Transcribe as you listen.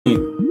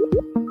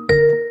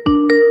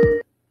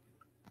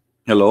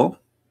Hello.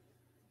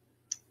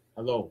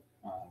 Hello.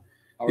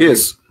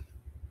 Yes,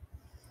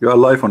 you are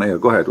live on air.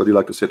 Go ahead. What do you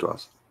like to say to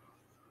us?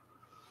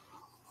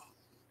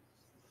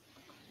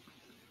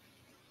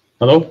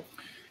 Hello.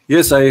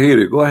 Yes, I hear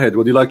you. Go ahead.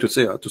 What do you like to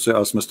say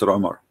us, Mr.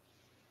 Omar?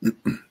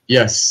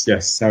 Yes.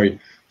 Sorry.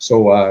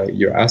 So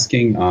you're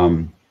asking.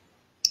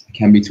 It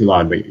can't be too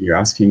loud, but you're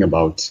asking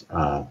about.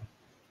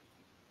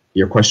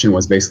 Your question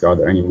was basically, are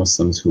there any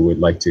Muslims who would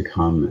like to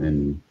come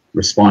and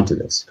respond to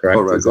this? Correct.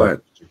 All right. Go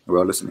ahead. We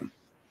are listening.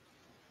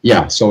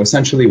 Yeah. So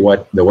essentially,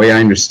 the way I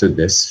understood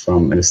this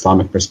from an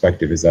Islamic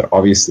perspective is that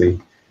obviously,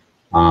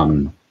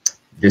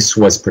 this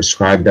was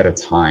prescribed at a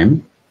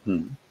time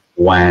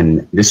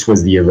when this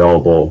was the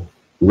available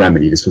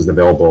remedy. This was the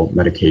available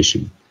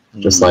medication.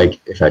 Just like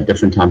if at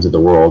different times of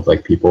the world,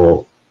 like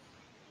people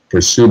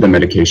pursued the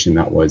medication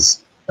that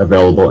was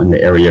available in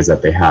the areas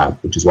that they have,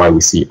 which is why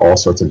we see all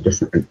sorts of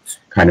different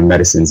kind of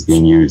medicines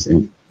being used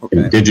in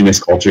indigenous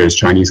cultures,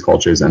 Chinese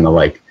cultures, and the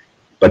like.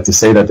 But to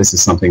say that this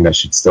is something that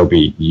should still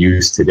be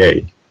used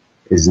today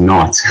is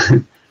not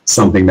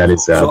something that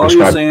is so are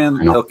you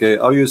saying, okay,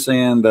 are you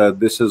saying that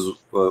this is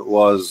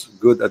was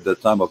good at the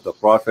time of the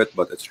Prophet,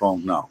 but it's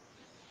wrong now?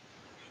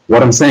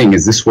 What I'm saying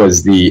is this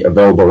was the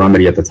available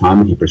remedy at the time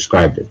when he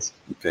prescribed it.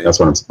 Okay, that's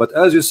what I'm saying. But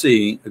as you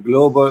see, a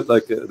global,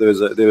 like there is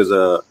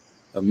a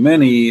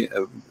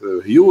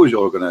huge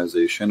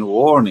organization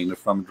warning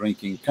from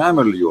drinking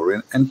camel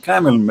urine and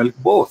camel milk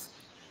both,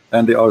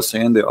 and they are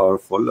saying they are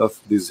full of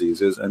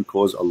diseases and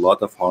cause a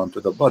lot of harm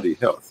to the body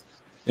health,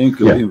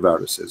 including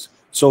viruses.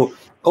 So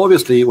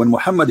obviously, when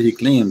Muhammad he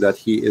claimed that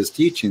he is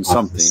teaching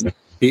something,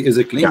 he is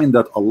claiming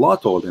that Allah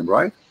told him,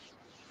 right?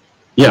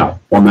 Yeah.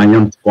 So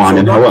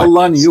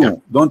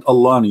don't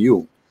Allah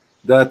knew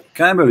that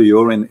camel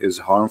urine is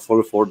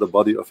harmful for the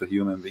body of a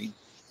human being?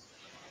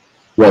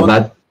 Well,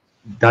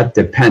 that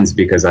depends,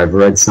 because I've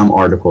read some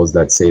articles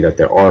that say that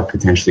there are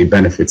potentially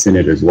benefits in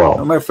it as well.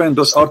 No, my friend,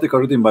 those articles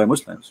are written by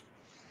Muslims.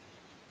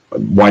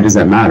 Why does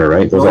that matter,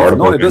 right? Those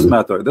no, it doesn't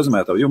matter. It doesn't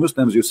matter. You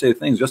Muslims, you say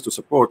things just to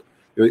support.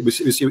 You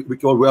see,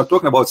 we are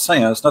talking about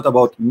science, not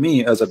about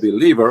me as a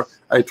believer.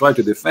 I try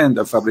to defend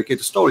and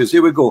fabricate stories.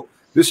 Here we go.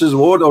 This is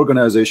World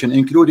Organization,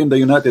 including the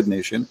United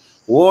Nations,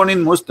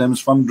 warning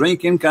Muslims from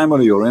drinking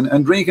camel urine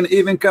and drinking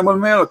even camel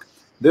milk.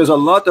 There's a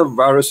lot of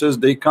viruses.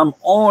 They come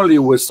only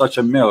with such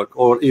a milk,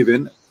 or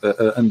even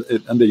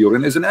and the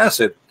urine is an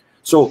acid.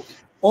 So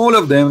all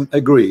of them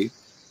agree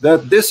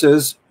that this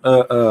is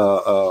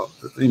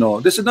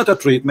this is not a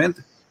treatment.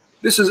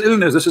 This is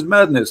illness. This is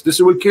madness. This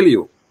will kill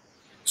you.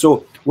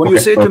 So when you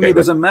say to me,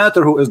 doesn't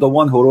matter who is the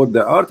one who wrote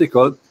the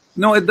article,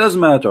 no, it does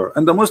matter.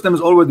 And the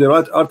Muslims always they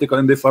write article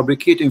and they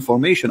fabricate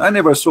information. I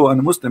never saw a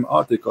Muslim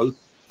article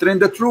telling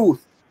the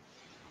truth.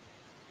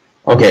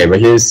 Okay, but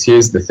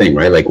here's the thing,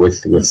 right? Like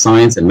with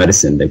science and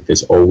medicine, like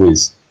it's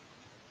always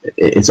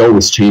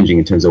changing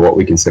in terms of what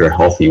we consider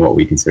healthy and what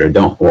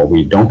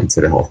we don't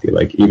consider healthy.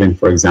 Like even,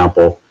 for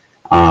example,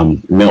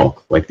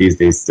 milk. Like these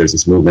days, there's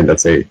this movement that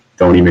say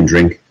don't even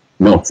drink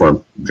milk,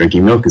 for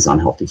drinking milk is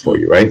unhealthy for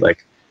you, right?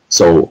 Like,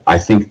 so I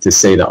think to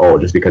say that, oh,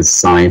 just because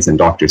science and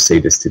doctors say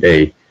this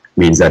today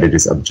means that it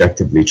is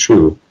objectively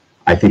true,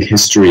 I think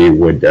history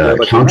would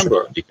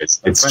counter it, because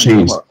it's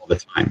changed all the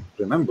time.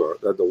 Remember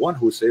that the one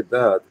who said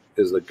that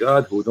is the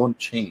God who don't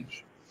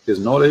change. His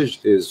knowledge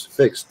is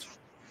fixed.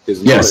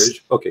 His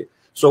knowledge. Okay.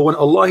 So when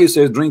Allah he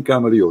says drink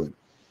camel urine,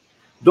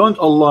 don't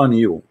Allah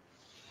knew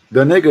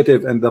the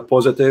negative and the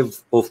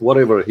positive of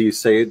whatever he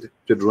said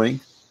to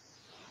drink?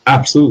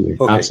 Absolutely.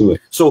 Okay. Absolutely.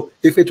 So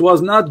if it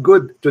was not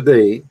good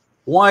today,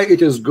 why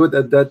it is good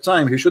at that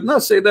time? He should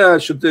not say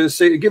that. Should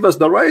say give us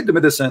the right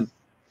medicine.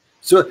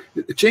 So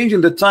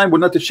changing the time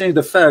would not change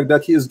the fact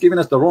that he is giving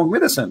us the wrong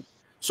medicine.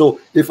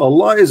 So if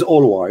Allah is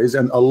all wise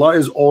and Allah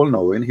is all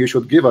knowing, he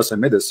should give us a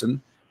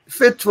medicine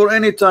fit for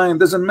any time.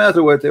 Doesn't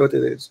matter what it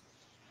is.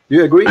 Do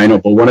you agree? I know,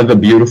 but one of the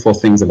beautiful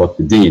things about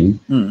the deen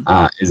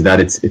is that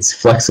it's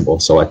flexible.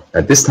 So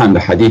at this time, the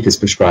hadith is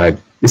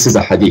prescribed. This is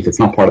a hadith. It's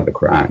not part of the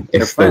Quran.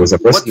 If there was a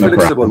verse in the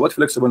Quran, what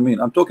flexible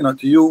mean? I'm talking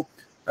to you.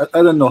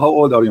 I don't know how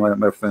old are you,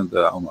 my friend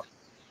Omar?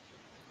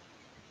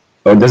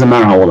 Oh, it doesn't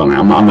matter how old I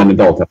am. I'm an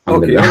adult.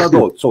 Okay, I'm an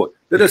adult. So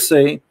let us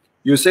say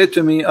you say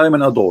to me, I'm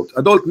an adult.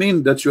 Adult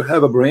mean that you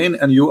have a brain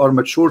and you are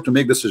mature to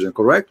make decision,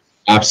 correct?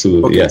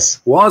 Absolutely,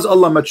 yes. Was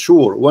Allah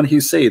mature when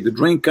he said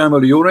drink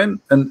camel urine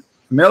and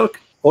milk,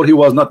 or he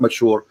was not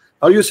mature?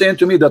 Are you saying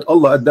to me that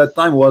Allah at that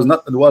time was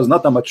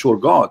not a mature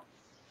God,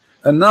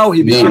 and now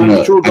he became a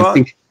mature God? I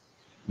think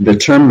the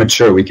term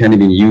mature we can't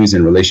even use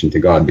in relation to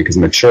God, because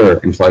mature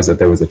implies that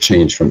there was a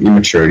change from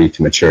immaturity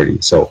to maturity.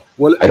 So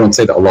I don't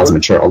say that Allah is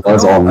mature. Allah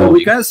is all knowing.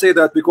 We can't say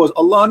that because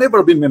Allah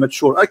never been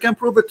mature. I can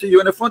prove it to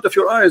you in front of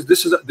your eyes.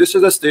 This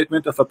is a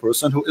statement of a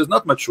person who is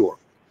not mature.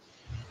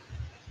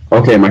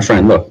 Okay, my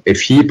friend, look,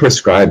 if he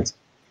prescribed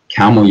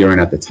camel urine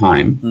at the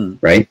time,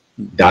 right?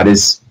 That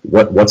is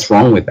what's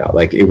wrong with that?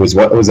 Like, it was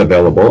what was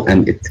available,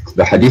 and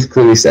the hadith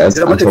clearly says.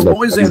 Yeah, but it's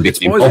poison. It's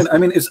poison. I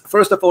mean,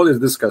 first of all, it's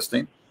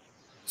disgusting.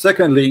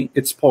 Secondly,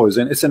 it's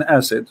poison. It's an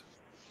acid,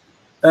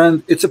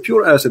 and it's a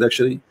pure acid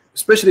actually.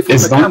 especially for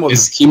the camel.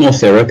 Is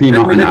chemotherapy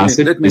not an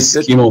acid? Is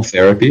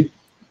chemotherapy?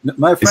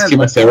 My friend,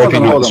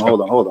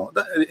 hold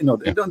on. You know,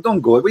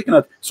 don't go. We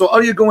cannot. So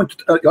are you going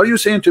to? Are you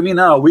saying to me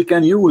now we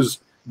can use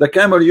the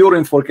camel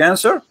urine for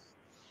cancer?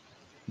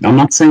 I'm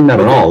not saying that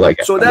at all.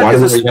 Like, so that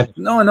is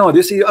no.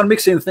 This you are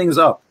mixing things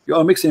up. You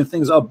are mixing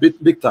things up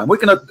big time. We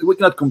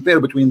cannot compare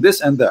between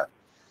this and that.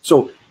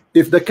 So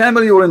if the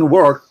camel urine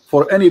work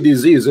for any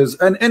diseases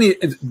and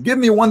give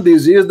me one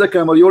disease, the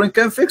camel urine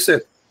can fix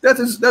it.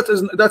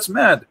 That's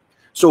mad.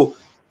 So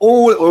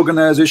all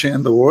organization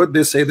in the world,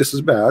 they say this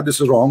is bad,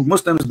 this is wrong.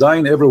 Muslims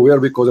dying everywhere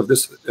because of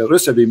this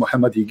recipe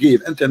Muhammad he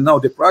gave. Until now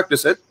they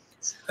practice it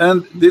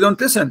and they don't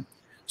listen.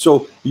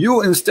 So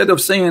you, instead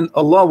of saying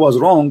Allah was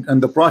wrong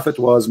and the Prophet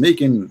was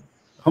making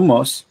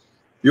hummus,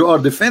 you are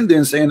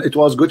defending, saying it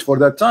was good for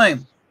that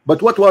time.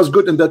 But what was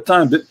good in that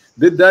time?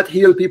 Did that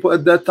heal people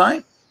at that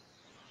time?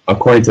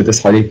 According to this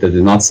hadith, they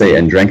did not say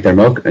and drank their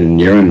milk and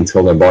urine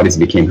until their bodies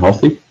became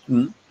healthy.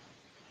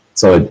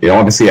 So it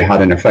obviously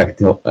had an effect.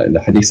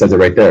 The hadith says it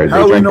right there.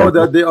 How we know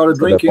that they are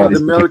drinking the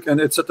milk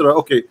and etc.?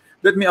 Okay,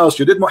 let me ask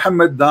you, did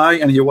Muhammad die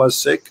and he was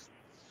sick?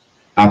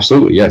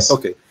 Absolutely, yes.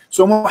 Okay,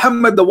 so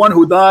Muhammad, the one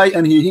who died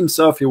and he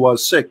himself, he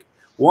was sick.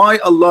 Why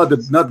Allah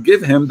did not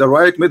give him the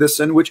right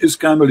medicine, which is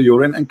camel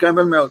urine and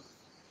camel milk?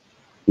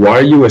 Why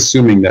are you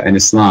assuming that in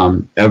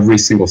Islam, every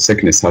single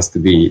sickness has to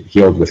be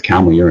healed with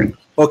camel urine?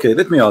 Okay,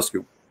 let me ask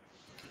you.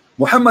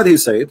 Muhammad, he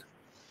said,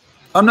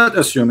 I'm not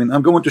assuming,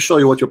 I'm going to show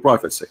you what your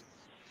Prophet said.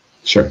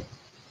 Sure.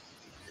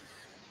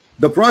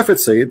 The Prophet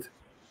said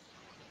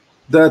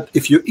that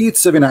if you eat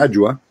 7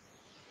 ajwa,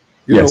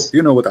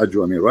 you know what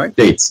ajwa mean, right?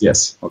 Dates,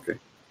 yes. Okay.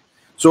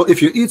 So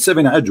if you eat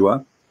 7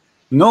 ajwa,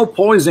 no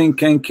poison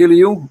can kill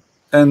you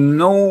and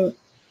no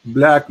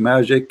black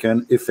magic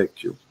can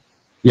affect you.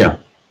 Yeah.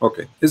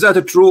 Okay. Is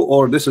that true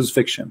or this is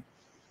fiction?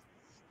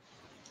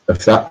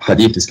 If that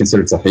hadith is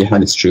considered sahih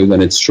and it's true,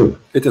 then it's true.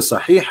 It is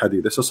sahih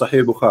hadith. This is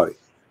sahih Bukhari.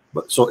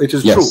 But so it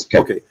is yes,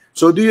 true. Okay.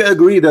 So do you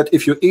agree that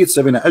if you eat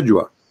 7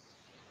 ajwa,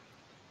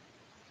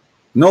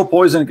 no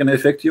poison can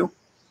affect you?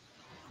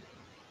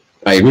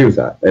 I agree with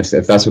that. If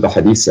that's what the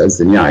hadith says,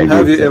 then yeah, I agree.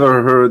 Have you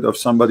ever heard of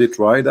somebody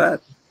try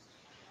that?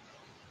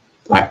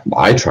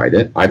 I tried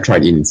it. I've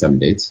tried eating 7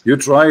 dates. You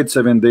tried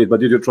 7 dates, but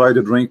did you try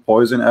to drink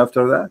poison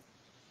after that?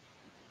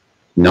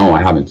 No,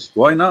 I haven't.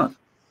 Why not?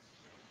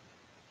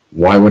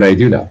 Why would I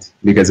do that?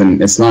 Because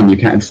in Islam, you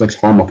can't inflict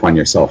harm upon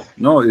yourself.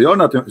 No, you're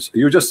not.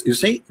 You just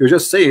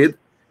said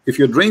if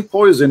you drink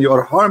poison, you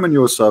are harming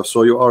yourself.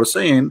 So you are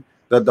saying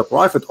that the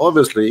Prophet,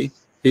 obviously,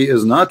 he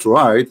is not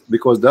right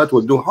because that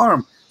will do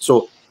harm.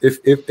 So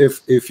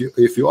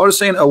if you are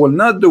saying I will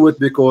not do it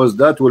because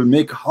that will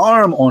make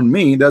harm on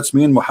me, that's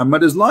mean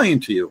Muhammad is lying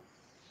to you.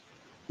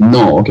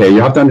 No, okay, you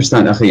have to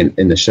understand, akhi,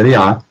 in the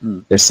Sharia,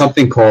 there's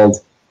something called,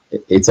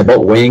 it's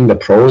about weighing the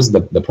pros,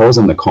 the pros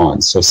and the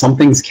cons. So some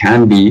things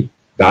can be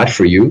bad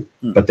for you,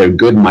 but their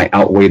good might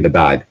outweigh the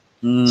bad.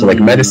 So like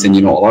medicine,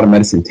 you know, a lot of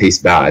medicine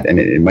tastes bad, and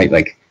it might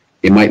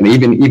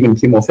even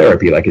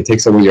chemotherapy, like it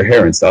takes away your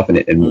hair and stuff, and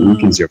it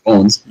weakens your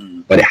bones,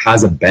 but it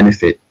has a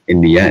benefit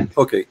in the end.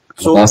 Okay.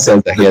 So Allah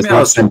says that He has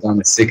not sent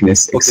down a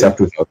sickness except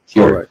without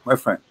cure. All right, my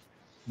friend.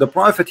 The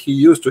Prophet, he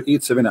used to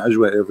eat 7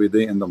 ajwa every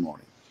day in the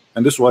morning,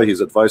 and this is why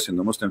he's advising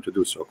the Muslim to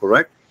do so.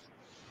 Correct?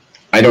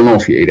 I don't know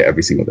if he ate it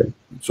every single day.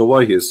 So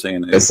why he is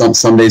saying it?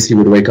 Some days he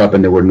would wake up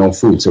and there were no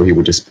food, so he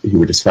would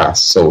just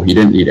fast. So he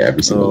didn't eat it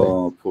every single day.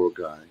 Oh, poor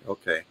guy.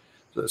 Okay.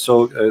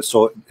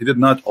 So he did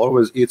not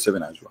always eat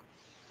 7 ajwa.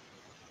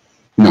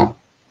 No.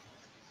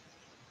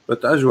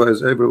 But ajwa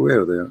is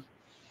everywhere there.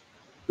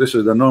 This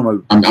is the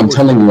normal. I'm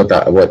telling you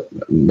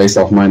what based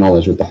off my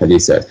knowledge, what the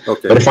hadith said.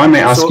 Okay. But if I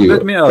may ask you,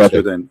 let me ask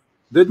you then: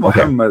 did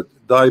Muhammad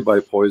die by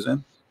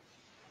poison?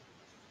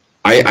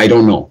 I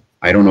don't know.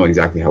 I don't know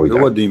exactly how he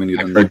died. What do you mean you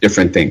don't know? I've heard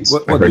different things.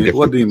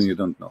 What do you mean you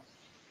don't know?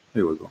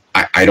 Here we go.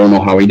 I don't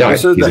know how he died.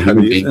 This is the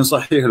hadith in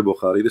Sahih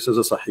al-Bukhari. This is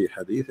a Sahih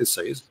hadith. It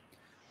says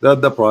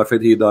that the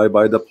Prophet, he died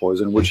by the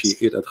poison which he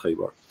ate at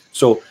Khaybar.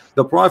 So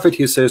the Prophet,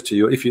 he says to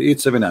you, if you eat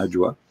 7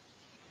 ajwa,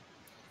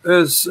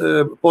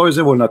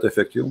 poison will not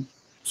affect you.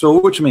 So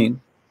which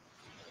mean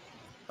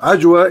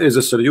ajwa is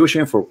a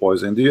solution for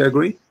poison. Do you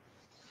agree?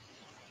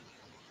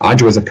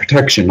 Ajwa is a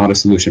protection, not a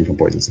solution from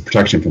poison. It's a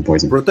protection from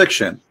poison.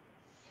 Protection.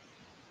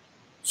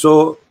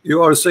 So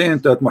you are saying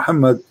that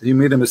Muhammad, he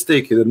made a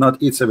mistake. He did not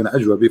eat 7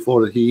 ajwa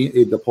before he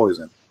ate the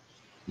poison.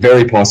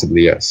 Very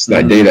possibly, yes.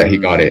 That day that he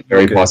got it,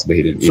 very possibly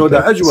he didn't eat. So the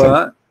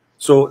ajwa,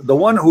 so the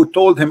one who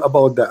told him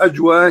about the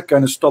ajwa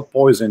can stop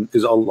poison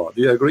is Allah.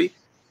 Do you agree?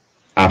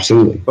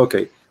 Absolutely.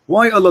 Okay.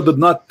 Why Allah did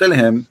not tell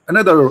him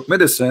another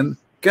medicine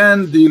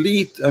can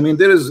delete? I mean,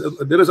 there is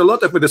a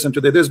lot of medicine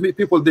today. There's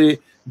people, they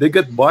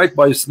get bite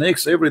by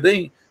snakes every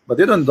day, but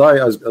they don't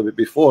die as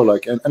before.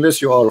 Like,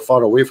 unless you are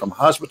far away from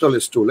hospital,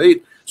 it's too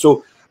late.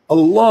 So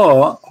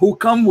Allah, who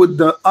come with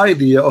the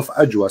idea of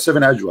ajwa,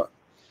 7 ajwa,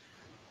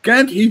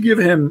 can't He give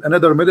him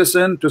another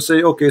medicine to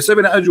say, okay,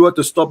 7 ajwa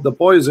to stop the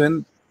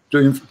poison,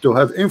 to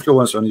have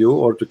influence on you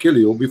or to kill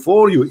you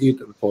before you eat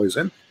the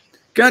poison?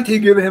 Can't He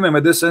give him a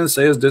medicine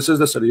says this is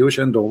the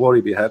solution, don't worry,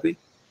 be happy?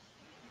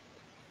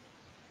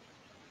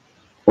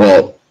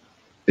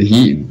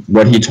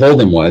 what he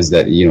told him was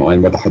that, you know,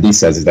 and what the hadith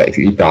says is that if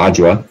you eat the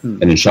ajwa,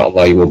 then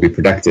inshallah you will be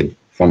protected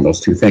from those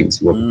two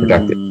things. You will be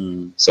protected.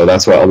 So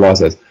that's what Allah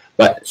says.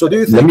 But so do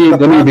you think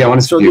let me be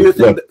honest with you.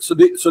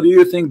 So do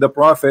you think the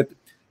Prophet,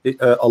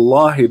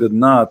 Allah, he did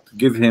not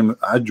give him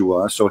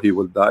ajwa so he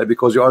will die?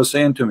 Because you are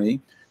saying to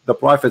me the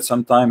Prophet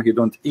sometime he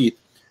don't eat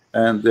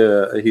and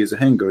he's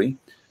hungry,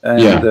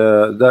 and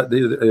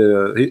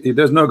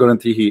there's no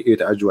guarantee he ate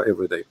ajwa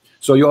every day.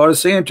 So you are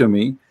saying to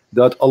me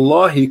that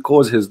Allah, he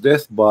caused his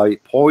death by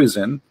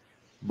poison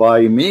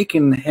by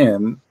making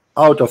him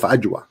out of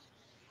ajwa.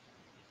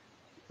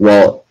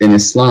 Well, in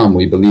Islam,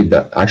 we believe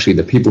that actually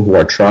the people who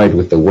are tried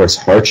with the worst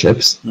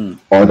hardships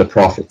are the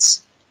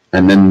prophets,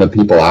 and then the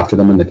people after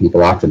them, and the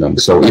people after them.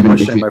 So even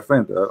if you, my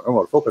friend,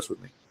 Omar, focus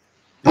with me.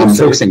 I'm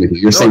focusing with you.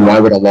 You're saying, why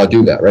would Allah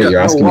do that, right?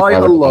 You're asking why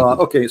Allah.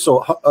 Okay,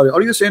 so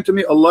are you saying to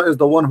me Allah is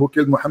the one who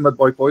killed Muhammad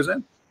by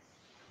poison?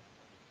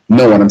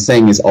 No, what I'm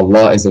saying is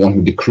Allah is the one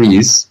who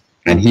decrees,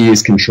 and He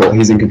is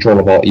He's in control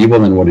of all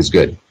evil and what is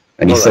good.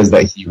 And He says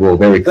that He will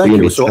very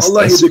clearly so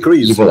Allah, He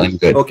decrees evil and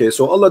good. Okay,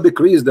 so Allah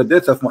decrees the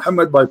death of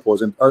Muhammad by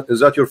poison. Is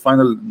that your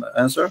final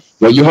answer?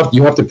 Well, you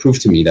have to prove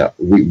to me that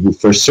we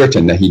for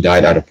certain that he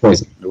died out of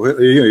poison.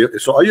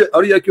 So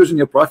are you accusing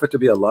your prophet to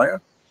be a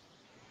liar?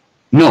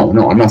 No,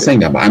 I'm not saying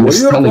that, but I'm just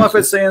telling you. Your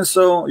prophet saying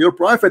so. Your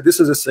prophet, this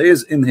is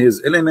says in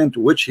his element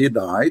which he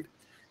died.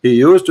 He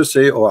used to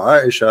say, "Oh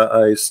Aisha,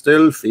 I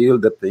still feel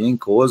the pain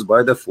caused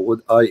by the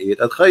food I ate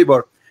at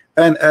Khaybar.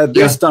 And at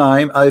this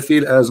time, I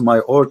feel as my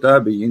aorta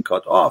being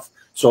cut off."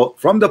 So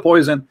from the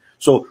poison.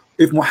 So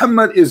if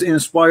Muhammad is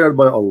inspired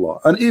by Allah,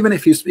 and even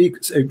if he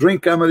speaks,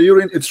 drink camel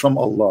urine, it's from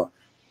Allah.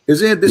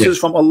 Isn't it? This is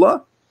from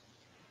Allah.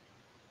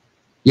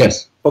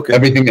 Yes. Okay.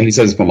 Everything that he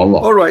says is from Allah.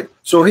 All right.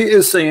 So he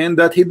is saying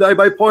that he died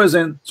by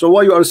poison. So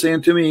why you are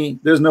saying to me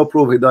there's no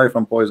proof he died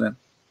from poison?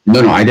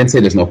 No, I didn't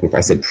say there's no proof. I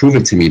said prove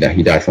it to me that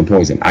he died from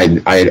poison. I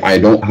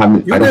don't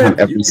have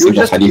every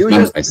single hadith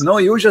memorized. No,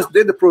 you just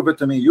did prove it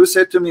to me. You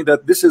said to me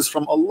that this is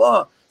from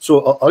Allah.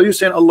 So are you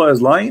saying Allah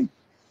is lying?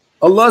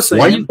 Allah saying.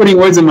 Why are you putting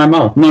words in my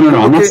mouth? No, okay.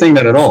 I'm not saying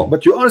that at all.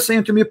 But you are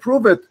saying to me,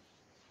 prove it.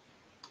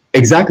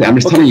 Exactly. I'm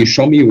just telling you,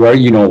 show me where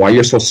you know why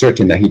you're so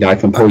certain that he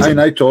died from poison.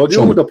 And I told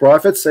you the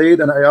Prophet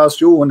said, and I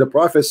asked you when the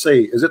Prophet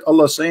say, is it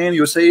Allah saying?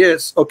 You say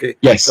yes. Okay.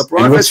 Yes. The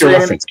Prophet and what's your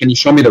reference? Can you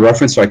show me the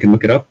reference so I can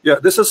look it up? Yeah,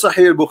 this is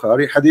Sahih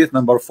Bukhari, hadith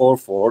number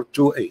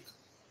 4428.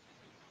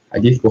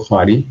 Hadith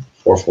Bukhari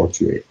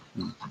 4428.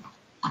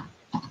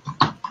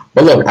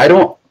 But look, I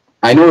know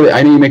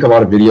you make a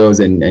lot of videos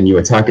and you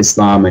attack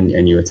Islam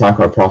and you attack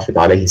our Prophet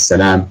alayhi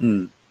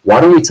salam. Why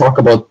don't we talk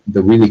about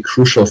the really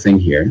crucial thing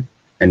here?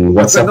 And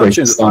what separates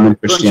Islam and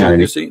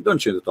Christianity? Don't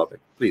change the topic,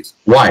 please.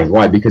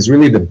 Why? Because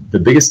really the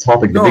biggest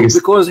topic,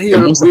 because here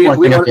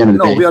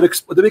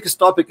the biggest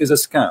topic is a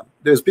scam.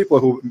 There's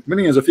people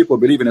millions of people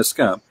believe in a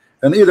scam,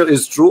 and either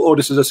it's true or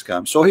this is a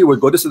scam. So here we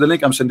go. This is the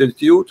link I'm sending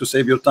to you to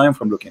save your time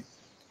from looking.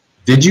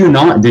 Did you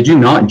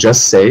not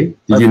just say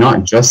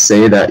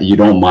that you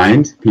don't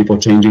mind people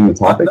changing the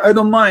topic? I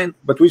don't mind,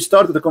 but we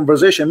started the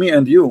conversation, me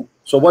and you.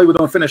 So why we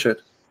don't finish it?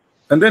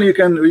 And then we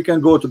can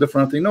go to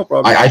different thing, no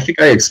problem. I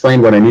think I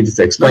explained what I needed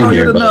to explain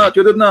here.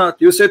 You did not.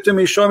 You said to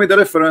me, show me the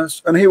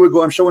reference, and here we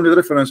go. I'm showing you the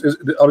reference.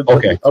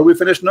 Okay. Are we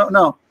finished now?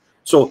 No.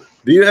 So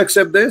do you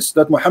accept this?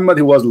 That Muhammad,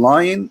 he was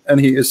lying, and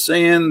he is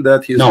saying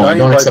that he's dying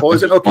by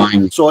poison?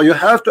 Okay. So you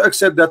have to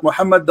accept that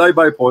Muhammad died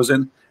by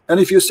poison. And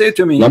if you say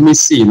to me, let me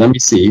see what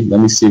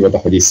the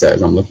hadith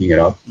says. I'm looking it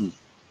up.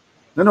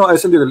 No, I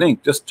send you the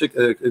link. Just check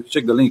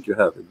the link you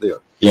have it there.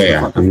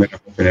 Yeah. I'm gonna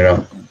open it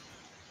up.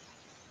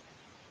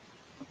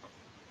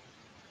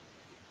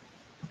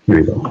 Here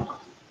we go.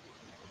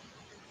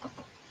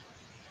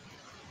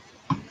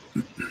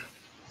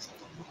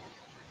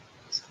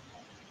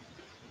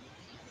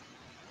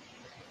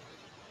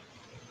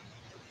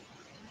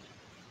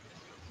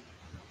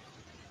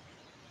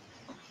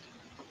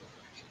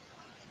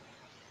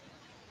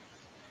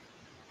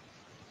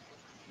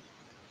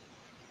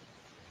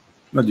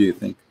 What do you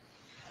think?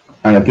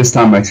 And at this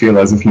time, I feel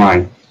as if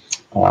my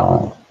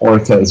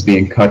aorta is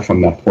being cut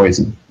from that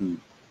poison. In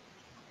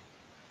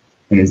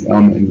his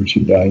ailment in which he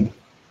died,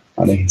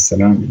 alayhi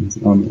salam, in his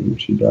ailment in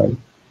which he died,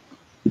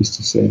 used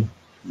to say,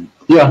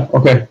 yeah,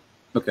 okay.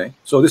 Okay,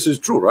 so this is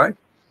true, right?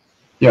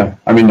 Yeah,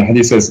 I mean, the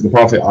hadith says the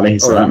Prophet alayhi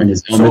salam, in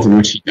his ailment in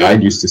which he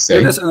died, used to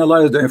say. Let's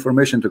analyze the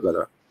information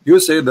together. You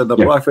say that the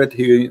Prophet,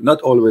 he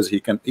not always he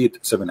can eat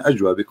 7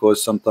 ajwa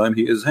because sometimes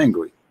he is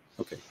hungry.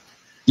 Okay.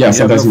 Yeah,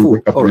 sometimes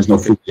there's no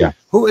food. Yeah.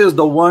 Who is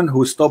the one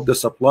who stopped the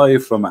supply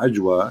from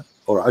ajwa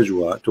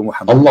to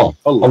Muhammad?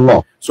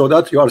 Allah. So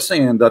that you are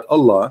saying that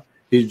Allah,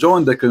 he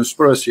joined the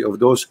conspiracy of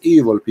those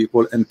evil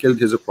people and killed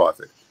his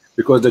prophet,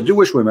 because the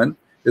Jewish woman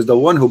is the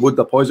one who put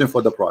the poison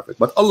for the prophet,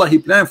 but Allah, he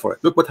planned for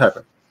it. Look what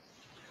happened.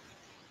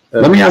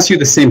 Let me ask you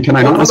the same. Can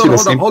I not ask you the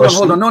same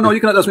question? Hold on. No, you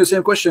cannot ask me the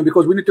same question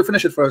because we need to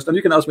finish it first, and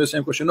you can ask me the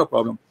same question, no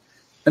problem.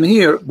 And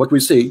here, what we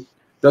see,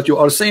 that you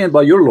are saying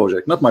by your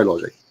logic, not my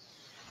logic.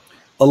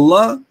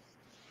 Allah,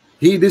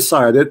 he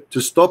decided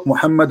to stop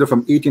Muhammad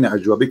from eating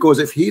ajwa, because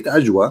if he eat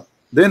ajwa,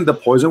 then the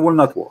poison will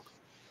not work.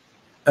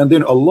 And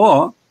then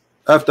Allah,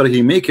 after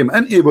he make him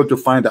unable to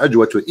find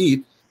ajwa to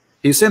eat,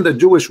 he sent a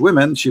Jewish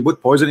woman, she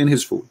put poison in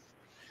his food.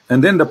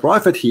 And then the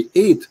Prophet, he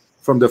ate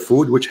from the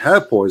food which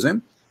had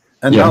poison,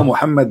 and now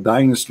Muhammad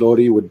dying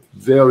slowly with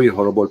very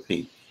horrible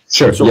pain.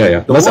 Sure, so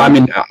I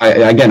mean,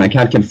 again, I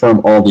can't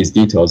confirm all these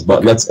details,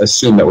 but let's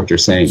assume that what you're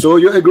saying. So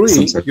you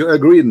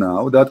agree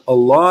now that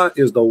Allah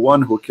is the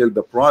one who killed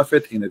the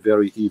Prophet in a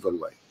very evil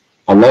way.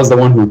 Allah is the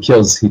one who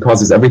kills, he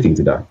causes everything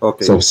to die.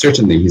 Okay. So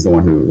certainly he's the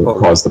one who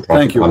caused the Prophet.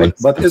 Thank you.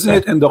 But isn't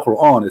it in the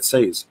Quran, it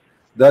says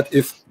that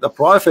if the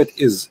Prophet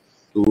is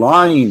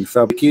lying,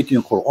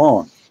 fabricating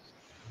Quran,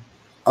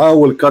 I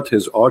will cut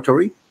his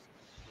artery?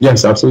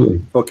 Yes,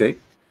 absolutely. Okay.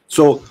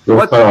 So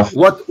what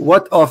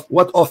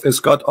off is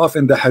cut off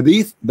in the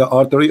hadith? The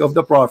artery of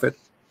the Prophet.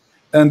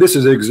 And this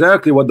is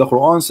exactly what the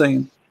Quran is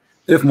saying.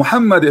 If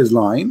Muhammad is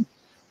lying,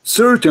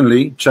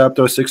 certainly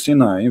chapter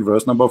 69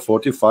 verse number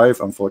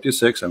 45 and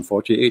 46 and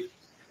 48,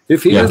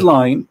 if he is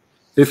lying,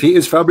 if he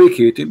is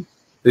fabricating,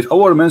 if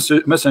our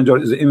messenger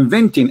is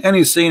inventing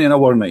any saying in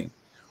our name,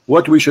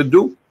 what we should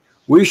do?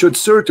 We should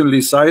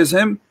certainly seize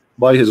him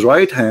by his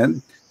right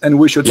hand, and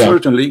we should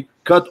certainly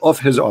cut off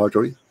his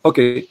artery.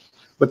 Okay.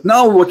 But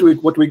now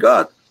what we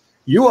got,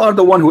 you are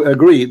the one who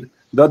agreed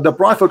that the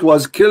Prophet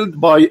was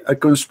killed by a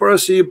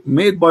conspiracy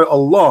made by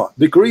Allah,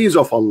 decrees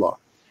of Allah.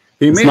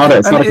 He made him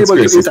unable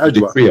to eat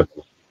ajwa.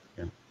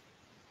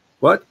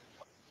 What?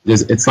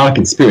 It's not a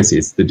conspiracy,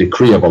 it's the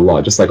decree of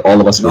Allah, just like all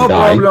of us will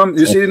die. No problem.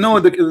 You see, no,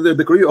 the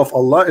decree of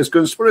Allah is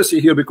conspiracy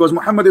here because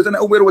Muhammad isn't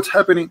aware what's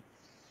happening.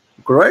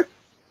 Correct?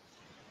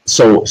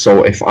 So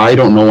if I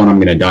don't know when I'm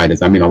going to die, does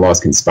that mean Allah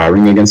is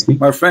conspiring against me?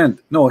 My friend,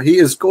 no, he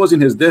is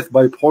causing his death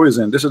by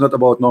poison. This is not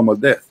about normal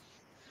death.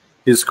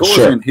 He's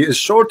causing, he is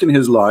shortening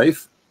his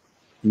life,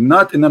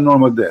 not in a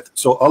normal death.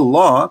 So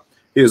Allah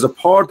is a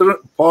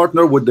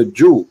partner with the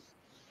Jew.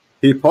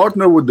 He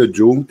partnered with the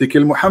Jew to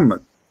kill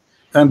Muhammad.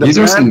 And the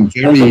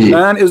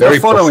plan is the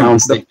following.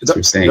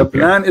 The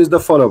plan is the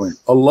following.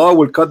 Allah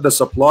will cut the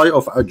supply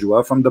of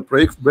ajwa from the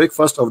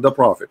breakfast of the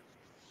Prophet.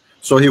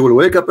 So he will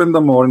wake up in the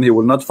morning, he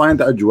will not find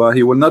ajwa,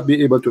 he will not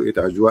be able to eat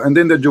ajwa. And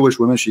then the Jewish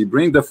woman, she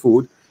bring the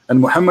food, and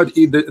Muhammad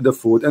eat the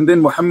food. And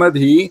then Muhammad,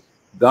 he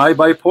die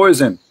by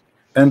poison.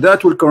 And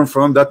that will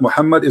confirm that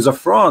Muhammad is a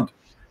fraud.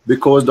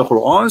 Because the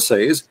Quran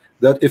says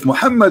that if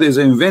Muhammad is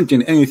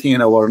inventing anything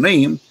in our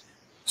name,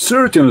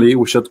 certainly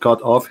we should cut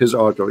off his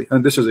artery.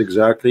 And this is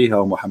exactly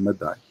how Muhammad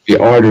died. The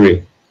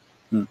artery.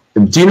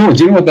 Do you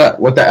know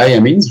what that ayah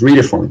means? Read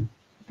it for me.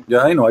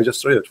 Yeah, I know. I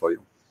just read it for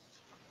you.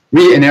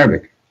 Read it in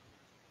Arabic.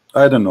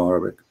 I don't know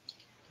Arabic.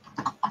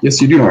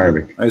 Yes, you do know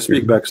Arabic. I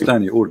speak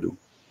Pakistani Urdu.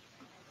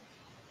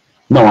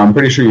 No, I'm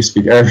pretty sure you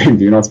speak Arabic.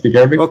 Do you not speak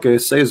Arabic? Okay, it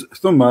says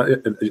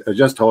Thumma.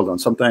 Just hold on.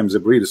 Sometimes the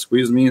breed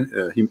squeeze me.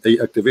 He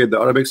activate the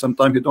Arabic.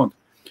 Sometimes he don't.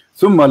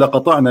 Thumma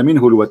laqata'na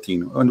minhu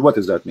alwatin. And what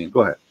does that mean?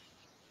 Go ahead.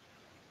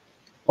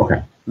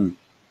 Okay.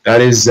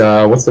 That is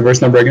what's the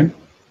verse number again?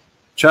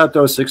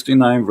 Chapter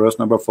 69, verse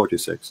number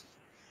 46.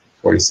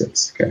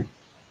 46. Okay.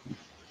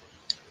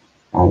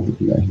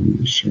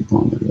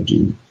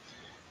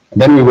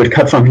 Then we would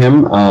cut from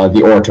him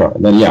the aorta.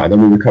 Then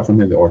we would cut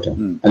from him the aorta.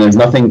 And there's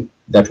nothing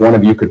that one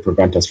of you could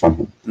prevent us from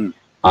him.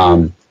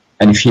 And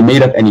if he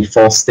made up any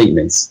false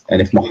statements,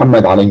 and if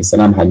Muhammad alayhi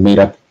salam had made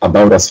up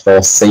about us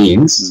false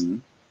sayings,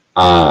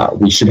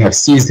 we should have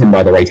seized him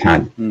by the right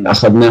hand.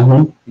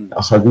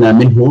 أخذنا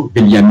منه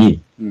باليمين.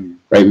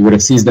 Right, we would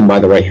have seized him by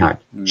the right hand.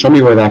 Show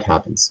me where that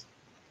happens.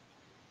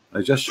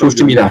 I just showed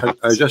you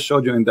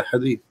in the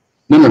hadith.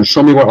 No,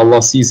 show me where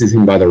Allah seizes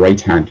him by the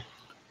right hand.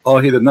 Oh,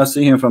 he did not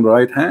see him from the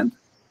right hand?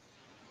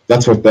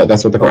 That's what the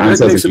Quran says.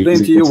 Let me explain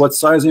to you what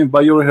sizing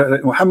by your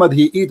Muhammad,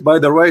 he eat by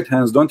the right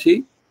hands, don't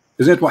he?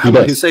 Isn't it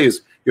Muhammad? He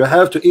says you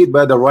have to eat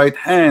by the right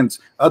hands,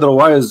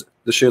 otherwise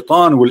the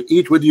shaitan will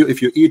eat with you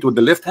if you eat with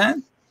the left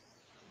hand.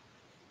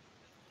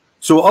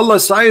 So Allah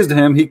sized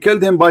him, he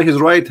killed him by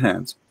his right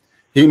hands.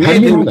 He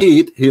made him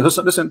eat,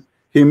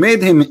 he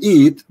made him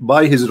eat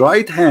by his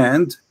right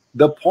hand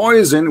the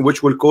poison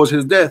which will cause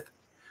his death.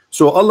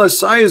 So Allah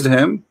sized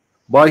him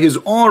by his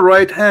own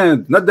right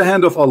hand, not the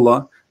hand of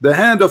Allah. The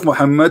hand of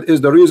Muhammad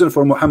is the reason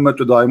for Muhammad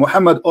to die.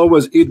 Muhammad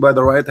always eat by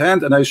the right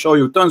hand, and I show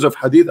you tons of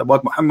hadith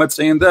about Muhammad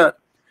saying that.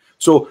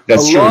 So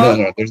that's true.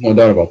 No, there's no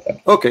doubt about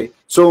that. Okay,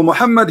 so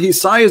Muhammad, he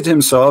sized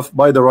himself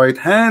by the right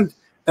hand,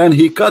 and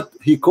he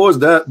caused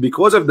that.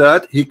 Because of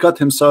that, he cut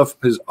himself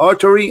his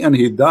artery, and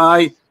he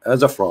died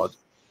as a fraud.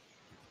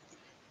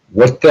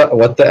 What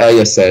the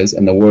ayah says,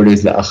 and the word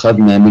is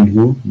لَأَخَذْنَا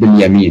مِنْهُ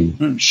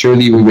بِالْيَمِينَ.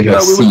 Surely we would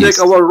have seized. We will take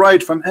our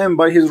right from him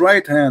by his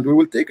right hand. We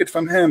will take it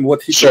from him.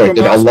 What he took from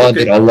us.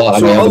 Did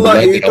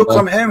Allah, he took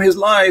from him his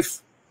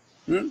life.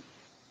 Did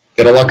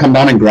Allah come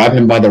down and grab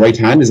him by the right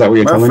hand? Is that what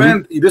you're telling me? My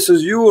friend, this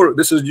is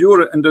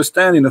your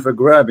understanding of a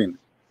grabbing,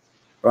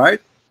 right?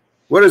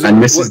 Where is it?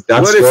 And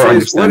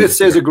where it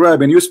says a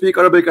grabbing? You speak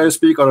Arabic, I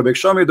speak Arabic.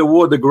 Show me the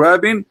word the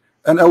grabbing,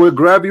 and I will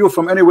grab you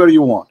from anywhere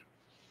you want.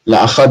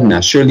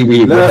 لأخذنا. Surely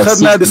we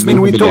لأخذنا, this means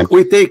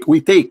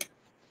we take.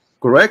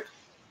 Correct?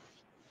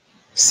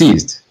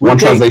 Seized. One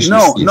translation.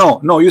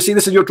 No. You see,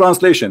 this is your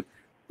translation.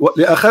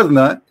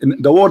 لأخذنا,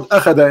 the word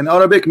أخذ in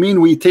Arabic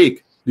mean we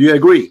take. Do you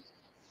agree?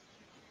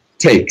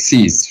 Take,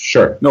 seize,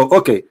 sure. No,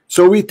 okay.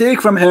 So we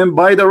take from him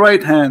by the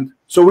right hand.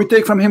 So we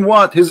take from him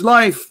what? His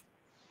life.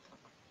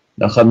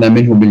 لأخذنا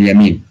منه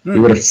باليمين. We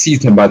would have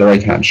seized him by the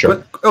right hand, sure.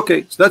 But,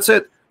 okay, so that's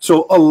it.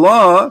 So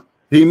Allah,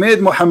 He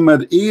made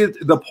Muhammad eat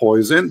the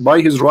poison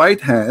by his right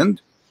hand,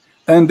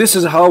 and this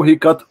is how he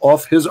cut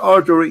off his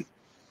artery.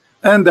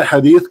 And the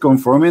hadith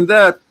confirming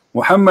that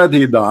Muhammad,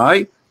 he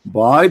died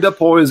by the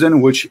poison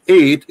which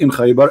ate in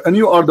Khaybar, and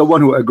you are the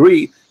one who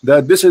agree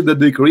that this is the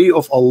decree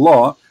of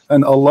Allah,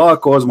 and Allah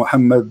caused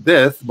Muhammad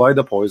death by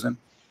the poison.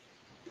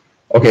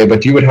 Okay,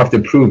 but you would have to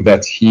prove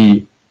that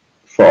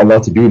for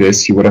Allah to do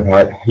this, he would have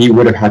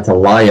had to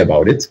lie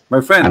about it. My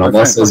friend, and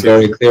Allah says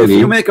very clearly, if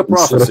you make a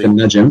prophecy,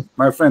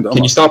 my friend, Omar,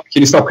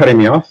 can you stop cutting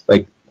me off?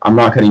 Like, I'm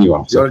not cutting you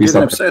off. So you're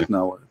getting upset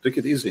now. Take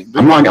it easy.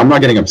 I'm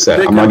not getting upset.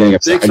 I'm not getting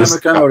upset. Take some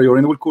camera,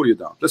 and we'll cool you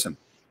down. Listen,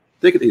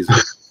 take it easy.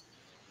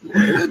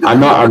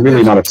 I'm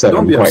really not upset.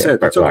 Don't be upset.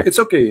 It's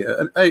okay.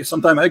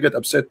 Sometimes I get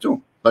upset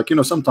too. Like,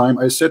 sometimes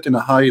I sit in a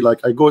high, like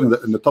I go in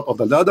the top of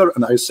the ladder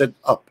and I sit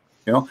up.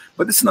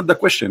 But this is not the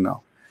question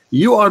now.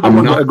 You are the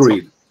one who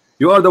agreed.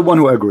 You are the one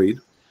who agreed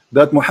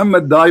that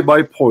Muhammad died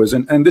by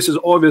poison, and this is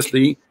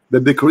obviously the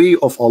decree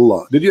of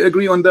Allah. Did you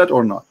agree on that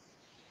or not?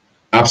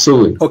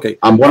 Absolutely. Okay.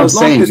 As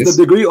long as the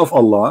decree of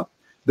Allah,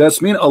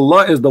 that's mean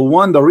Allah is the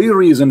one, the real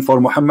reason for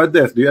Muhammad's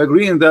death. Do you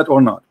agree in that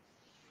or not?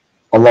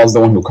 Allah is the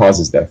one who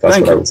causes death. That's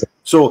what I would say.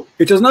 So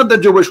it is not the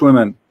Jewish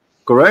women,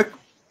 correct?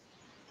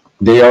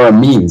 They are a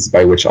means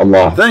by which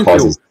Allah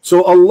causes. You.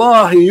 So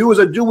Allah, He used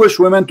a Jewish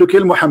woman to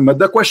kill Muhammad.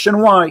 The question,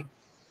 why?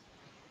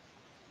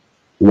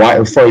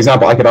 Why? For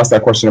example, I could ask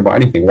that question about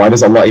anything. Why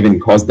does Allah even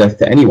cause death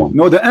to anyone?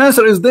 No, the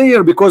answer is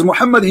there, because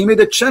Muhammad, he made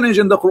a challenge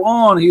in the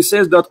Quran. He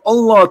says that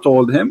Allah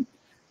told him,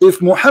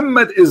 if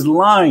Muhammad is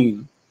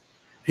lying,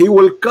 he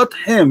will cut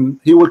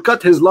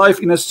his life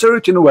in a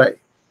certain way.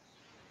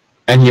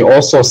 And he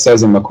also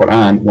says in the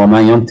Quran,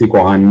 وَمَا يَنْطِقُ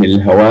عَنِ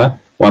الْهَوَىٰ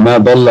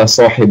وَمَا ضَلَّ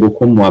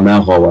صَاحِبُكُمْ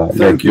وَمَا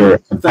غَوَىٰ. Your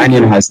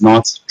companion has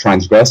not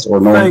transgressed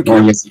or nor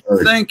has he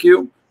erred. Thank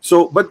you.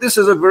 So, but this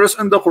is a verse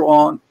in the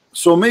Quran.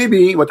 So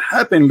maybe what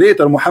happened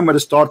later,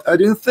 Muhammad started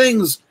adding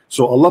things.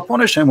 So Allah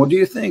punished him. What do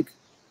you think?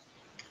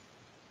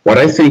 What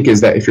I think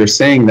is that if you're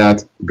saying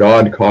that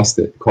God caused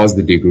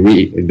the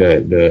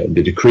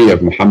decree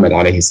of Muhammad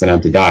alayhi salam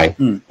to die,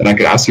 then I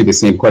could ask you the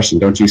same question.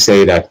 Don't you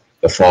say that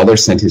the Father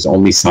sent his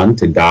only Son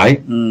to die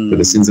for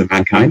the sins of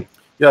mankind?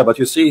 Yeah, but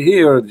you see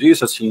here,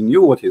 Jesus, he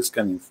knew what he's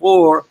coming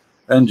for.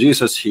 And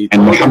Jesus,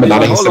 and Muhammad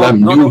alayhi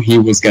salam knew he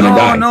was going to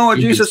die. No,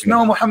 Jesus,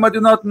 no, Muhammad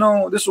did not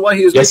know. This is why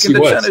he is making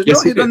the challenge.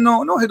 Yes, no, he don't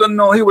know. No, he don't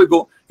know. Here we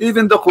go.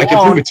 Even the Quran. I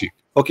can prove it to you.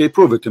 Okay,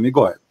 prove it to me.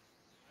 Go ahead.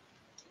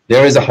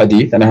 There is a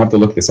hadith, and I have to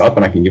look this up,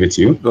 and I can give it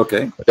to you.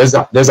 Okay. There's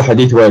a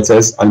hadith where it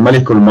says,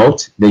 Al-Malikul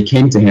Maut, they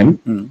came to him,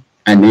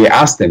 and they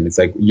asked him, it's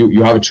like,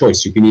 you have a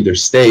choice. You can either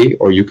stay,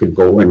 or you could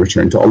go and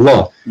return to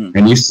Allah.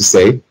 And he used to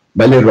say,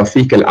 Balir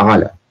Rafiq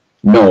al-A'la.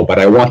 No, but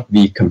I want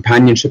the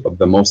companionship of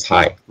the Most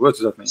High. What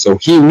does that mean? So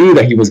he knew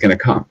that he was going to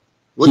come.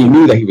 He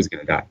knew that he was going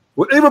to die.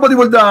 Well, everybody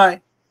will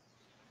die.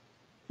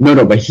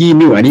 No, but he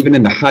knew, and even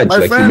in the Hajj,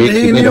 my friend,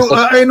 he knew.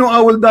 I know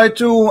I will die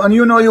too, and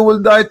you know you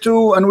will die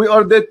too, and we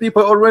are dead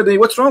people already.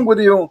 What's wrong with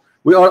you?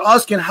 We are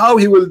asking how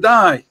he will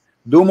die.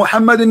 Do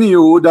Muhammad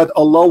knew that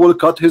Allah will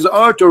cut his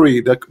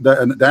artery?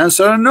 The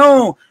answer,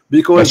 no,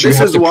 because this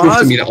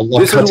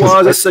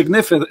was a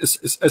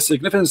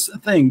significant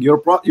thing. Your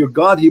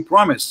God, He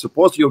promised.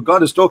 Suppose your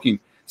God is talking,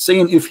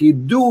 saying if he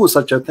do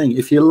such a thing,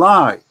 if he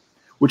lie,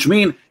 which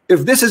means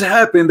if this has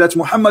happened, that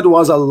Muhammad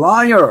was a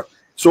liar.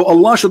 So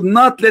Allah should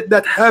not let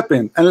that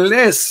happen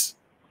unless.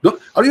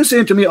 Are you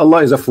saying to me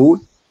Allah is a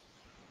fool?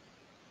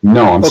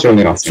 No, I'm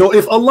certainly not saying. So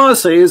if Allah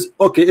says,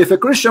 okay, if a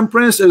Christian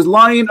prince is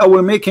lying, I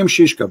will make him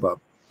shish kebab,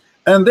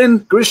 and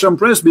then Christian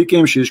prince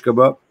became shish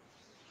kebab,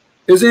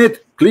 isn't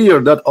it clear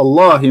that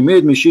Allah, He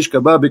made me shish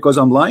kebab because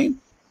I'm lying?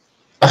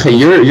 Okay,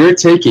 you're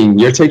taking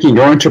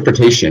your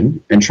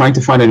interpretation and trying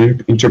to find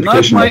an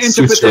interpretation. Not my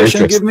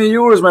interpretation. Give me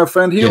yours, my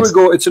friend. Here we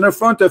go. It's in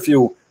front of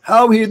you.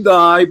 How he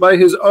died by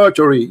his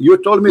artery. You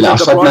told me that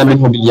the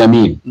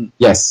Prophet.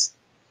 Yes.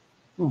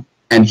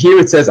 And here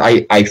it says,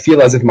 I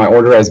feel as if my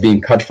order is being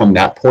cut from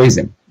that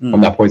poison.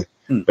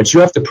 But you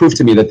have to prove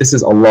to me that this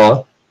is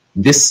Allah.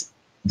 This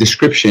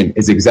description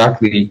is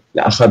exactly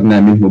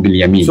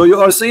So you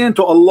are saying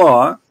to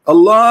Allah,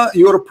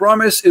 your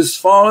promise is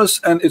false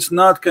and it's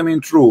not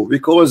coming true,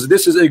 because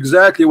this is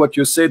exactly what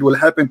you said will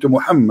happen to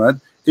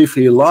Muhammad if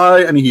he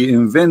lie and he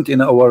invent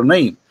in our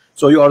name.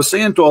 So you are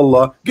saying to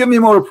Allah, give me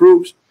more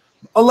proofs.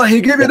 Allah, He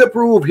gave you the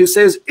proof. He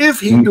says, if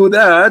he do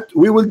that,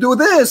 we will do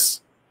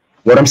this.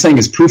 What I'm saying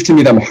is, prove to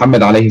me that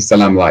Muhammad alayhi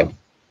salam lied.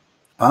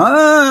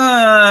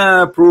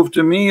 Prove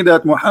to me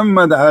that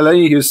Muhammad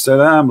alayhi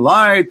salam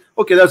lied.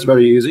 Okay, that's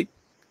very easy.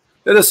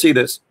 Let us see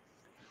this.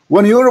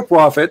 When you're a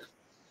prophet,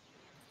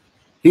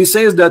 he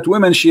says that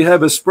women, she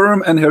have a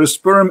sperm and her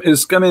sperm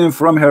is coming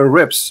from her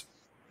ribs.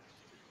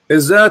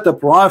 Is that a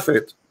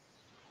prophet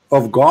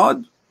of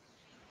God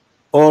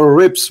or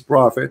ribs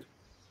prophet?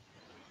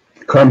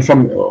 Come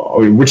from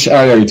which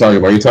ayah are you talking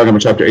about? Are you talking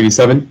about chapter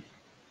 87?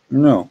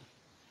 No.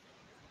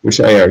 Which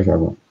ayah are you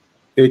talking about?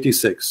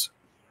 86.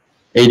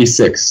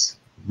 86,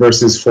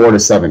 verses 4 to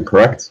 7,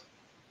 correct?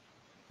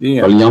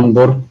 Yeah.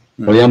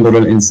 فلينظر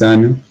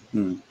الإنسان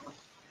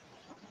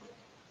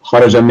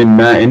خرج من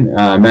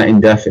ماء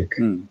دافق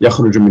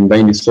يخرج من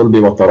بين الصلب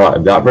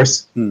والترائب. That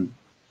verse?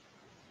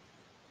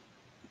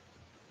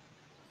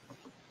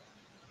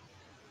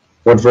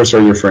 What verse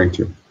are you referring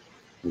to?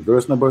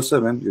 Verse number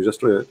 7, you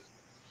just read.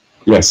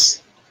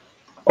 Yes.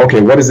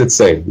 Okay, what does it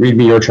say? Read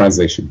me your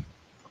translation.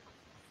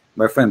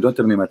 My friend, don't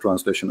tell me my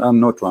translation. I'm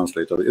no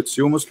translator. It's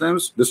you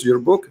Muslims. This is your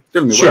book.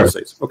 Tell me Sure. what it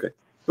says. Okay.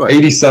 Go ahead.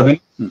 87.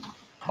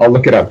 I'll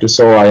look it up just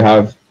so I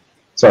have.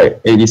 Sorry,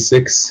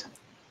 86.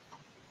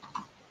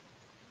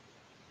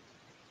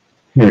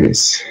 Here it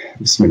is.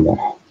 Bismillah.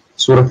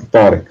 Surah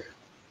Al-Tariq.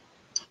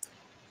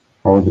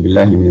 أعوذ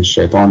بالله من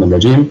الشيطان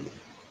الرجيم.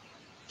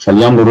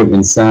 فلينظر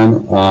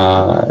الإنسان.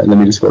 Let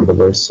me just go to the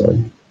verse.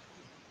 Sorry.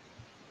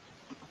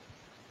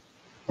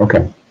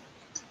 Okay.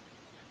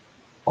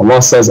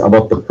 Allah says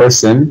about the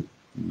person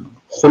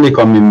خلق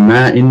من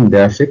ماء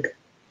دافق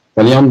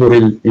فلينظر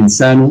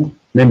الإنسان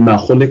مما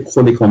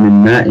خلق من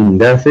ماء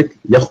دافق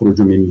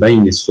يخرج من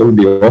بين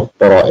الصلب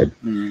والترائب.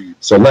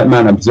 So let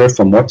man observe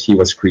from what he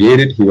was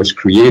created. He was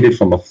created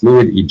from a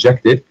fluid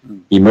ejected,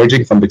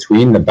 emerging from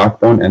between the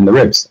backbone and the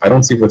ribs. I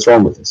don't see what's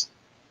wrong with this.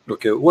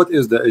 Okay, what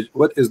is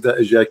the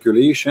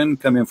ejaculation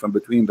coming from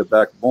between the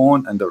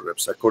backbone and the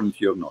ribs, according to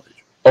your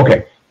knowledge?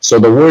 Okay, so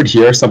the word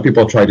here, some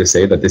people try to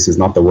say that this is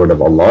not the word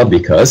of Allah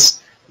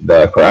because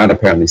the Quran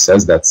apparently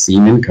says that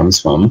semen comes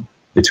from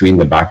between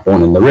the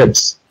backbone and the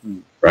ribs,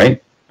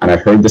 right? And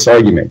I've heard this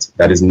argument.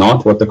 That is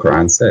not what the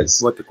Quran says.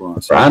 What the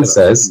Quran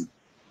says?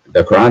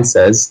 The Quran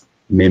says,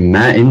 "Min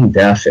ma'in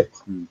dafiq,"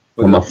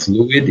 from a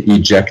fluid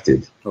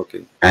ejected.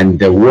 Okay. And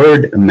the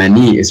word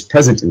mani is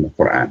present in the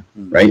Quran,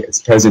 right?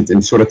 It's present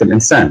in Surah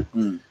Al-Insan.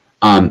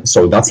 So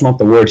that's not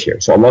the word here.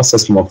 So Allah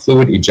says from a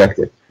fluid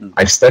ejected.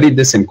 I've studied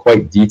this in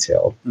quite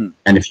detail.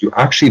 And if you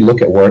actually look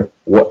at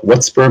what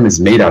sperm is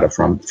made out of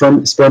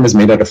sperm is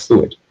made out of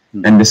fluid.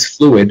 And this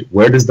fluid,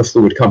 where does the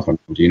fluid come from?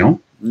 Do you know?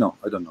 No,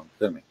 I don't know.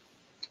 Tell me.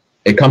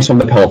 It comes from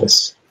the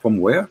pelvis. From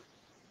where?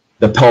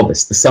 The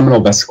pelvis, the seminal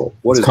vesicle.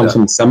 It comes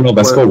from the seminal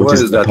vesicle, which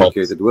is the pelvis.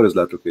 Located? Where is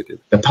that located?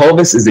 The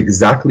pelvis is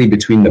exactly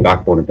between the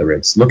backbone and the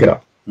ribs. Look it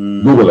up.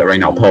 Google it right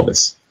now,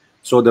 pelvis.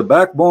 So the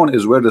backbone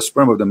is where the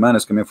sperm of the man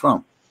is coming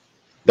from.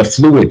 The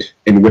fluid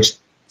in which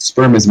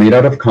sperm is made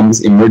out of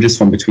emerges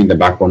from between the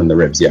backbone and the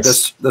ribs.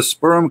 Yes. The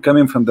sperm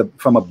coming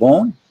from a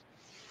bone?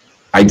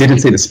 I didn't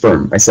say the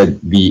sperm. I said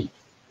the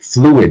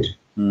fluid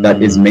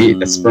that is made,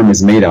 that sperm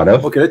is made out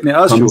of. Okay, let me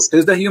ask you: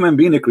 is the human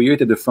being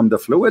created from the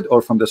fluid or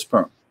from the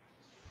sperm?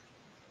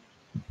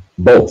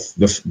 Both.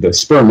 The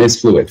sperm is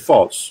fluid.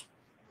 False.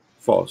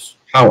 False.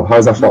 How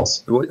is that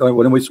false?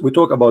 When we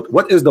talk about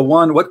what is the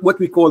one, what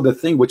we call the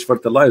thing which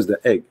fertilizes the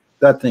egg,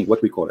 that thing,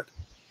 what we call it?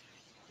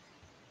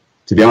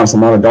 To be honest,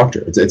 I'm not a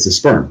doctor. It's a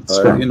sperm.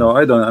 You know,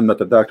 I'm not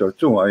a doctor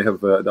too. I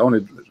have the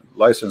only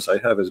license I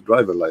have is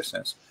driver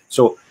license.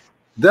 So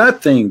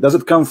that thing, does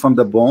it come from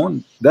the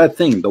bone? That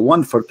thing, the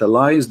one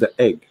fertilized the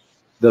egg,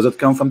 does it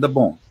come from the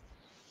bone?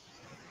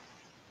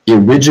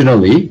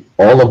 Originally,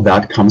 all of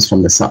that comes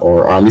from the,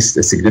 or at least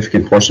a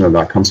significant portion of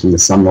that comes from the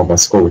seminal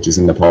vesicle, which is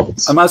in the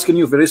pelvis. I'm asking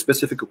you a very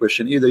specific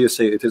question. Either you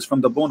say it is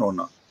from the bone or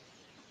not.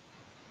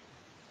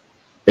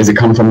 Is it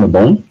come from the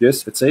bone?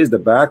 Yes, it says the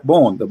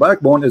backbone. The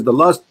backbone is the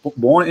last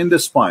bone in the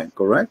spine,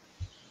 correct?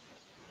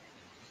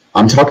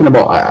 I'm talking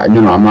about,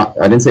 no, I'm not,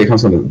 I didn't say it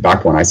comes from the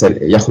backbone. I said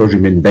yakhruju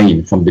min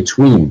bayn, from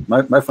between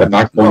my friend, the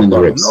backbone and the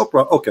ribs. No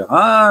problem.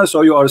 Okay.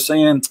 So you are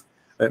saying,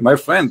 my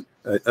friend,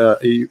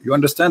 you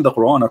understand the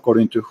Quran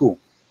according to who?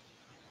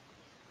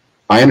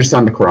 I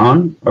understand the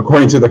Quran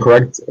according to the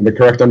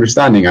correct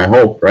understanding, I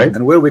hope, right?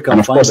 And where we can and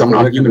of find course, I'm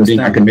not a human being.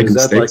 I can make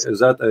mistakes. Is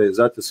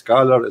that a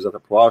scholar? Is that a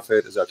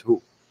prophet? Is that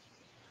who?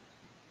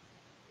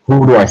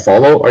 Who do I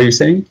follow? Are you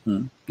saying?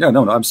 Yeah,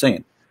 no, I'm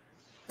saying,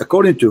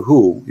 according to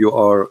who you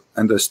are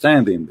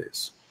understanding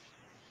this.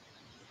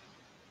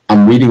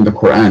 I'm reading the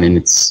Quran, and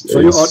it's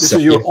so this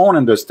is your own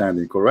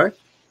understanding, correct?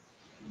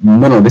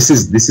 No, this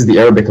is the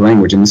Arabic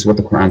language, and this is what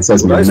the Quran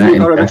says. Well, I speak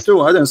Arabic too.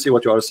 I don't see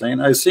what you are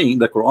saying. I see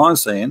the Quran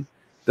saying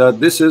that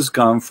this is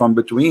come from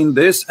between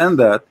this and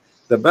that.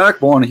 The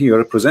backbone here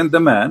represent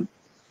the man,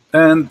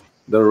 and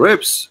the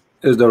ribs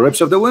is the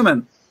ribs of the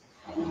women.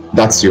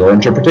 That's your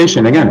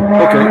interpretation again.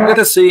 Okay, let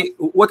us see.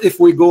 What if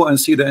we go and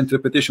see the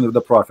interpretation of the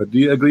Prophet? Do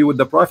you agree with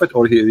the Prophet,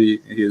 or he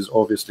is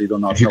obviously do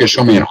not? If you can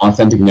show me an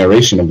authentic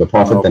narration of the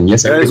Prophet, then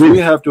yes, I agree. We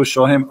have to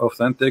show him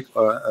authentic.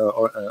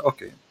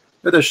 Okay,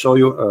 let us show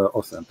you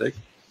authentic.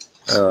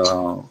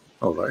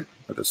 All right,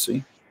 let us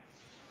see.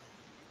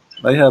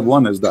 I have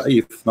one as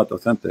da'if, not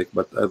authentic,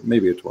 but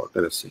maybe it worked.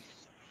 Let us see.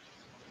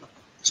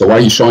 So why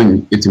are you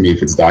showing it to me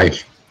if it's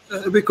da'if?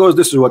 Because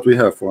this is what we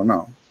have for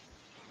now.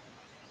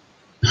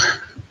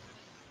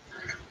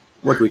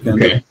 What we can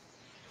do.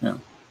 Yeah.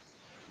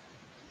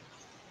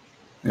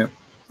 Yeah.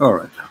 All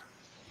right.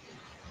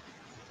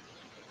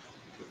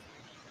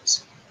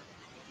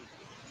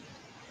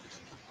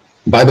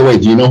 By the way,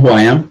 do you know who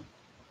I am?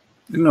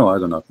 No, I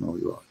do not know who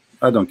you are.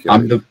 I don't care.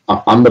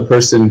 I'm the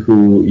person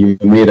who you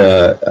made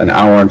an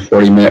hour and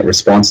 40-minute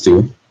response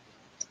to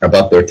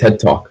about their TED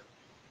Talk.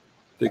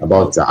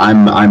 About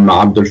I'm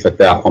Abdul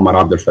Fatah, Omar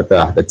Abdul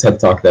Fatah. The TED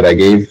Talk that I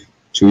gave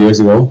 2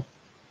 years ago.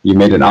 You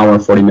made an hour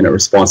and 40-minute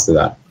response to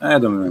that. I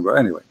don't remember.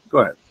 Anyway, go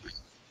ahead.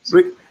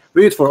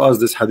 Read for us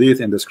this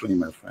hadith in the screen,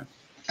 my friend.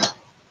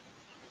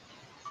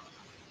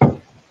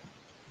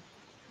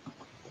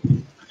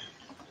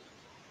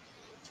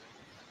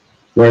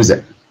 Where is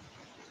it?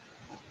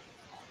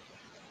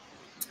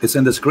 It's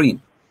in the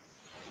screen.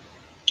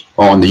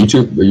 Oh, on the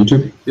YouTube? The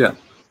YouTube? Yeah.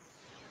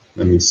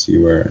 Let me see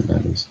where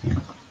that is.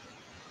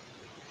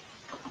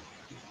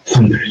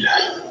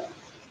 Alhamdulillah.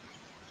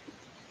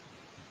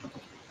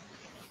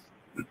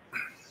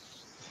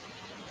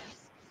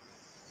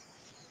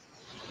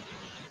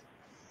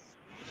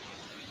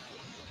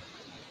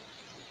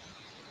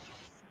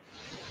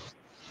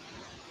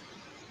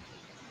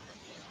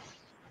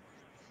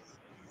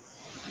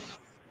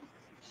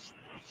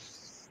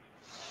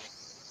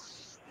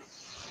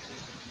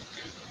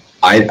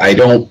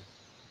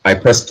 I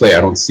press play.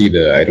 I don't see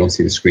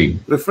the screen.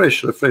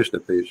 Refresh the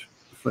page.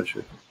 Refresh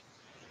it.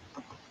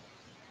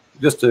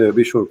 Just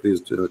be sure,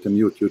 please, to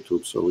mute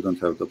YouTube so we don't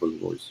have double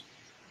voice.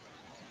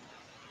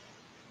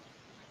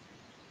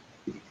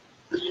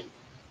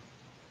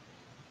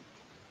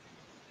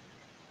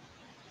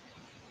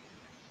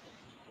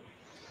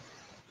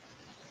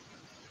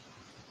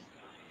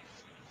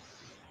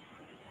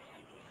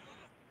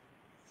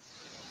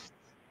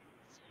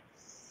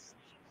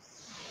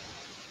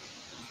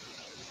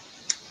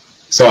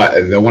 So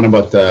the one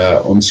about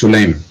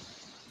Sulaim.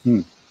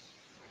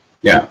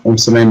 Yeah,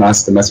 Sulaim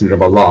asked the Messenger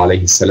of Allah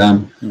alayhi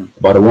salam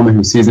about a woman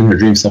who sees in her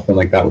dream something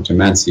like that which a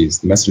man sees.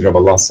 The Messenger of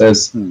Allah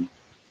says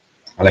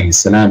alayhi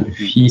salam, if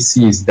he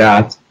sees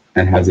that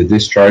and has a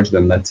discharge,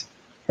 then let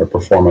her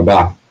perform a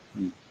bath.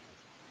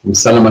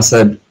 Salama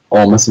said,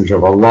 "Oh Messenger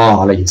of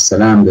Allah alayhi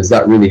salam, does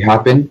that really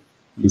happen?"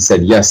 He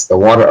said, "Yes, the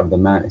water of the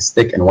man is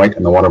thick and white,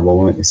 and the water of a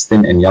woman is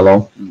thin and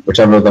yellow.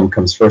 Whichever of them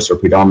comes first or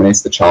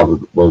predominates, the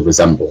child will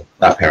resemble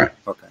that parent."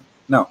 Okay.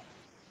 Now,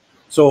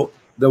 so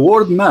the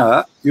word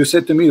ma, you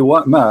said to me,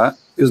 what ma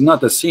is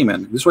not a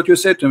semen. This is what you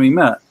said to me,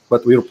 ma.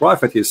 But your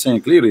prophet is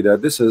saying clearly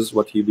that this is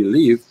what he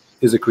believed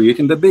is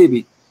creating the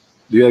baby.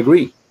 Do you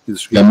agree?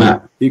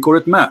 He called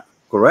it ma,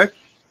 correct?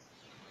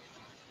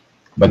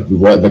 But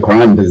what the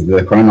Quran, does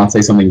the Quran not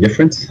say something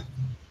different?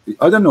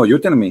 I don't know. You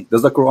tell me.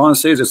 Does the Quran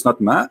say it's not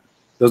ma?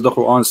 Does the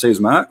Quran say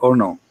ma or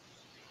no?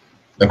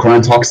 The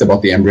Quran talks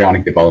about the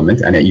embryonic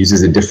development and it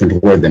uses a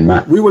different word than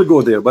ma. We will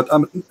go there, but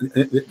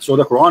so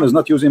the Quran is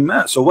not using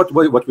ma. So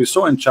what we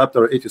saw in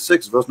chapter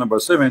 86, verse number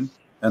 7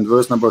 and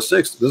verse number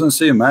 6 doesn't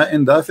say ma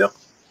in dafiq.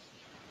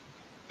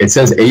 It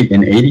says 8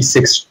 in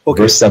 86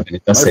 verse 7.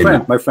 It does say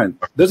ma. My friend,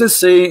 does it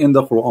say in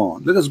the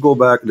Quran? Let us go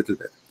back a little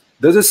bit.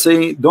 Does it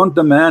say, don't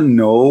the man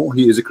know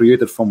he is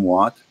created from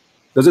what?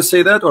 Does it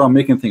say that, or I'm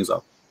making things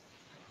up?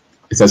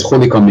 It says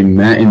خُلِقَ مِن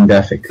مَاءٍ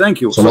دَافِقٍ.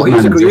 Thank you. So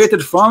he's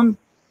created from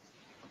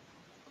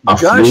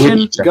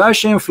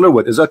gushing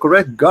fluid. Is that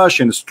correct?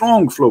 Gushing,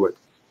 strong fluid.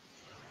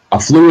 A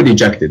fluid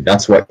ejected.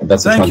 That's the translation.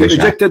 Thank you.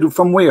 Ejected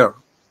from where?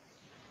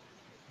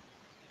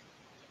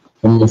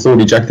 From the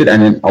fluid ejected,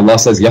 and then Allah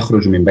says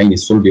يَخْرُجُ مِن بَيْنِ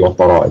الصُّلْبِ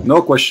وَالتَّرَائِبِ.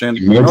 No question.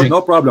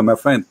 No problem, my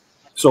friend.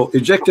 So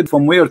ejected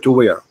from where to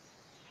where?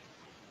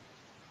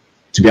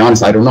 To be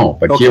honest, I don't know.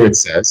 But here it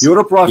says, you're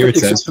a prophet.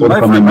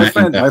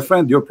 My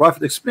friend, your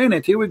prophet explain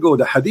it. Here we go.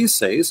 The hadith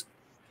says,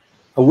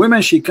 a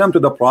woman, she come to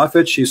the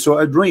prophet, she saw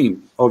a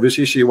dream.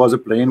 Obviously, she was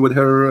playing with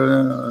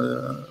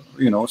her,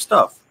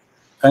 stuff.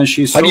 And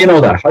she saw, how do you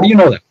know that? How do you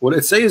know that? Well,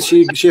 it says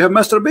she had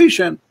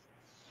masturbation.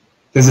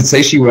 Does it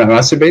say she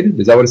masturbated?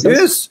 Is that what it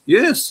says?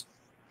 Yes.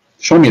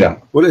 Show me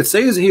that. Well, it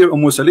says here,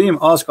 Salim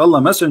asked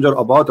Allah Messenger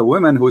about a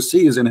woman who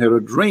sees in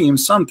her dream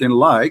something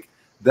like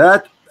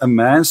that a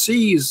man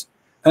sees.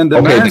 And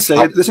the man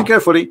said, listen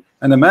carefully,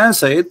 and the man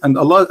said, and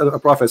Allah, the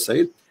Prophet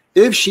said,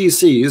 if she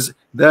sees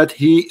that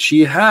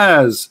she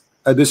has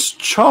a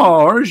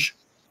discharge,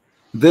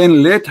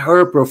 then let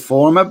her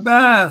perform a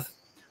bath.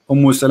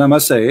 Salama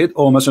said,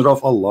 "O Messenger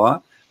of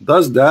Allah,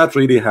 does that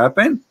really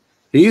happen?"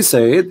 He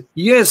said,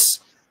 yes,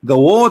 the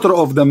water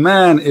of the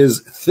man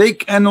is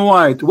thick and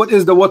white. What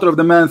is the water of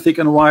the man thick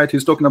and white?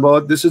 He's talking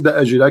about, this is the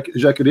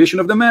ejaculation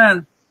of the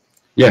man.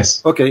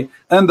 Yes. Okay,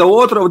 and the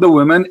water of the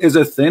woman is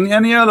a thin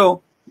and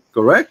yellow.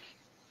 Correct?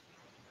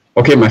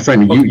 Okay, my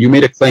friend, you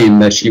made a claim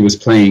that she was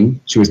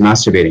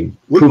masturbating.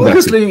 Well,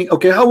 obviously,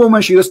 okay, how a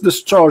woman she just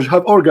discharge,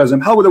 have orgasm?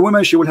 How would a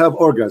woman she will have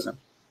orgasm?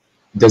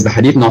 Does the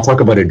hadith not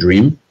talk about a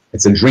dream?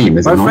 It's a dream,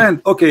 is it not? My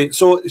friend, okay,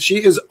 so she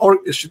is,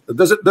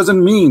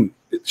 doesn't mean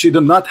she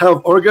did not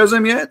have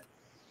orgasm yet?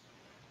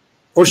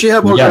 Or she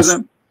have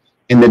orgasm?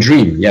 In the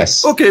dream,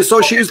 yes. Okay, so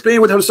she is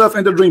playing with herself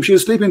in the dream. She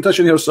is sleeping,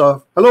 touching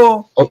herself.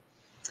 Hello? Oh,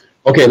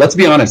 okay, let's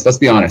be honest. As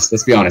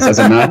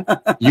a man,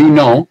 you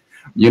know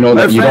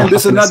my that you friend,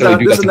 this is not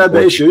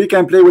the issue. You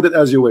can play with it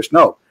as you wish.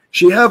 No,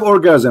 she have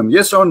orgasm,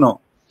 yes or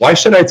no? Why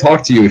should I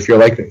talk to you if you're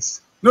like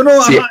this? No,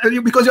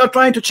 no, because you're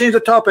trying to change the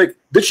topic.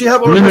 Did she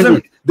have orgasm?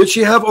 No. Did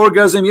she have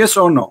orgasm? Yes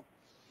or no?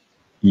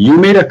 You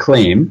made a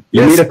claim.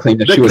 You made a claim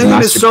that she was masturbating. The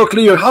claim is so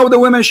clear. How the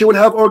women she would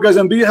have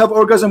orgasm? Do you have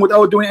orgasm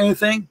without doing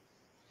anything?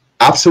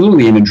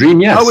 Absolutely, in a dream,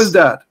 yes. How is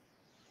that?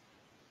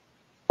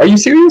 Are you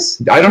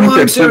serious? I don't know.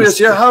 I'm serious.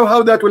 Yeah,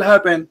 how that will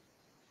happen?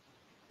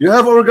 You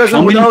have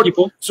orgasm without.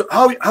 So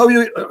how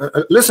you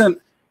listen?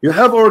 You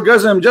have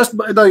orgasm just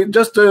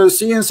by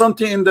seeing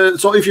something in the.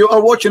 So if you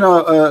are watching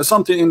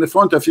something in the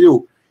front of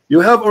you, you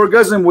have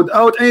orgasm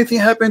without anything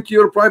happening to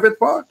your private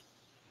part.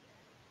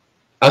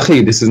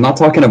 Akhi, this is not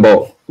talking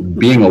about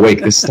being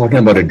awake. This is talking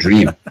about a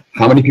dream.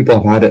 How many people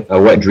have had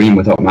a wet dream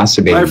without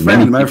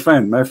masturbating?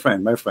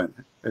 My friend.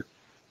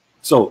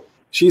 So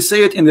she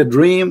say it in the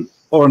dream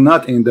or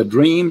not in the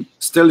dream,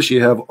 still she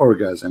have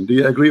orgasm. Do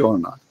you agree or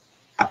not?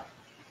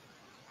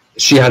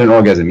 She had an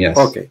orgasm, yes.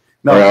 Okay.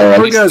 Now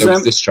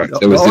orgasm,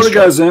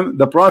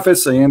 the Prophet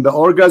saying the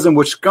orgasm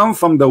which come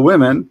from the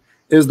women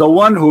is the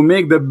one who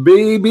make the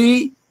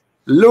baby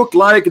look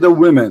like the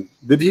women.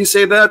 Did he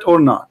say that or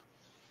not?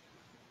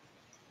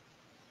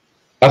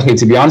 Okay,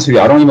 to be honest with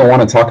you, I don't even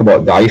want to talk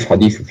about da'if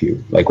hadith with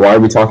you. Like, why are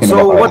we talking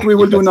about? So what we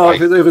will do now,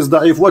 if it's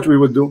da'if, what we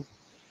would do?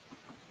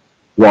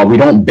 Well, we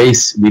don't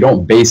base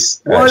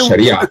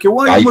Sharia. Okay,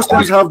 why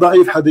Muslims have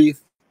da'if hadith?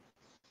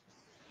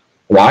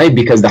 Why?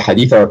 Because the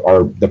hadith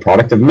are the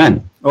product of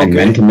men, and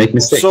men can make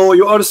mistakes. So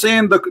you are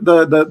saying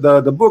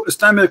the book,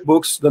 Islamic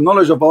books, the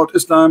knowledge about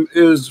Islam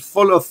is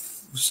full of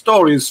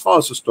stories,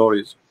 false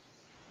stories.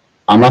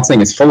 I'm not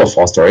saying it's full of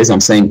false stories.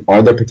 I'm saying,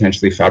 are there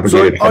potentially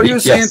fabricated hadith? Are you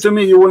saying to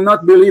me you will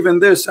not believe in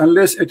this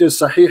unless it is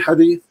Sahih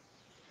hadith?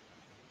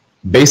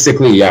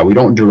 Basically, yeah. We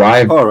don't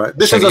derive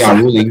this is a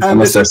ruling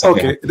unless there's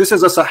okay. This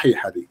is a Sahih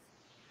hadith.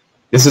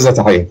 This is a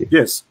Sahih hadith.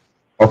 Yes.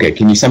 Okay.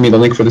 Can you send me the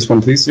link for this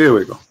one, please? Here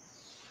we go.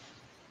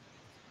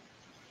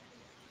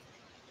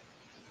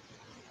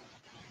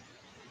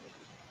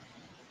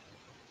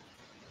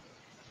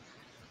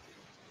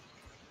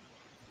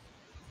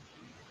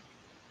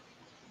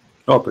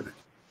 Open it.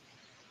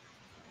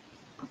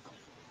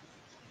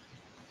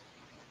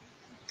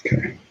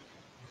 Okay.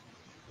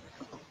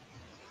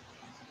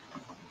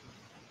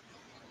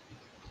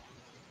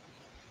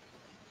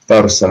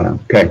 Darussalam.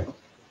 Okay.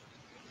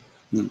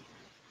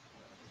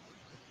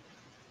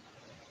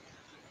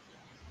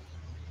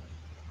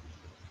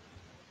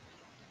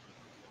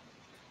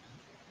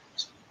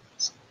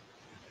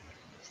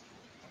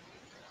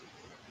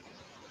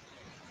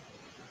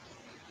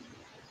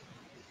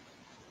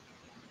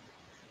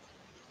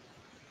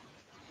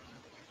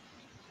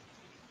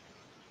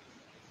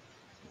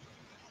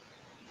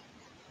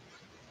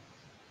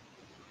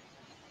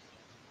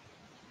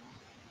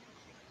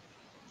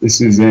 This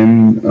is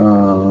in,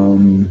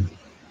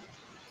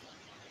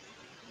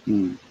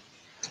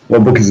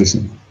 what book is this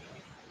in?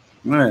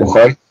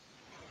 Bukhari?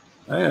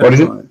 What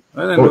is it?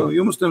 I don't know.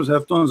 You Muslims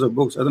have tons of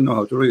books. I don't know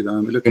how to read.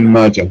 I'm looking in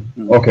Majah.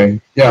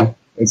 Okay. Yeah.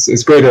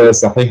 It's great.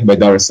 Sahih by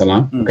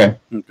Darussalam. Okay.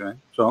 Okay.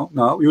 So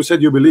now you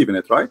said you believe in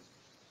it, right?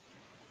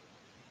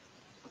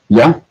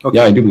 Yeah. Okay.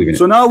 Yeah, I do believe in it.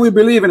 So now we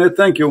believe in it.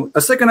 Thank you.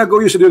 A second ago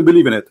you said you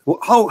believe in it.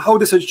 How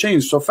this has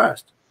changed so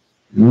fast?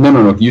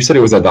 No. You said it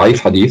was a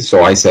da'if hadith,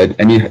 so I said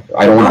I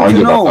don't want to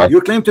argue about that.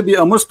 You claim to be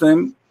a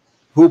Muslim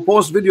who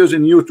posts videos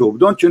in YouTube.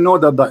 Don't you know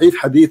that da'if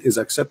hadith is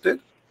accepted?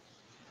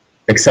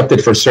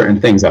 Accepted for certain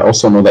things. I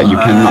also know that you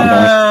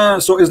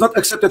cannot. So it's not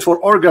accepted for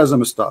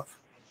orgasm stuff.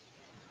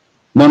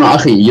 No,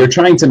 Akhi, you're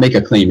trying to make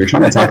a claim. You're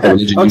trying to attack the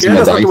religion. Okay,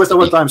 let's not waste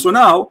our time. So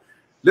now,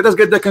 let us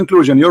get the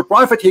conclusion. Your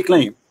Prophet, he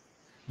claimed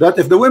that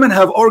if the women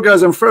have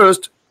orgasm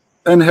first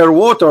in her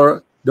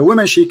water, the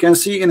woman she can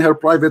see in her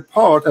private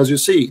part, as you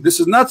see. This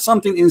is not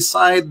something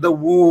inside the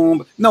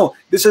womb. No,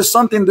 this is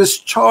something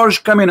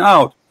discharge coming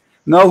out.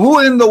 Now, who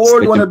in the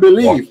world want to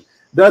believe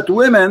that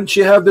women, she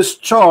have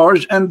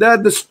discharge, and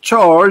that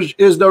discharge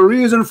is the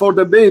reason for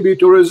the baby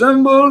to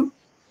resemble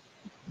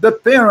the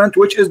parent,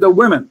 which is the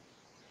women?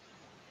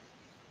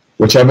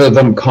 Whichever of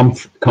them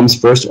comes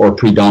first or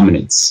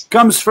predominates.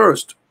 Comes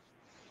first.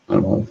 I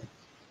don't know.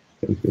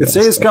 It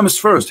says comes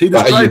first. He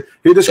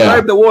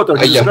described the water.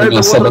 He described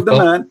the water of the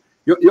man.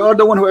 You are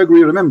the one who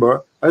agreed.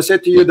 Remember, I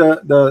said to you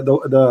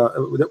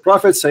the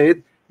Prophet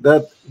said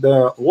that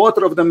the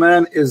water of the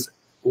man is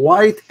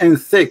white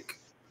and thick,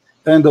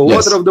 and the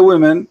water of the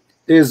women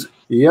is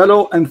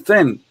yellow and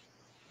thin.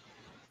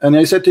 And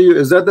I said to you,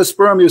 is that the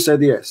sperm? You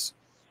said yes.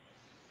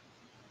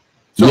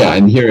 So, yeah,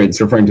 and here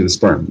it's referring to the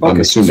sperm. Okay. I'm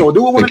assuming. So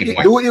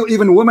do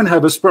even women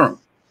have a sperm?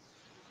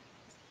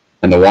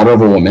 And the water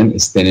of a woman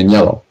is thin and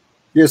yellow.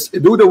 Yes.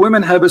 Do the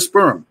women have a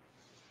sperm?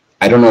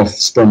 I don't know if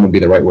sperm would be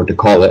the right word to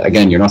call it.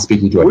 Again, you're not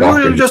speaking to a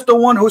doctor. You're just the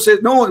one who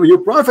said, no, your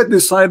Prophet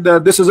decided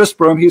that this is a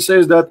sperm. He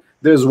says that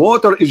there's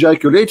water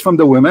ejaculate from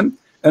the women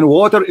and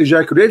water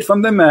ejaculate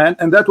from the man,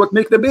 and that's what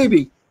make the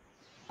baby.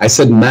 I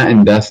said ma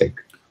and dafiq.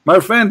 My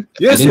friend,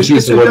 yes, it's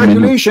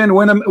ejaculation.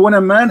 When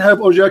a man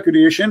have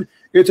ejaculation,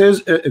 it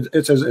is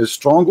a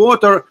strong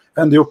water,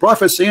 and your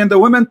Prophet saying the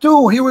women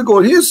too. Here we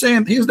go. He's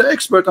saying he's the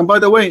expert. And by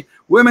the way,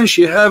 women,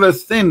 she have a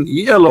thin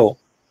yellow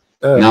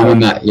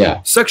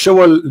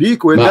sexual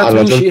liquid, that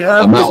means she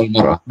have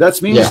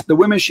that means the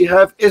women she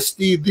have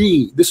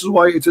STD. This is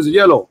why it is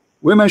yellow.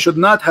 Women should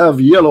not have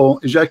yellow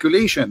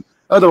ejaculation,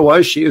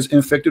 otherwise she is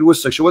infected with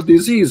sexual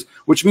disease,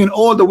 which means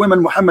all the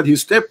women Muhammad he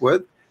slept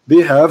with,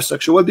 they have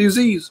sexual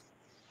disease.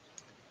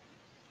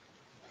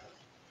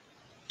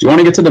 Do you want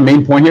to get to the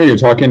main point here? You're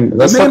talking.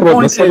 Let's talk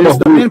about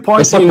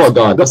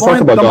God.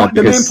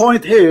 The main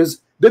point is,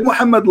 did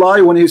Muhammad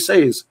lie when he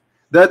says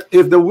that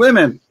if the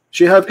women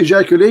she have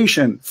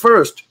ejaculation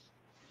first,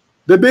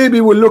 the baby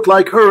will look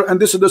like her, and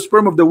this is the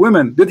sperm of the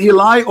women? Did he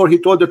lie or he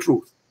told the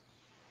truth?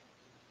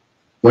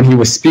 When he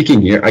was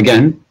speaking here,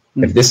 again,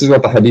 if this is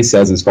what the hadith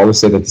says, and scholars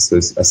say that this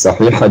is a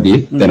sahih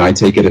hadith, then I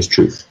take it as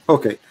truth.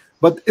 Okay,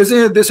 but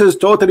isn't this is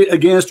totally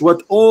against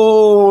what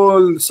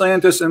all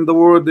scientists in the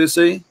world they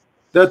say?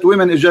 That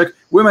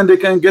women they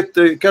can get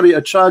carry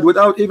a child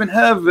without even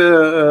have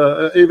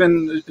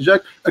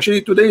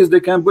actually today they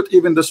can put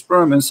even the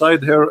sperm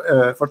inside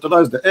her,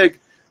 fertilize the egg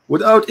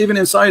without even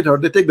inside her.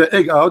 They take the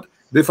egg out,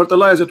 they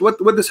fertilize it. What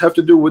does have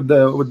to do with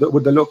the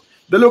look?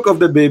 The look of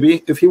the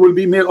baby, if he will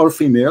be male or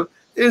female,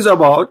 is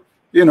about,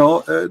 you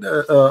know,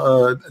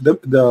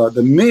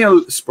 the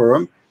male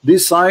sperm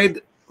decide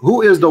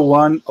who is the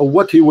one or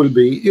what he will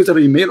be, either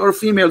a male or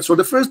female. So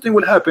the first thing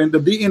will happen, the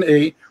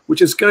DNA,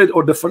 which is carried,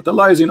 or the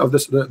fertilizing of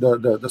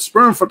the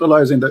sperm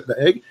fertilizing the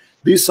egg,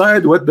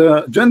 decide what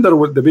the gender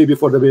with the baby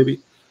for the baby.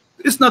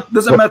 It's not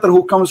doesn't matter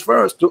who comes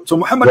first. So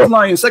Muhammad is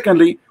lying.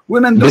 Secondly,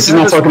 women. This is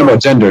not talking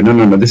about gender.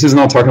 No. This is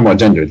not talking about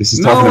gender. This is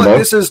talking about.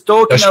 This is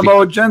talking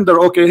about gender.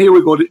 Okay, here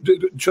we go.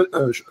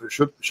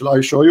 Shall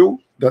I show you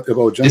that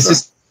about gender? This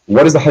is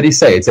what does the hadith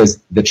say? It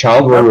says the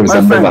child will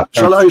resemble that.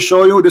 Shall I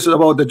show you? This is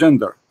about the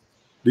gender.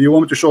 Do you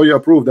want me to show you a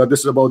proof that this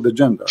is about the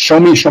gender? Show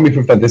me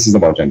proof that this is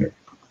about gender.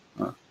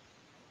 All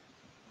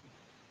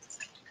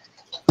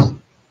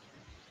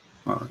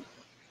right.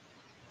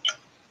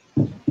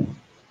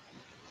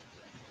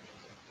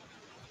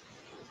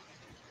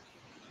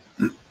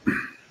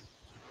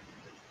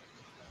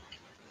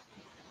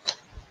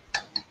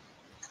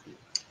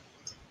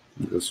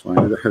 Let's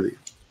find the hadith.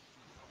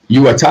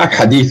 You attack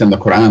hadith in the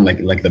Quran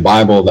like the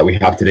Bible that we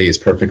have today is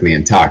perfectly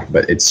intact,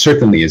 but it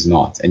certainly is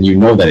not, and you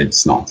know that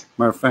it's not.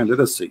 My friend, let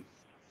us see.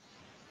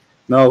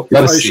 Now, if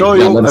I show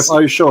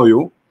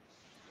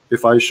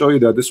you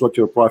that this is what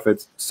your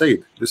prophet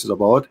said, this is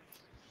about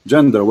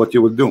gender, what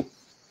you would do?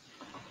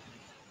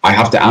 I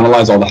have to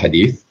analyze all the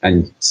hadith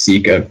and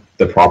seek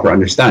the proper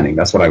understanding.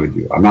 That's what I would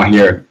do. I'm not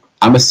here.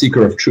 I'm a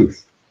seeker of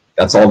truth.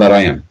 That's all that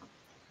I am,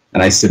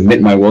 and I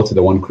submit my will to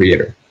the one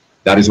Creator.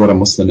 That is what a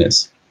Muslim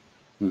is.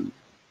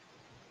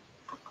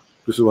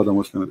 This is what a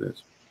Muslim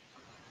is.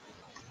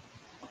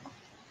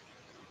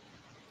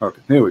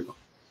 Okay, here we go.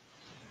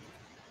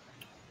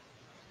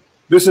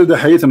 This is the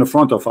hadith in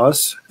front of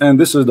us, and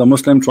this is the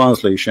Muslim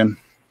translation.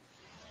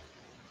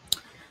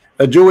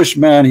 A Jewish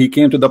man, he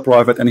came to the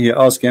Prophet and he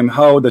asked him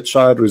how the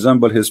child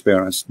resembled his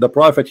parents. The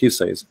Prophet, he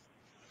says,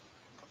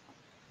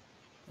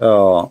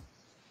 and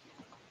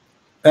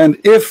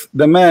if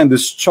the man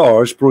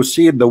discharged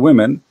proceed the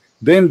women,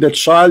 then the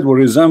child will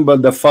resemble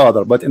the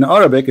father. But in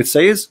Arabic it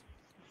says,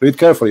 read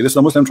carefully, this is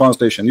the Muslim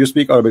translation. You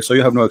speak Arabic, so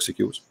you have no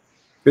excuse.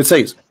 It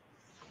says,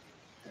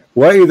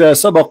 وَإِذَا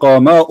سَبَقَ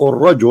مَاءُ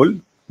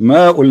الرَّجُلِ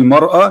مَاءُ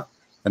الْمَرْأَةِ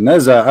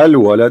نَزَعَ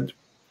الْوَلَدِ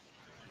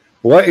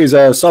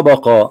وَإِذَا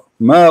سَبَقَ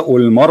مَاءُ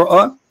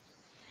الْمَرْأَةِ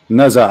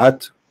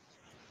نَزَعَتْ.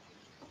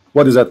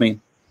 What does that mean?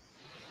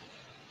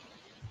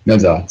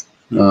 نزعت.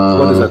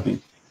 What does that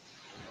mean?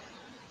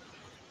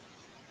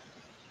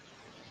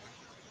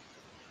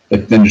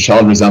 Then the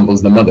child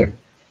resembles the mother.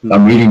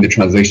 I'm reading the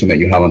translation that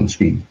you have on the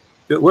screen.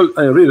 Yeah, well,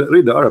 I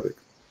read the Arabic.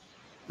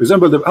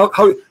 Resemble the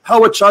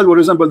how a child will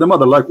resemble the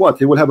mother? Like what?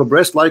 He will have a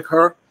breast like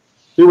her.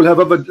 He will have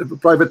a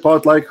private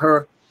part like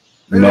her.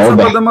 He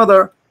resemble the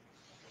mother.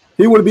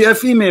 He will be a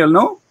female.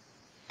 No.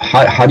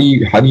 How do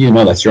you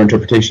know? That's your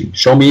interpretation.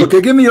 Show me.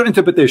 Okay, give me your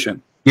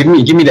interpretation. Give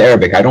me the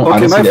Arabic. I don't.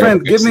 Okay, my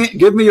friend, Arabic.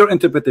 give me your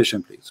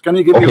interpretation, please. Can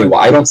you give me? Okay,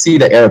 well, I don't see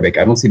the Arabic.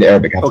 I don't see the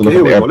Arabic. I have to look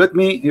at the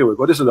Arabic. Here we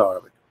go. This is the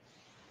Arabic.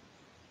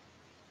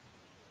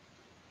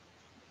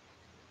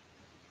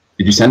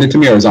 Did you send it to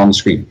me or is it on the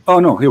screen?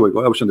 Oh no, here we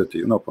go. I will send it to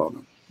you. No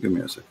problem. Give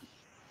me a second.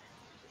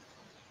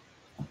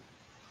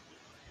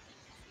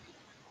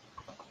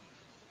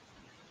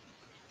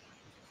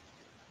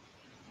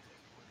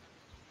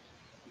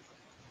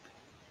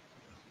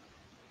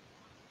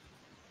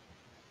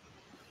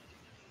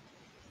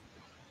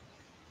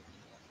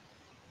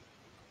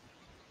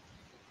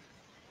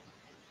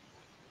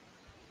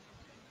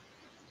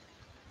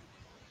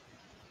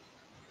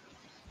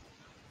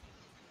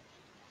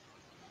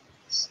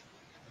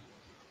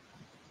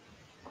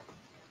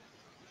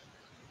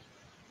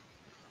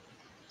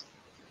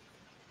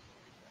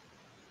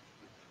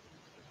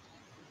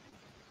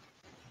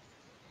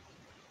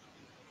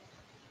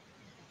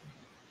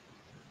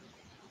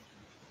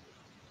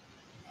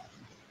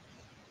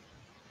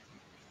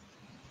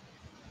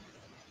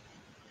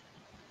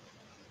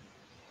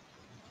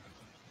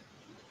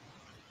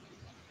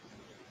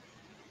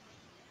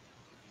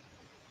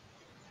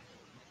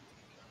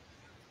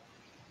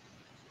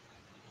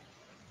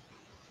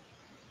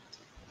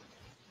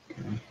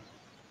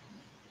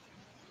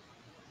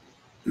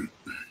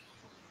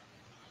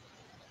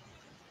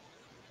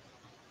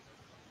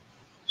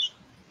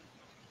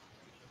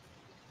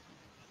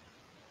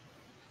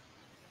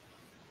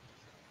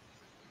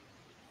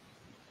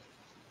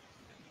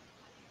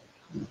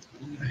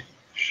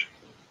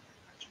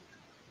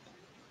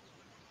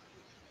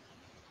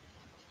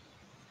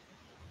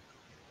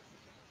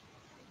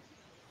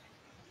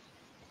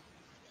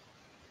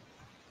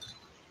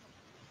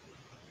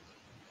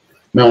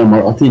 ماء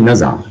المرأة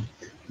نزع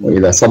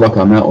وإذا سبق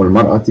ماء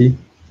المرأة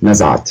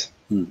نزعت.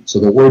 So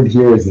the word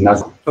here is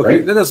naz'a. Okay,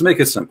 right? let us make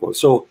it simple.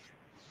 So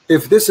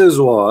if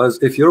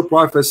if your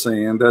prophet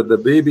saying that the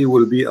baby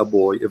will be a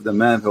boy if the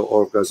man have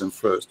orgasm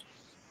first,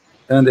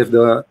 and if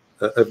the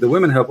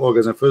women have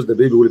orgasm first, the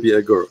baby will be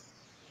a girl.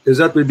 Is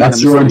that will be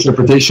That's your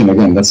interpretation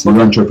again. That's your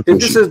interpretation.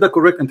 If this is the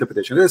correct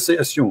interpretation, let's say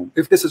assume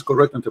if this is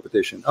correct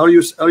interpretation, are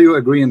you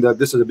agreeing that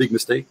this is a big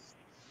mistake?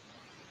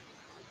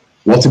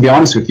 Well, to be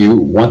honest with you,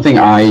 one thing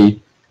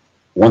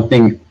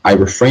I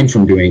refrain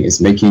from doing is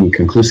making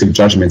conclusive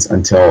judgments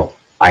until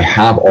I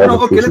have all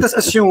the okay, let us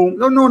assume.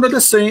 No, let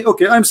us say,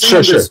 okay, I'm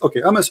saying this. Sure.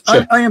 Okay,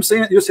 I am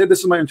saying, you said this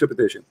is my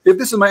interpretation. If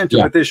this is my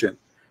interpretation,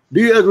 do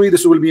you agree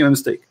this will be a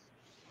mistake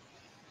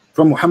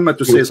from Muhammad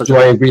to say such a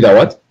thing? Do I agree that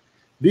what?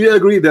 Do you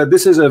agree that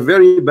this is a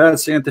very bad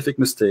scientific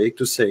mistake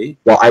to say?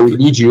 Well, I would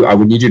need you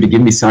to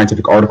give me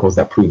scientific articles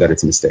that prove that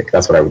it's a mistake.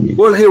 That's what I would need.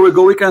 Well, here we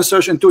go. We can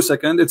search in 2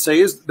 seconds. It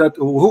says that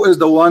who is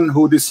the one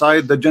who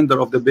decides the gender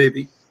of the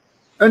baby?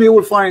 And you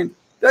will find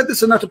that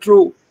this is not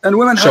true. And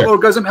women have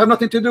orgasm have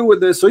nothing to do with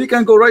this. So you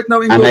can go right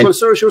now in Google,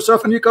 search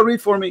yourself, and you can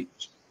read for me.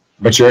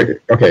 But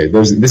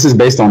this is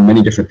based on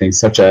many different things,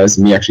 such as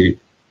me actually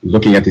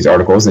looking at these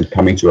articles and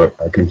coming to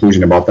a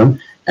conclusion about them.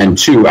 And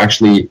two,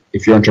 actually,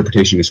 if your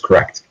interpretation is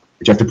correct.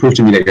 But you have to prove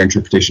to me that your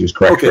interpretation is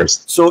correct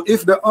first. So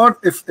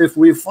if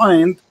we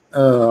find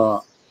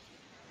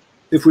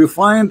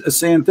a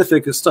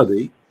scientific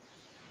study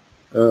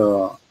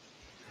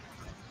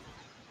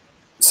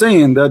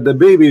saying that the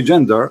baby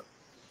gender,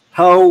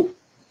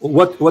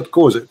 what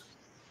cause it?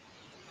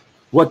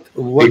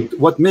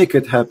 What make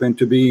it happen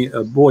to be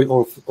a boy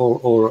or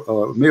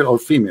male or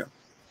female?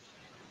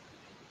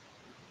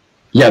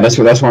 Yeah, that's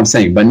what I'm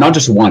saying. But not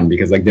just one,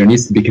 because like there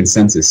needs to be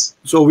consensus.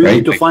 So we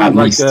need to find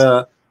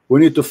we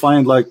need to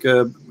find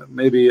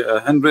maybe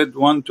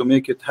 101 to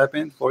make it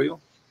happen for you.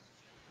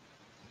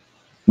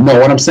 No,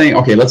 what I'm saying,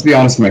 okay, let's be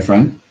honest, my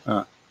friend.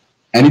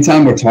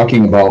 Anytime we're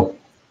talking about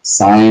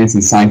science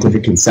and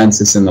scientific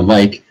consensus and the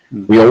like,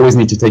 we always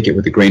need to take it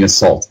with a grain of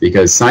salt,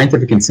 because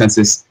scientific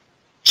consensus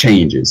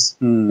changes.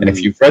 And if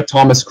you've read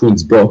Thomas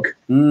Kuhn's book,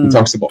 he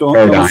talks about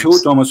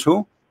paradigms. Thomas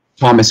who?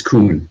 Thomas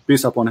Kuhn.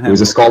 Peace upon him. He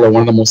was a scholar,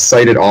 one of the most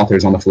cited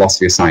authors on the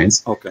philosophy of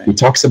science. Okay. He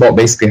talks about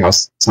basically how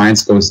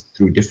science goes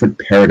through different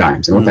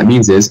paradigms. And what that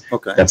means is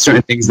that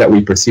certain things that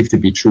we perceive to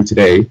be true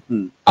today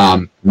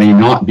may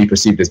not be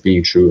perceived as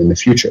being true in the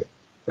future,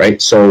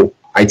 right? So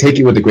I take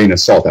it with a grain of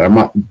salt. I'm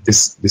not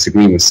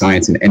disagreeing with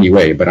science in any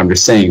way, but I'm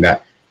just saying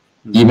that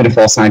even if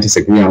all scientists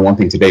agree on one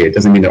thing today, it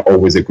doesn't mean they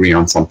always agree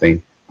on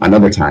something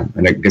another time.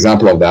 An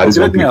example of that is...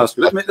 Let me ask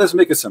you. Let's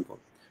make it simple.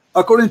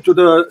 According to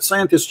the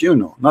scientists you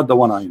know, not the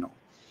one I know,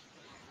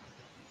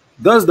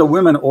 does the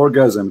women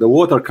orgasm, the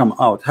water come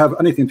out, have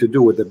anything to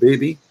do with the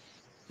baby?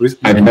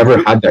 I've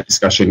never had that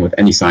discussion with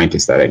any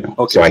scientist that I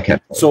know, so I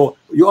can't. So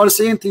you are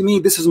saying to me,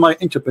 this is my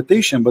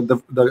interpretation, but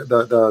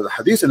the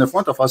hadith in the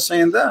front of us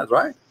saying that,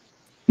 right?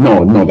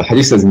 No, the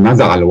hadith says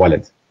naza al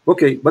walad.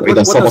 Okay, but what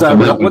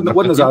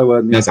naza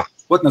word mean?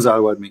 What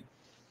naza word mean?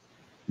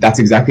 That's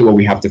exactly what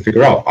we have to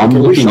figure out. I'm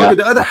looking at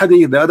the other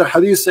hadith. The other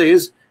hadith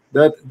says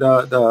that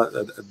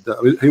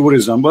he will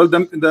resemble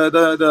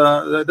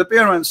the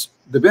parents,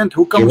 the bent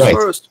who comes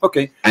first.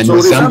 Okay, and so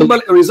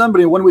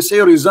resembling. When we say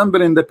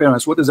resembling the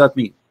parents, what does that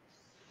mean?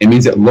 It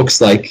means it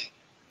looks like.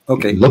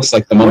 Okay, it looks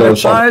like the mother. When a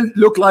child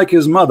look like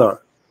his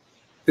mother,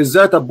 is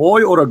that a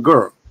boy or a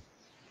girl?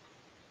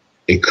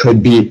 It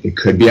could be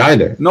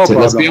either. No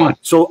problem. Let's be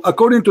honest. So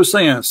according to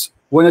science,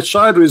 when a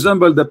child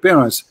resembles the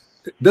parents,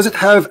 does it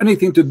have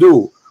anything to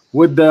do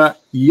with the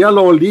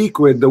yellow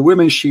liquid the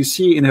women she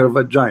see in her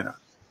vagina?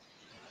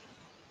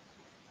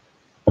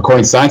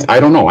 According to science, I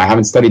don't know. I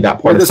haven't studied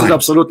that part of this science. Is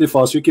absolutely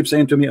false. You keep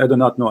saying to me, I do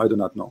not know. I do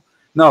not know.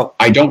 Now,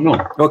 I don't know.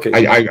 Okay.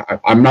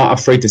 I'm not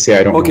afraid to say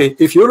I don't know. Okay.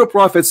 If your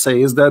prophet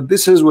says that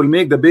will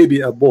make the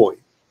baby a boy,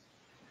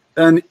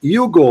 and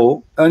you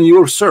go and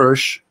you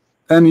search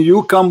and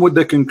you come with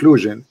the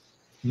conclusion.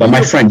 But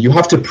my friend, you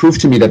have to prove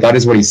to me that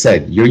is what he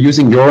said. You're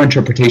using your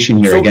interpretation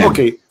here again.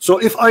 Okay. So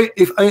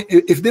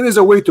if there is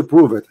a way to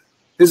prove it,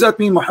 does that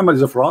mean Muhammad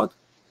is a fraud?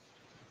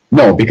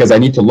 No, because I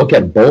need to look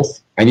at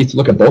both. I need to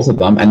look at both of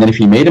them, and then if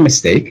he made a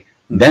mistake,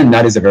 then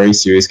that is a very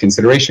serious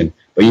consideration.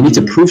 But you need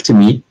to prove to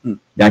me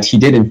that he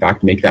did in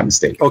fact make that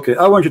mistake. Okay,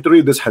 I want you to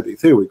read this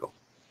hadith. Here we go.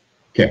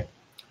 Okay.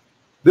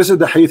 This is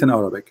the hadith in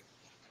Arabic.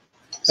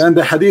 And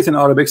the hadith in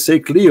Arabic say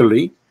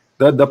clearly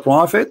that the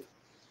Prophet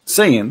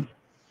saying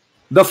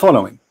the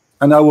following.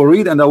 And I will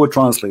read and I will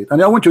translate.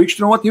 And I want you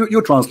to know what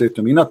you translate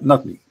to me,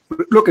 not me.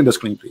 Look at the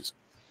screen, please.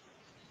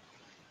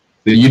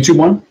 The YouTube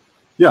one?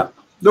 Yeah,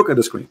 look at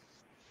the screen.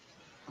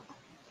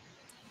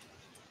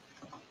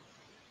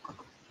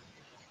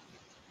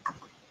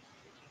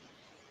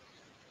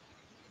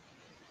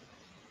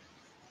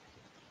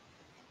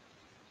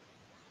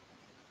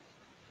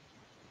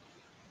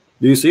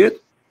 Do you see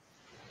it?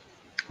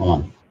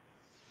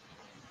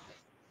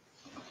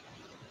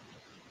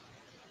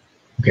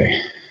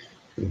 Okay.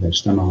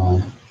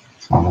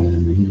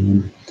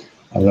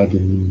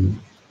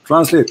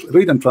 Translate,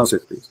 read and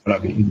translate, please.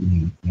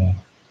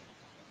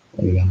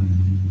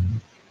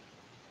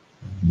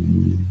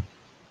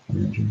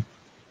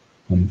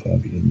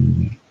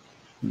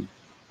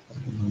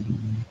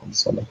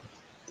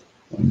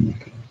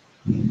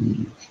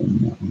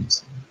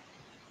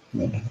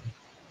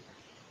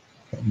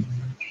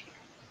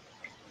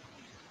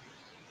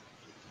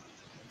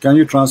 Can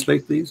you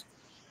translate, please?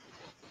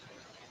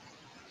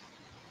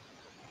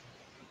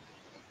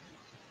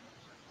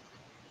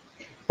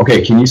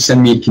 Okay, can you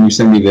send me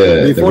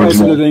the before I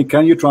send the link?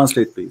 Can you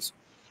translate, please?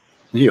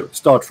 Here,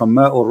 start from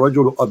Ma or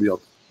Rajul Abyad.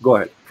 Go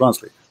ahead,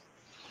 translate.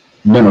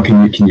 No,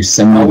 can you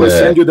send me? I will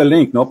send you the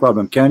link, no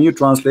problem. Can you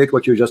translate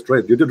what you just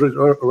read? You did it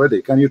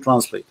already. Can you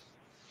translate?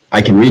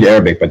 I can read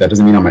Arabic, but that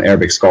doesn't mean I'm an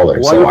Arabic scholar.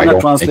 Why you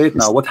cannot translate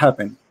now? What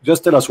happened?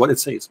 Just tell us what it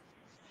says.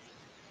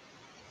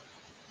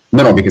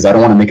 No, because I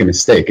don't want to make a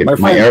mistake. My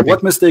friend, Arabic,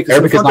 what mistake?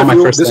 Arabic is not my first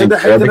language. This is the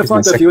head in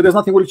front of you. There's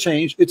nothing will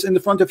change. It's in the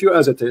front of you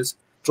as it is.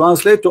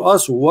 Translate to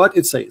us what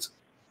it says.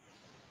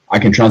 I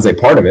can translate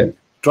part of it.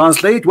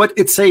 Translate what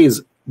it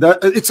says. That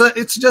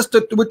it's just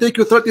it would take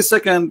you 30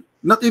 seconds,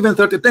 not even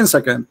 10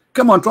 seconds.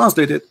 Come on,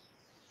 translate it.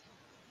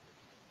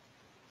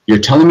 You're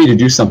telling me to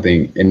do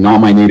something in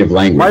not my native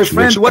language. My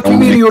friend, what do you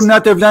mean your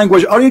native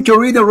language? Aren't you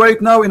reading right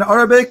now in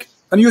Arabic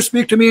and you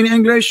speak to me in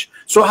English?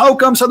 So how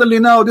come suddenly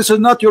now this is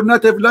not your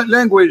native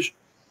language?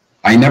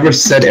 I never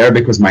said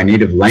Arabic was my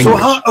native language. So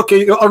how,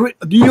 okay,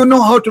 do you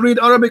know how to read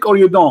Arabic or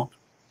you don't?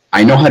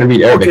 I know how to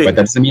read Arabic, but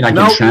that doesn't mean I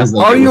can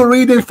translate. Are you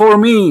reading for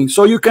me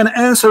so you can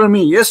answer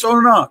me, yes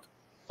or not?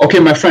 Okay,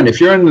 my friend, if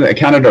you're in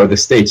Canada or the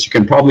States, you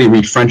can probably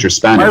read French or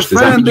Spanish. My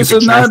friend, this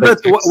is not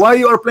that. Why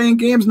you are playing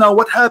games now?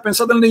 What happened?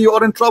 Suddenly you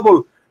are in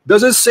trouble.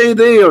 Does it say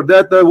there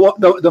that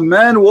the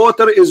man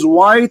water is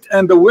white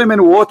and the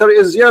women water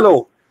is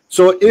yellow?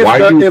 So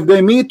if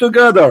they meet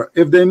together,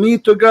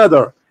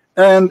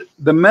 and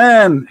the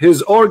man,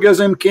 his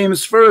orgasm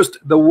comes first,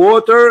 the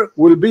water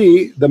will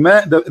be the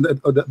man.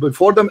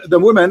 Before the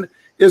woman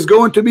is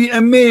going to be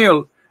a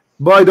male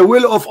by the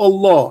will of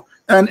Allah,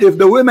 and if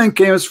the woman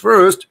comes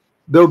first,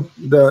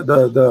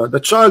 the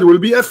child will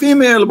be a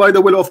female by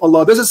the will of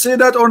Allah. Does it say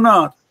that or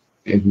not?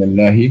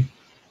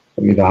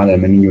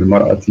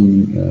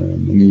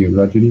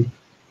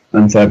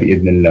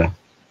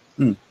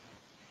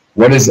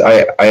 What is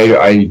I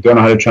don't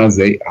know how to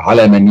translate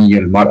على مني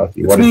المرأة.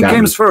 What does that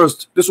comes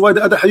first? This is why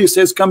the other hadith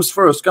says comes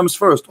first.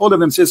 All of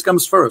them says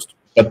comes first.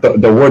 But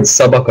the word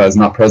sabaqa is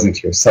not present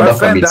here.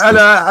 Sabaqa means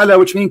ala,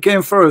 which means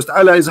came first.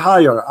 Ala is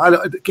higher.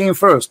 Ala came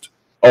first.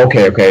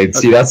 Okay.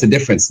 See, that's the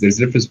difference. There's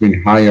a difference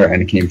between higher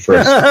and came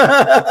first.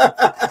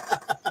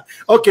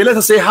 Okay, let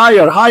us say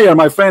higher,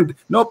 my friend.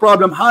 No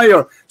problem,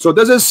 higher. So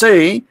does it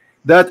say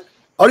that?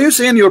 Are you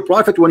saying your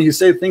prophet when he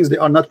says things they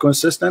are not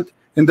consistent?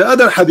 In the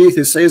other hadith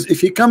it says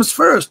if he comes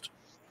first.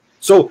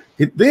 So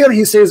there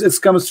he says it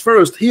comes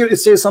first. Here it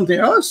says something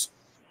else.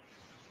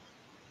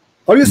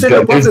 Are you saying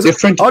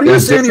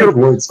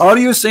Are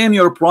you saying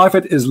your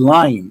prophet is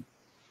lying?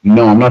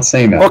 No, I'm not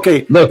saying that.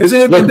 Okay, is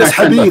it in this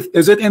hadith?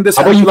 Is it in this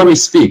hadith? How about you let me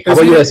speak? How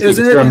about you let me speak? Is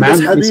it in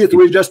this hadith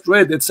we just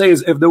read? It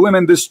says if the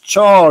women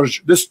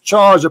discharge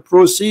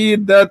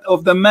proceed that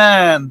of the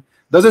man.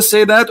 Does it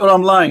say that or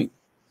I'm lying?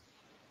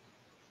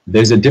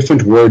 There's a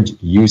different word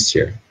used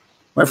here.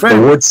 My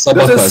friend, does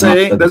it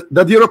say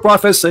that your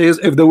prophet says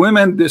if the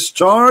women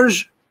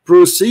discharge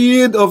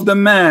proceed of the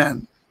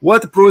man?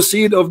 What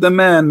proceed of the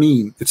man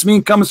mean? It's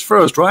mean comes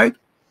first, right?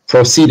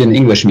 Proceed in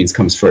English means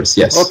comes first,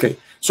 yes. Okay,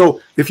 so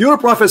if your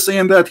prophet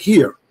saying that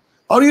here,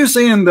 are you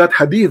saying that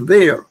hadith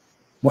there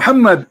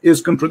Muhammad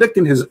is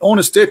contradicting his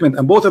own statement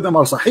and both of them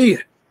are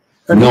sahih?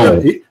 And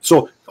no.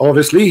 So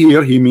obviously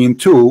here he mean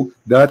too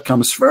that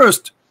comes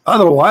first.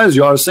 Otherwise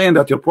you are saying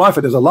that your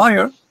prophet is a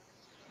liar.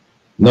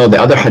 No,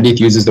 the other hadith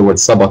uses the word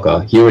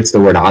sabaqa. Here it's the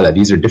word ala.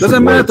 These are different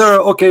Doesn't words. matter.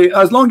 Okay,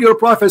 as long as your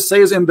prophet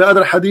says in the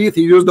other hadith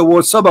he used the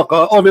word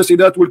sabaqa, obviously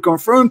that will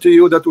confirm to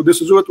you that this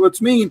is what it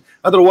means.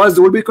 Otherwise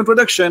there will be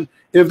contradiction.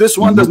 If this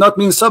one does not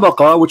mean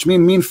sabaqa, which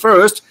mean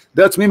first,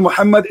 that means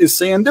Muhammad is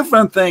saying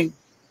different thing.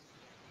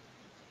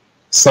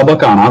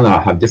 Sabaqa and ala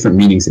have different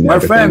meanings in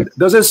Arabic. My friend,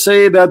 does it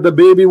say that the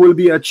baby will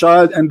be a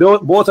child and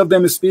both of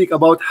them speak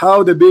about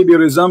how the baby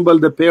resemble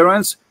the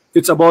parents?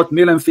 It's about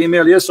male and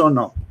female, yes or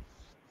no?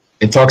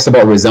 It talks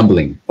about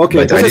resembling.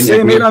 Okay, does it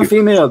say male and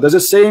female? Does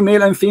it say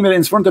male and female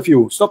in front of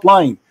you? Stop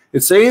lying.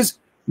 It says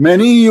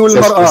maniyul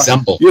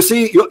mar'ah. You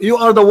see, you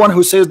are the one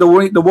who says the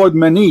word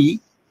mani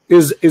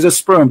is a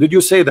sperm. Did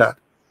you say that?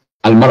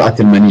 Al mar'at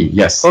al mani,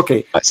 yes.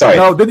 Okay. Sorry.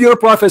 Now, did your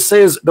prophet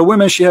says the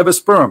women she have a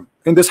sperm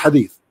in this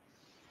hadith?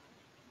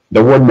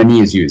 The word mani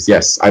is used,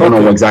 yes. I don't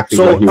know exactly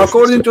what he was. So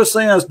according to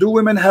science, do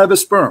women have a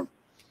sperm?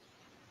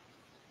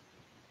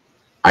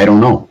 I don't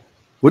know.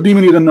 What do you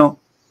mean you don't know?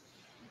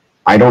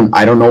 I don't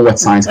know what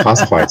science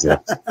classifies it.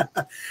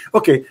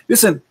 Okay,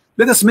 listen,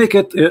 let us make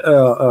it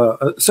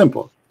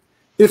simple.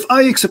 If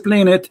I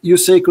explain it, you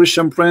say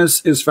Christian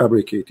Prince is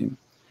fabricating.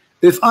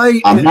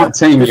 I'm not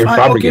saying you're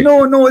fabricating.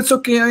 Okay, no, it's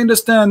okay. I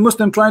understand.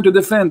 Muslim trying to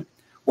defend.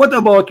 What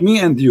about me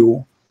and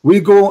you? We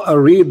go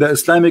and read the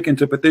Islamic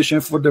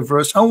interpretation for the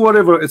verse, and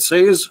whatever it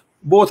says,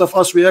 both of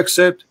us we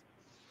accept.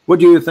 What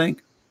do you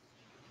think?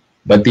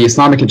 But the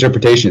Islamic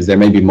interpretations, there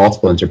may be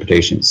multiple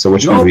interpretations. So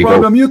which one do we go? No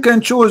problem. You can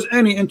choose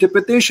any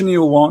interpretation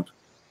you want.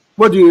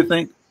 What do you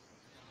think?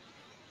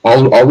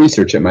 I'll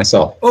research it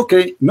myself.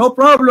 Okay, no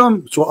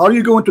problem. So are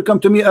you going to come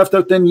to me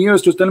after 10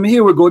 years to tell me,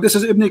 here we go, this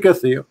is Ibn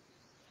Kathir,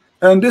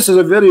 and this is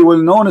a very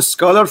well-known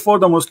scholar for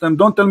the Muslim.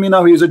 Don't tell me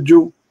now he is a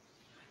Jew.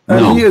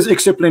 And he is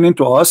explaining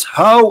to us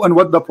how and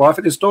what the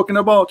Prophet is talking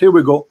about. Here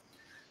we go.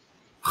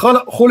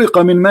 خُلِقَ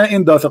مِنْ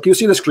مَاءٍ دَافِقٍ. You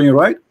see the screen,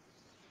 right?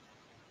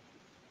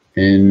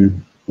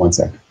 In 1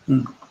 sec.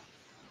 Hmm.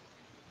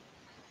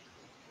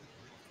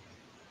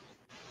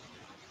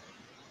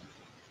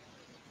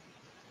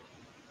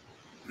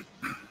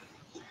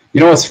 You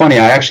know what's funny?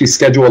 I actually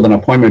scheduled an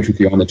appointment with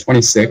you on the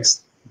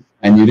 26th,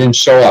 and you didn't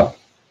show up.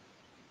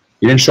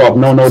 You didn't show up,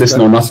 no notice,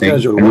 no nothing.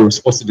 And we were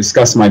supposed to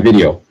discuss my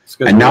video.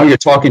 And now you're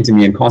talking to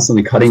me and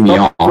constantly cutting me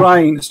off. Stop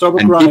crying.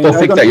 And people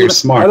think that you're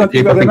smart. And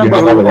people think you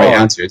have all the right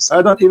answers.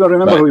 I don't even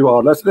remember who you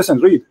are. Let's listen,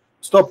 read.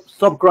 Stop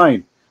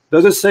crying.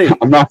 Does it say?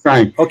 I'm not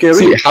crying. Okay, read.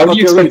 See, how do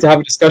you expect to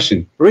have a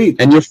discussion? Read.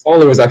 And your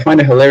followers, I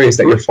find it hilarious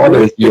that your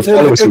followers,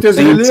 it is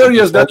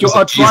hilarious that you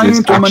are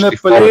trying to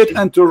manipulate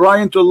and to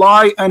trying to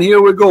lie. And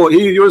here we go.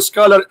 Here, you're a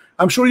scholar.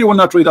 I'm sure you will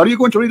not read. Are you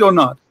going to read or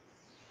not?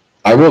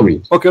 I will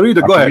read. Okay, read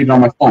it. Go ahead. Read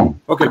on my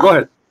phone. Okay, go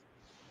ahead.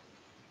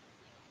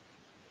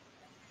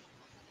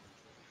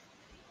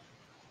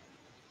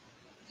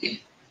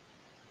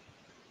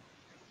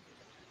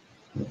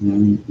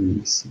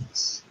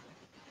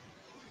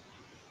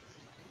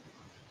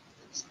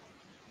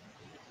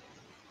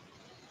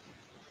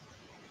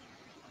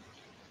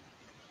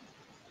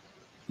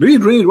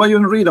 Read. Why you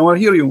don't read? I want to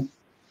hear you.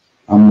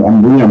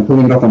 I'm reading. I'm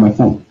pulling it up on my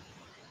phone.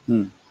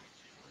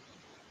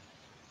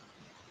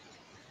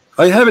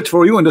 I have it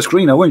for you on the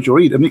screen. I want you to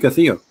read Ibn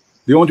Kathir. Do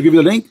you want to give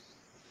you the link?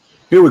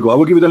 Here we go. I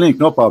will give you the link.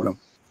 No problem.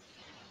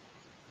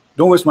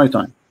 Don't waste my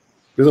time.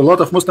 There's a lot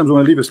of Muslims who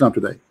want to leave Islam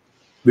today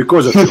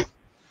because of you.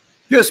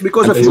 Yes,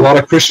 because of there's a lot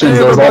of Christians.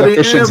 There's a lot of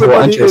Christians who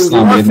are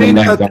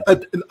anti-Islam.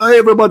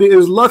 Everybody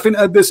is laughing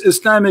at this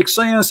Islamic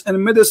science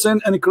and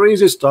medicine and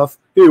crazy stuff.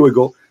 Here we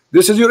go.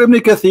 This is your Ibn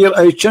Kathir.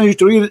 I challenge you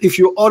to read it if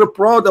you are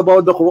proud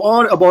about the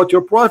Quran, about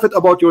your Prophet,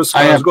 about your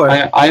scholars. Go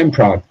ahead. I am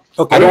proud.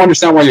 Okay. I don't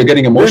understand why you're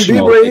getting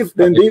emotional. Then be brave.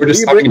 Then we're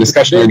just having a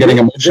discussion. You're getting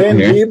emotional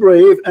here. Then be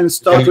brave and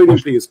start reading,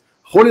 please.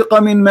 خُلِقَ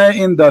مِنْ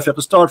مَاءٍ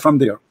دَافِقٍ. Start from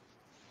there.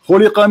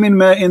 خُلِقَ مِنْ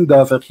مَاءٍ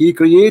دَافِقٍ.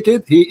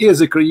 He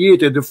is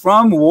created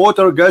from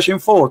water gushing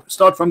forth.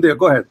 Start from there.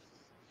 Go ahead.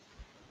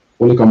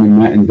 خُلِقَ مِنْ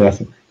مَاءٍ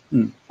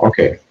دَافِقٍ.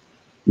 Okay.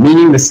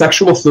 Meaning the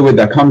sexual fluid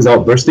that comes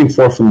out bursting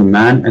forth from the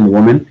man and the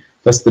woman,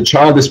 thus the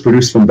child is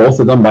produced from both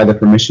of them by the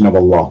permission of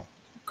Allah.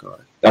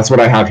 Correct. That's what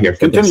I have here.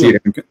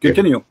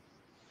 Continue.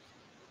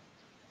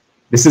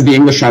 This is the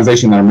English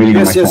translation that I'm reading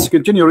on my phone. Yes,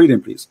 continue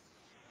reading, please.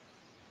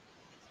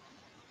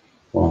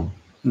 Wow.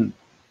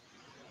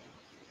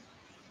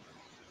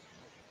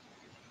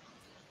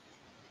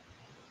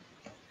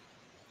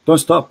 Don't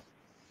stop.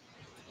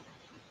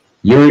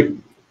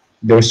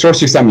 The source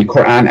you sent me,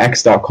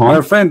 QuranX.com.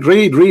 My friend,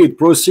 read.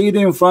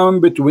 Proceeding from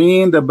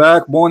between the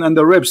backbone and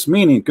the ribs.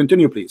 Meaning,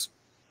 continue, please.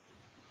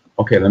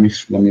 Okay, let me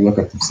look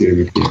up the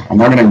tafsir. I'm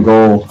not gonna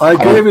go. I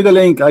gave you the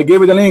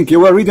link. You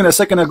were reading a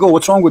second ago.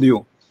 What's wrong with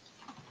you?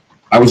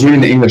 I was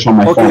reading the English on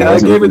my phone. Okay, I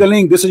gave you the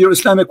link. This is your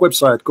Islamic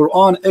website,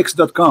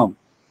 QuranX.com.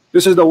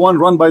 This is the one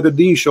run by the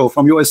Dean Show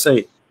from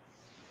USA.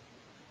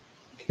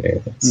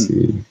 Okay, let's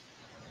see.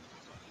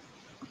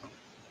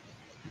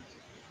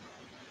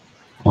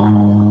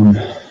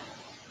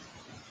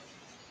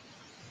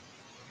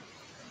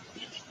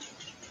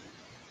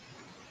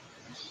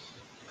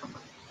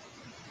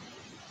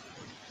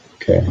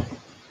 Okay.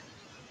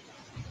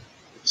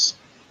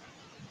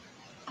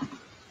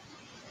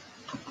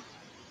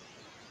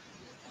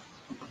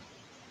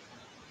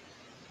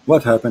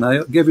 What happened?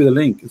 I gave you the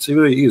link. It's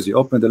very easy.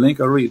 Open the link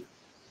and read.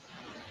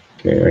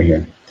 Okay, right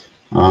here.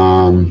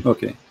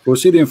 Okay.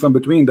 Proceeding from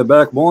between the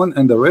backbone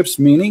and the ribs,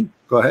 meaning,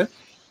 go ahead.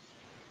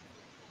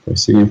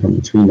 Proceeding from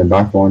between the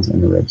backbones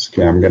and the ribs.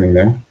 Okay, I'm getting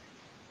there.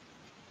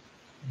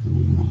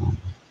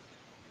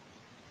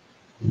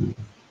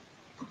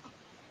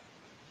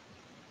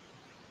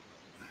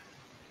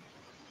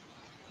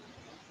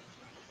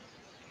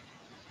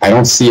 I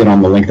don't see it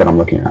on the link that I'm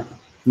looking at.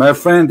 My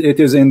friend, it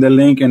is in the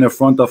link in the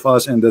front of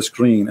us in the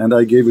screen, and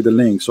I gave you the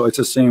link, so it's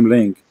the same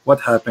link. What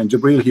happened?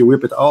 Jibril, he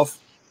whipped it off?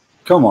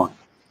 Come on.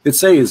 It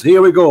says,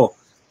 here we go.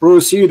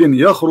 Proceeding,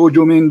 يَخْرُجُ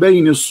مِنْ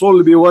بَيْنِ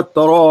الصُّلْبِ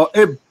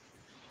وَالتَّرَائِبِ.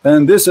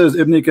 And this is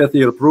Ibn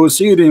Kathir,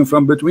 proceeding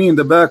from between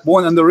the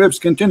backbone and the ribs.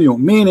 Continue.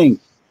 Meaning.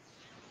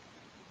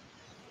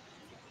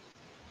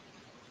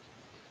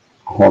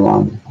 Hold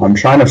on. I'm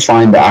trying to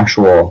find the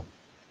actual.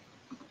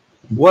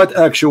 What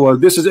actual?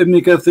 This is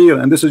Ibn Kathir,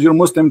 and this is your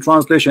Muslim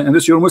translation, and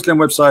this is your Muslim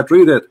website.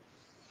 Read it.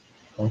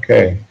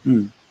 Okay.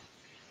 I'm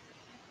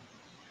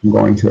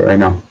going to it right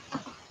now.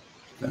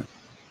 Okay.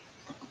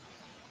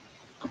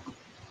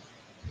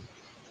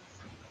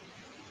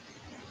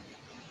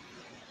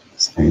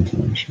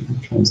 Translation.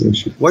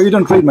 translation. Why you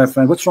don't read, my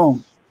friend? What's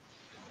wrong?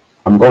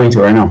 I'm going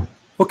to right now.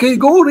 Okay,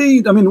 go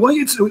read. I mean, why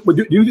it's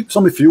do you need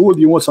some fuel?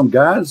 Do you want some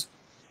gas?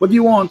 What do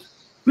you want?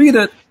 Read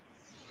it.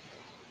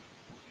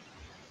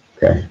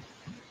 Okay.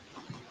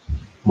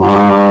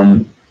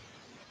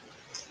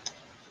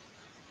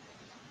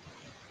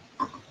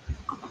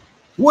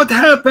 What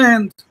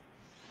happened?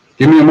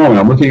 Give me a moment.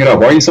 I'm looking it up.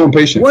 Why are you so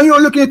impatient? Why are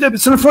you looking at it?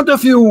 It's in front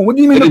of you. What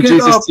do you mean Didn't looking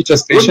Jesus it up? teach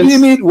us What do patience? you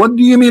mean? What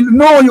do you mean?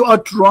 No, you are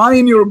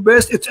trying your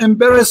best. It's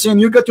embarrassing.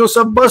 You got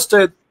yourself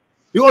busted.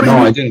 You are. No,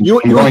 I didn't.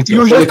 You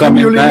just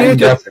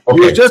humiliated. Okay.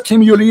 You just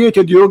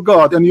humiliated your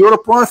God and your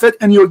prophet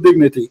and your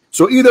dignity.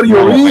 So either you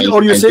read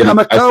or you say, "I'm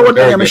a coward.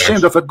 I am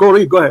ashamed of it." Go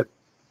read. Go ahead.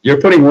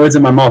 You're putting words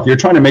in my mouth.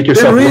 You're trying to make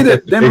yourself Then read look it.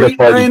 at the bigger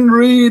party. Then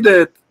read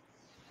it.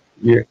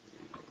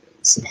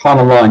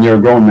 Subhanallah, and you're a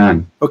grown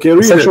man. Okay,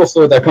 read Sexual it.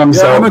 fluid that comes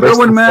Yeah, out. I'm a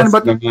grown man,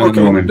 but man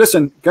okay.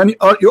 Listen,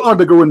 you are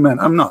the grown man.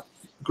 I'm not.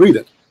 Read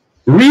it.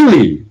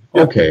 Really?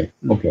 Yeah. Okay.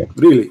 Okay.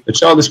 Really. The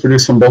child is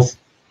produced from both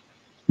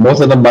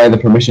of them by the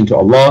permission to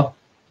Allah.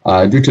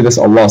 Due to this,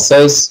 Allah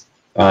says,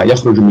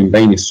 يَخْرُجُ مِنْ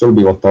بَيْنِ الصُّلْبِ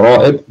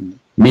وَالتَّرَائِبِ,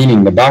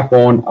 meaning the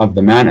backbone of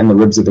the man and the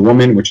ribs of the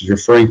woman, which is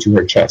referring to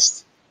her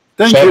chest.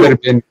 Thank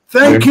you.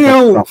 Thank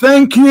you.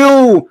 Thank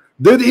you.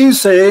 Did he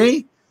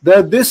say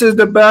that this is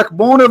the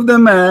backbone of the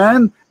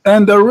man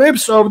and the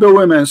ribs of the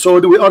women? So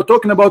we are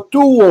talking about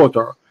two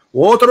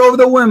water of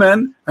the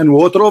women and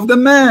water of the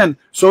man.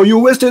 So you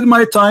wasted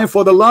my time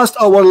for the last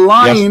hour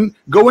lying,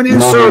 going in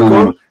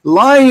circle,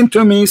 lying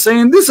to me,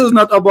 saying this is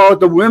not about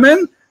the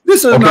women,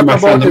 this is not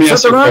about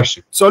etc.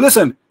 So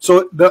listen,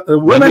 so the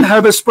women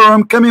have a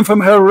sperm coming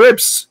from her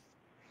ribs.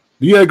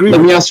 Do you agree?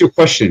 Let me ask you a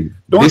question.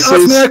 Don't ask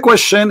me a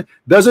question.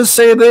 Does it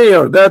say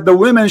there that the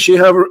women, she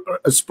have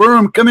a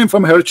sperm coming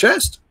from her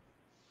chest?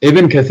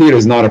 Ibn Kathir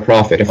is not a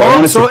prophet. If I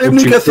wanted so to Ibn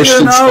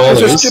Kathir now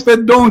is a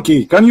stupid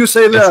donkey. Can you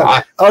say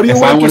that? Are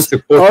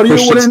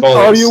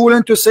you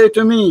willing to say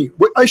to me?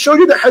 I showed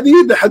you the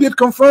hadith. The hadith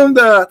confirmed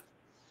that.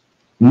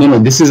 No,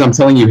 this is, I'm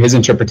telling you his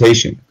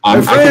interpretation.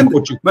 My friend,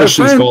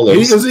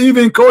 he is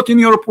even quoting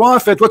your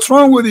prophet. What's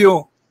wrong with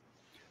you?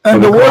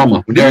 And the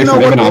word, do you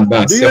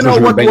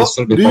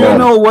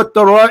know what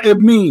tara'ib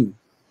mean?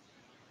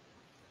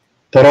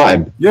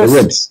 Tara'ib, yes. The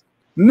ribs.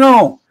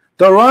 No,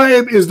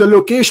 tara'ib is the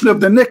location of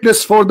the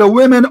necklace for the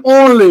women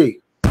only.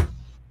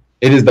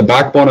 It is the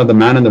backbone of the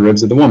man and the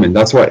ribs of the woman.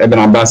 That's what Ibn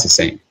Abbas is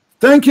saying.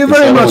 Thank you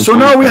very much. So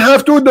now we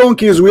have two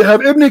donkeys. We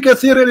have Ibn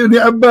Kathir and Ibn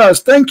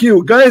Abbas. Thank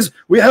you, guys.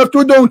 We have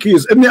two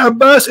donkeys. Ibn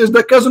Abbas is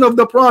the cousin of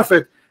the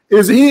Prophet.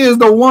 He is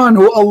the one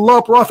who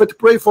Allah Prophet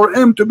prayed for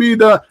him to be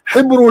the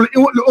Hibrul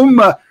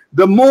Ummah,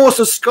 the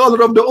most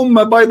scholar of the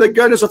Ummah by the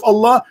guidance of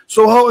Allah.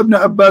 So how Ibn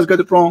Abbas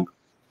got it wrong?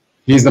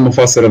 He's the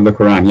Mufassir of the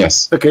Quran,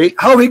 yes. Okay,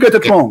 how he got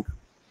it wrong?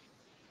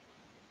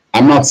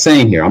 I'm not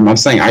saying here. I'm not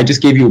saying. I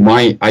just gave you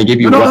my. I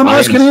gave you. No, I'm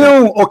asking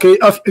you. Okay,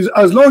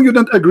 as long as you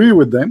don't agree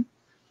with them,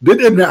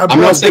 did Ibn Abbas?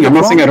 I'm not saying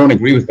I don't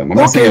agree with them. I'm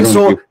not saying I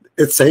don't agree.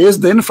 It says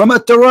then from a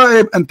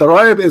tara'ib, and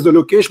tara'ib is the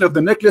location of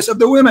the necklace of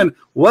the women.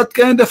 What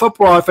kind of a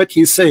prophet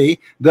he say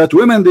that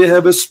women they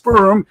have a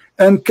sperm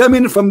and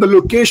coming from the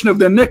location of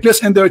the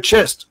necklace in their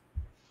chest?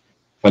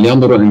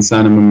 فلينظر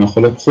الإنسان مما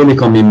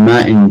خلق من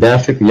ماء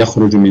دافق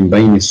يخرج من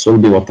بين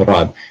الصلب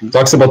والترائب.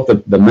 Talks about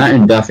the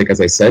ماء دافق, as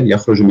I said,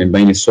 يخرج من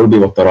بين الصلب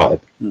والترائب.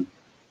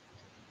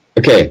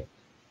 Okay,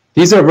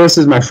 these are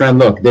verses, my friend.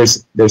 Look,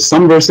 there's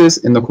some verses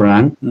in the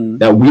Quran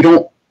that we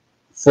don't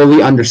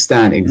fully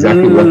understand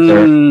exactly what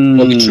their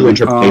fully true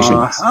interpretation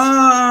is.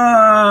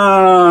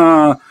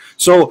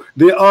 So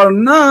they are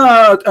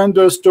not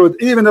understood.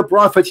 Even the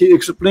Prophet, he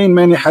explained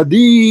many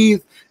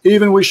hadith.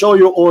 Even we show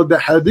you all the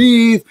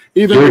hadith.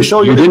 Even we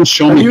show you. You didn't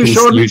show me. You didn't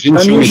show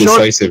me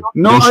decisive.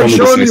 No,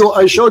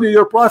 I showed you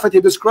your Prophet.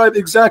 He described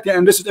exactly,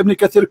 and this is Ibn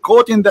Kathir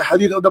quoting the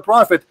hadith of the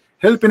Prophet,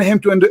 helping him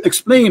to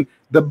explain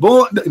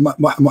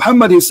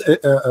Muhammad is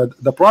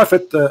the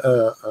Prophet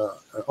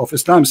of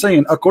Islam,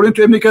 saying according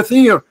to Ibn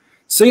Kathir,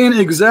 saying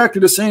exactly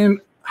the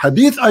same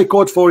hadith I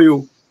quote for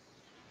you.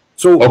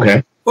 So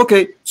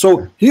okay,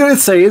 so here it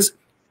says,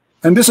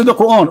 and this is the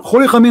Quran,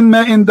 خُلِقَ مِن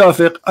مَاءٍ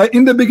دَافِقٍ.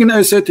 In the beginning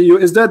I said to you,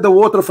 is that the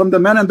water from the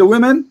man and the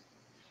women?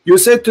 You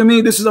said to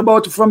me this is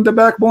about from the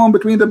backbone,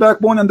 between the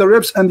backbone and the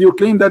ribs, and you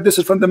claim that this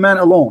is from the man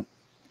alone.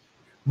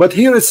 But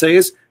here it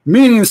says,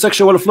 meaning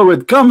sexual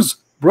fluid comes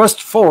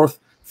burst forth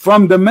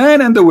from the man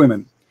and the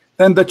women,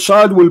 and the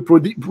child will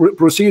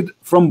proceed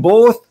from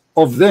both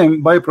of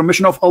them by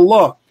permission of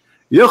Allah.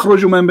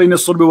 يَخْرُجُ مَنْ بَيْنِ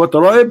الصُّلْبِ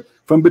وَالتَّرَائِبِ,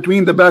 from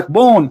between the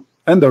backbone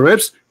and the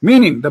ribs,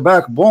 meaning the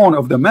backbone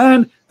of the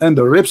man and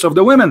the ribs of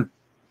the women.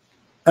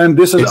 And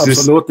this is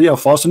absolutely a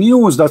false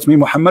news. That's me.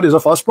 Muhammad is a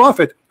false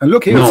prophet. And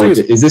look here. No,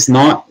 is this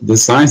not, the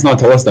science not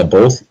tell us that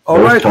both? All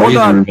right, hold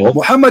on.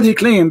 Muhammad, he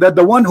claimed that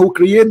the one who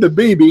created the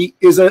baby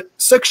is a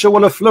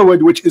sexual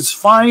fluid which is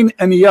fine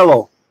and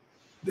yellow.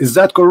 Is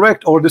that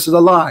correct, or this is a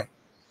lie?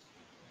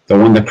 The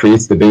one that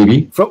creates the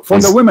baby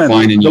from the women.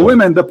 The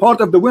women, the part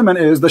of the women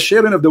is the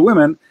sharing of the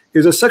women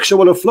is a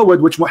sexual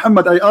fluid which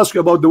Muhammad, I asked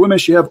you about the women,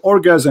 she have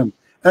orgasm.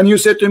 And you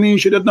said to me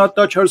she did not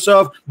touch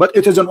herself, but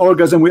it is an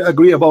orgasm. We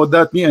agree about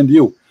that, me and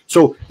you.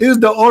 So is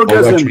the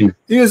orgasm,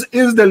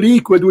 is the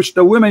liquid which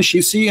the woman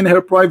she see in her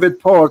private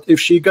part,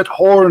 if she get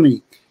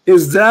horny,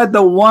 is that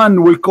the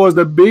one will cause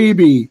the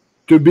baby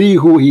to be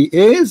who he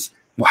is?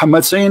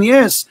 Muhammad saying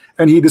yes,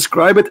 and he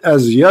described it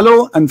as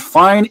yellow and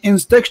fine in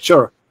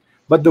texture.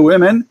 But the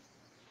women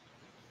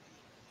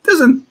this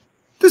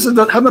does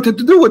not have nothing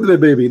to do with the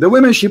baby. The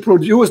women, she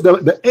produced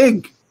the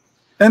egg,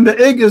 and the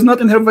egg is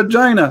not in her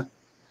vagina,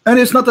 and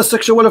it's not a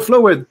sexual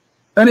fluid,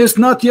 and it's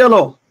not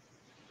yellow.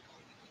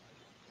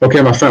 Okay,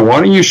 my friend, why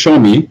don't you show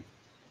me?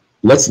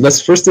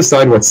 Let's first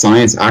decide what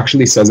science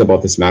actually says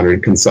about this matter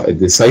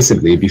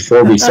decisively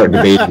before we start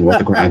debating what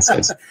the Quran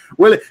says.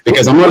 Well,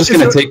 because I'm not just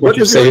going to take what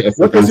you say.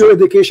 What is your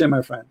education,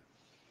 my friend?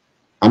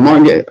 I'm not.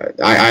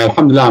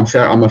 Alhamdulillah,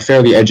 I'm a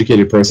fairly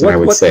educated person. I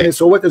would say.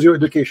 So, what is your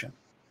education?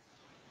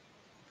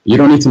 You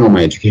don't need to know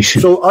my education.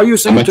 So, are you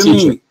saying to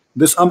me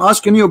this? I'm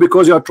asking you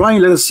because you are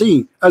trying to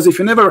see as if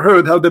you never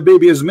heard how the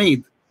baby is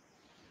made.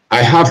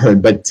 I have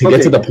heard, but to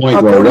get to the point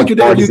according to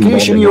the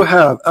education you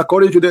have,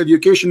 according to the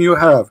education you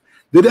have,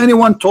 did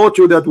anyone taught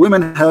you that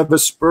women have a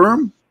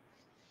sperm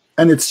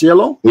and it's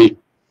yellow? We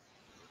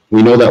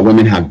know that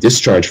women have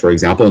discharge, for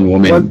example, and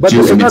women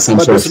do emit some sort of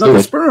fluid. But it's not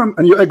a sperm,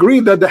 and you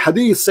agree that the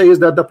hadith says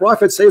that the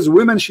Prophet says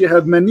women she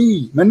have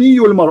mani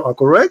yul mar'a,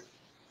 correct?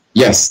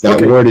 Yes, that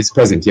word is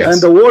present, yes.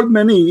 And the word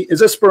mani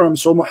is a sperm,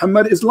 so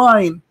Muhammad is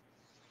lying.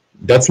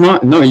 That's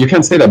not, no, you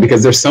can't say that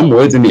because there's some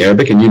words in the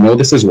Arabic, and you know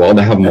this as well,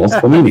 that have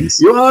multiple meanings.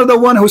 You are the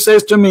one who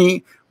says to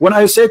me, when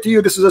I say to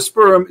you this is a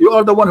sperm, you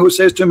are the one who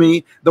says to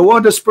me, the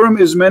word sperm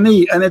is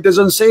mani, and it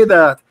doesn't say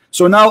that.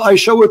 So now I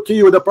show it to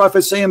you, the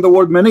Prophet saying the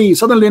word mani.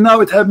 Suddenly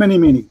now it have many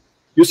meaning.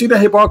 You see the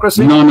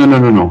hypocrisy?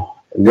 No.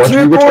 It's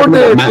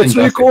recorded. It's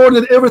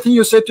recorded. Everything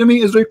you said to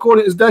me is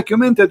recorded. It's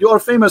documented. You are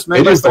famous, man.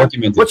 It is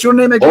documented. What's your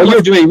name again? All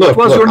you're doing, look,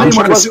 I'm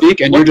trying to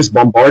speak, and you're just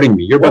bombarding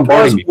me. You're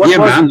bombarding me. Be a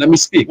man, let me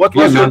speak. What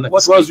was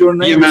your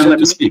name? Be a man, let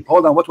me speak.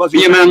 Hold on. What was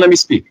your name? Be a man, let me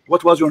speak.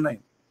 What was your name?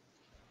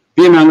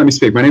 Be a man, let me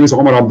speak. My name is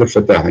Omar Abdul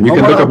Fatah, and you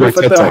can look up my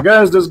TED Talk.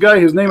 Guys, this guy,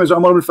 his name is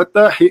Omar Abdul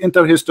Fatah. He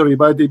entered history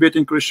by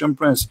debating Christian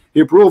Prince.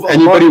 He proved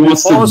anybody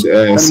wants to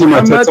see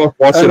my TED Talk,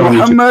 watch it on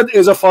YouTube. Muhammad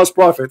is a false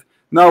prophet.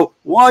 Now,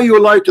 why you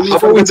lie to me? How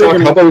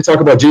about we talk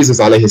about Jesus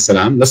alayhi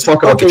salam? Let's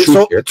talk about the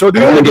truth here. So do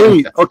you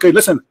agree? Okay,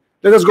 listen.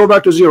 Let us go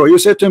back to zero. You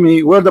said to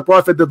me, where the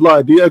prophet did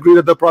lie. Do you agree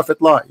that the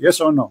prophet lied? Yes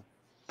or no?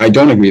 I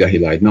don't agree that he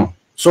lied, no.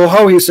 So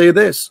how he say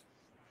this?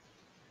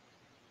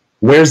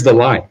 Where's the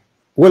lie?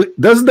 Well,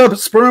 does the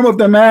sperm of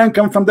the man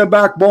come from the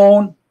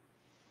backbone?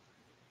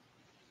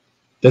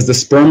 Does the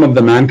sperm of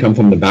the man come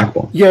from the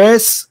backbone?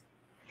 Yes.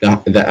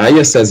 The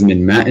ayah says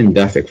min ma'in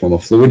dafiq, from a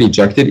fluid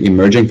ejected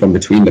emerging from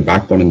between the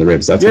backbone and the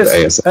ribs. That's what the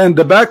ayah says. And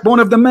the backbone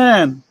of the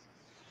man.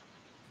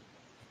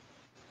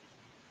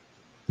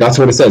 That's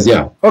what it says,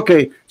 yeah.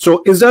 Okay,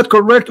 so is that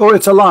correct or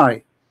it's a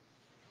lie?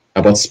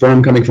 About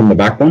sperm coming from the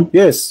backbone?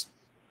 Yes.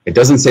 It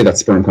doesn't say that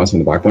sperm comes from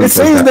the backbone. It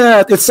says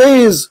that.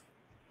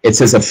 It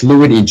says a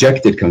fluid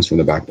ejected comes from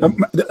the backbone.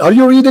 Are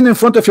you reading in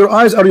front of your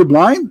eyes? Are you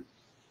blind?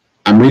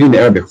 I'm reading the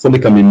Arabic. Read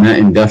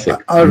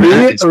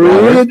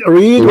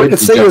what it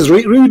says.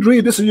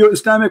 Read. This is your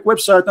Islamic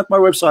website, not my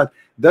website.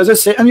 Does it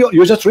say? And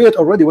you just read it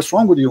already. What's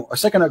wrong with you? A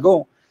second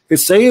ago, it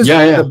says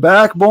the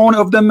backbone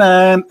of the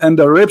man and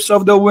the ribs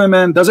of the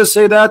women. Does it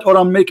say that, or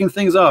I'm making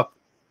things up?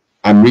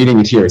 I'm reading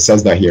it here. It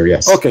says that here.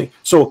 Yes. Okay.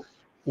 So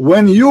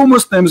when you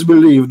Muslims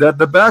believe that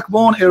the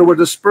backbone is where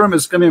the sperm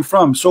is coming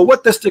from, so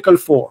what testicle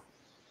for?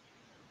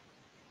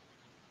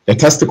 The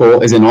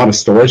testicle is not a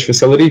storage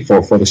facility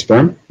for the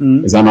sperm.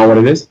 Is that not what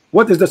it is?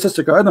 What is the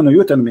testicle? I don't know.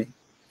 You tell me.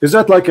 Is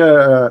that like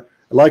a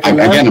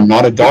again? I'm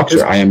not a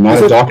doctor. I am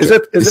not a doctor.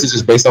 This is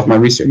just based off my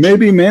research.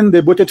 Maybe men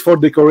they put it for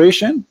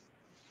decoration.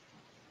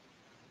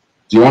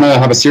 Do you want to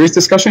have a serious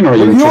discussion, or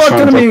you are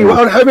telling me we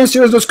are having a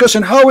serious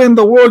discussion? How in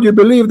the world you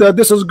believe that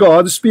this is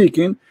God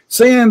speaking,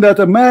 saying that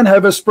a man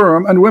have a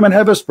sperm and women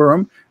have a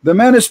sperm? The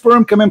man is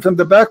sperm coming from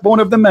the backbone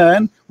of the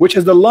man, which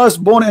is the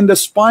last bone in the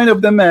spine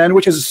of the man,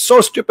 which is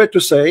so stupid to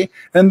say.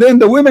 And then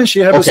the women, she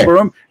have a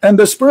sperm, and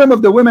the sperm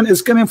of the women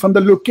is coming from the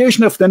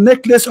location of the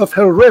necklace of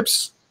her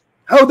ribs.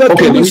 How that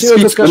can be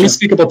serious discussion? Let me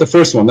speak about the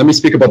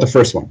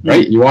first one.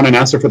 Right? You want an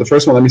answer for the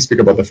first one? Let me speak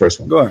about the first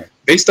one. Go ahead.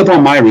 Based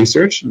upon my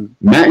research,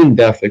 ma'in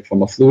dafiq,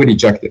 from a fluid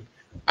ejected.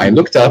 I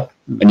looked up,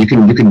 and you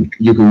can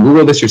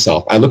Google this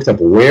yourself. I looked up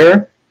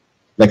where.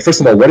 Like,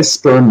 first of all, what is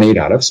sperm made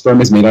out of?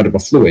 Sperm is made out of a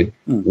fluid.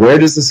 Where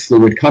does this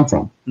fluid come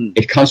from?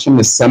 It comes from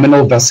the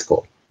seminal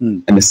vesicle.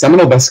 And the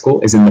seminal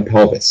vesicle is in the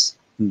pelvis.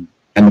 And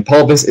the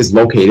pelvis is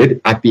located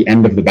at the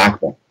end of the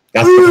backbone.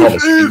 That's the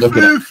pelvis. You look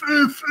it up.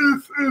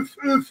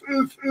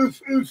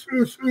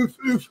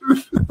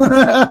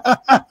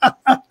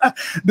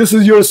 This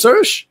is your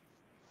search?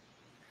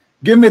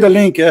 Give me the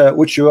link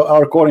which you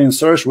are calling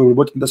search. We will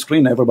put on the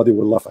screen. Everybody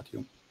will laugh at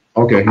you.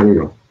 Okay, here we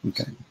go.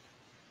 Okay.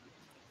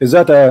 Is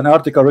that an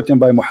article written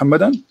by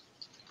Muhammadan?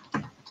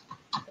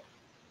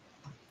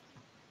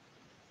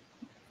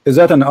 Is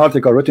that an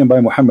article written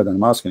by Muhammadan?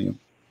 I'm asking you.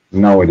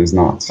 No, it is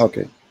not.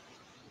 Okay.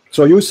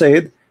 So you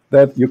said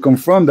that you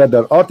confirm that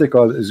the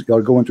article is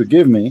you're going to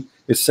give me,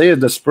 it says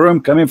the sperm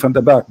coming from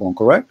the backbone,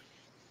 correct?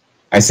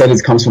 I said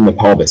it comes from the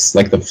pelvis,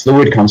 like the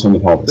fluid comes from the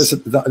pelvis.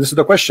 This is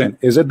the question.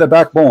 Is it the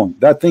backbone?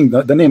 That thing,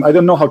 the name, I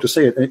don't know how to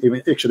say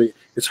it. Actually,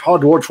 it's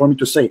hard word for me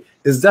to say.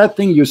 Is that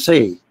thing you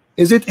say,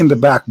 is it in the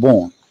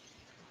backbone?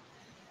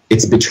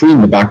 It's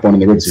between the backbone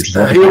and the ribs. Which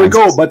is here we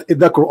go. But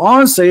the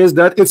Quran says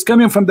that it's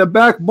coming from the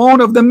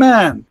backbone of the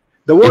man.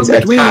 The word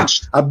between,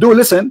 attached. Abdul,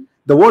 listen.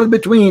 The word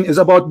between is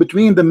about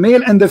between the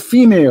male and the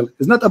female.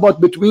 It's not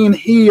about between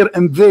here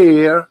and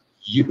there.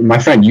 My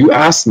friend, you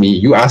asked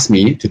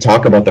me to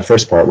talk about the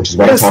first part, which is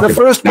what I talked about. Yes,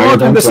 the first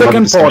part and the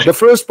second part. The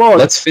first part.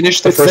 Let's finish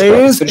the first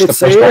part. It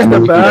says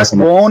the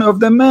backbone of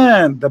the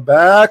man. The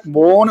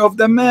backbone of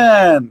the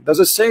man. Does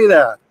it say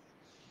that?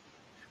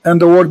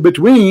 And the word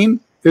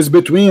between is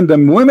between the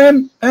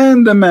women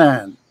and the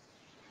man.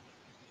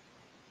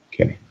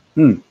 Okay.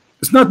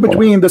 It's not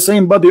between the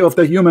same body of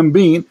the human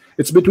being.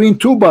 It's between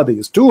two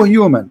bodies, two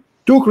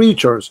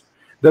creatures.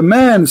 The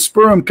man's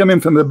sperm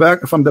coming from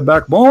the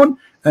backbone,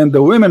 and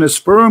the women's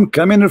sperm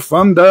coming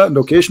from the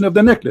location of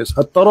the necklace,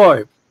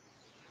 at-taraib.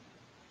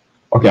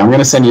 Okay, I'm going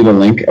to send you the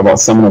link about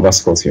seminal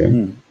vesicles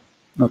here.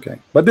 Okay,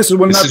 but this is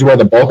where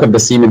the bulk of the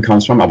semen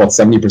comes from, about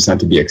 70%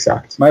 to be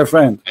exact. My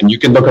friend. And you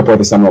can look up where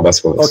the seminal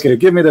vesicle is. Okay,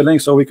 give me the link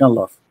so we can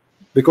laugh.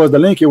 Because the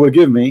link you will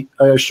give me,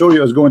 I assure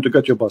you, is going to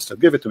get you busted.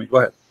 Give it to me. Go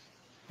ahead.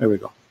 There we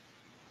go.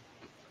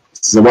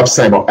 This is a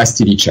website about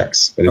STD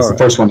checks, but it's the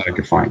first one that I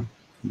could find.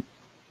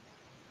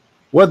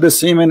 What the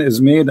semen is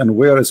made and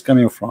where it's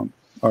coming from.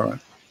 All right.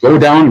 Go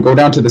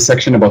down to the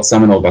section about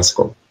seminal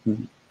vesicle.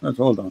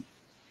 Hold on.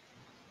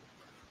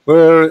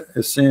 Where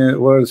is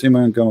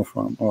semen coming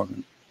from?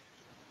 Okay.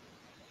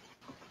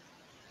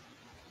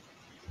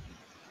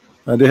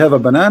 They have a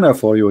banana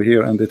for you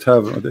here, and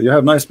you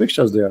have nice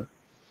pictures there.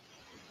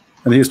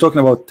 And he's talking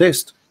about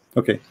taste.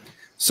 Okay.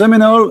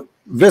 Seminal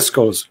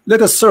vesicles.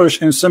 Let us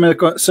search in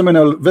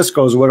seminal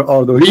vesicles. Where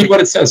are those? Read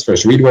what it says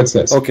first. Read what it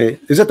says. Okay.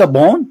 Is it a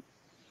bone?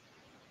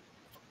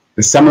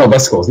 The seminal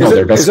vesicles. No,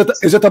 they're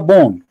vesicles. Is it a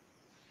bone?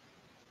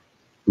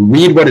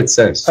 Read what it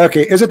says.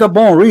 Okay. Is it a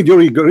bone?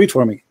 Read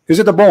for me. Is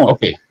it a bone?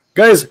 Okay.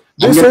 Guys,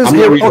 this is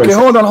here. Okay,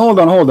 hold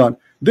on.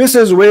 This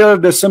is where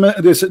this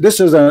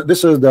is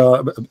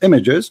the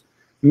images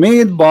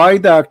made by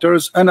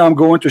doctors, and I'm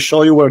going to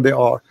show you where they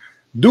are.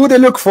 Do they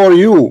look for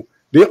you?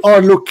 They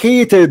are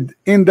located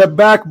in the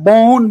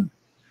backbone.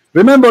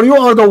 Remember, you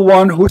are the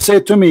one who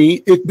said to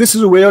me, this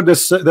is where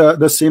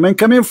the semen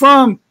coming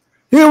from.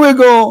 Here we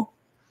go.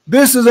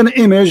 This is an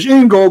image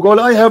in Google.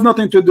 I have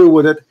nothing to do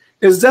with it.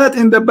 Is that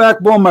in the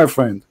backbone, my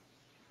friend?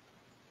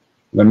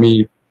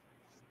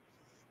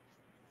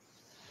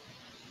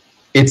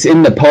 It's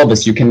in the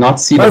pelvis. You cannot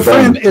see the bone. My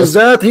friend, is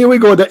that, here we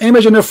go, the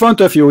image in front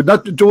of you,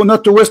 not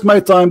to waste my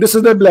time. This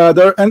is the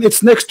bladder, and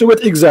it's next to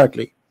it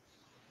exactly.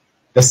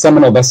 The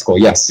seminal vesicle,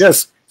 yes.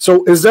 Yes.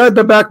 So is that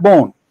the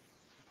backbone?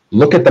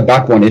 Look at the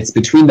backbone. It's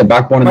between the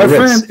backbone and the ribs.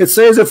 My friend, it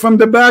says it from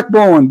the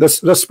backbone.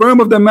 The sperm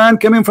of the man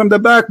coming from the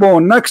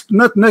backbone, not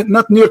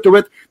near to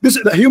it. This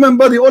is the human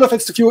body, all of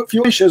it's a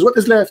few inches. What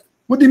is left?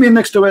 What do you mean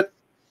next to it?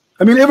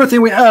 I mean,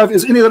 everything we have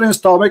is either in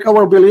stomach,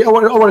 our belly,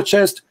 our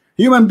chest.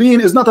 Human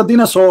being is not a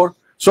dinosaur.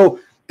 So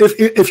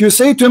if you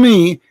say to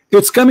me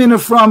it's coming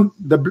from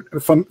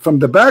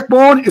the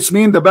backbone, it's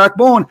mean the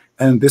backbone,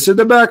 and this is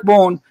the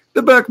backbone.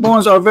 The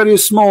backbones are very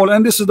small,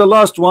 and this is the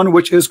last one,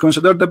 which is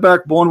considered the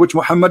backbone, which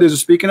Muhammad is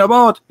speaking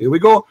about. Here we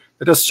go.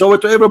 Let us show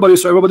it to everybody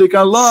so everybody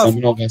can laugh.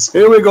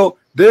 Here we go.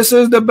 This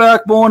is the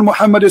backbone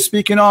Muhammad is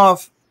speaking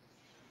of.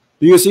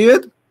 Do you see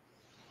it?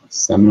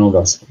 Seminal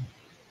vesicle.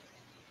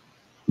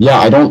 Yeah,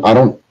 I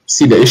don't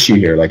see the issue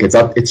here. Like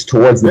it's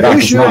towards the back. The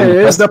issue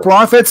is the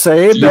Prophet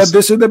said that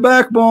this is the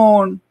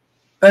backbone,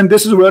 and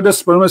this is where the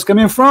sperm is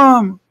coming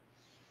from.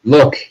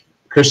 Look,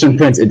 Christian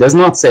Prince, it does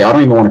not say. I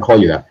don't even want to call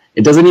you that.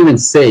 It doesn't even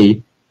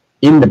say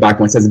in the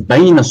backbone. It says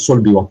بين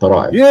الصلب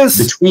والترائب. Yes.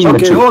 Between the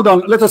two. Hold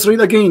on. Let us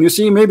read again. You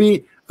see,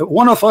 maybe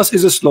one of us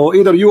is slow,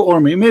 either you or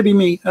me. Maybe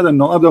me. I don't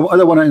know. I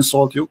don't want to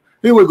insult you.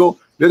 Here we go.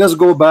 Let us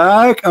go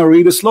back and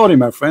read it slowly,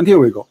 my friend. Here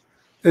we go.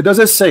 It does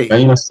it say?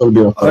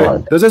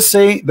 Does it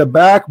say the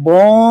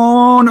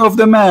backbone of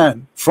the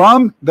man?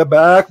 From the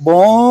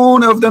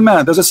backbone of the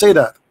man. Does it say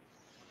that?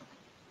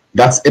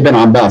 That's Ibn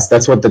Abbas.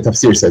 That's what the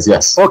tafsir says,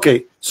 yes.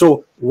 Okay,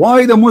 so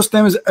why the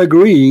Muslims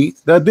agree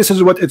that this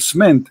is what it's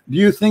meant? Do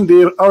you think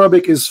their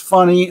Arabic is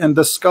funny and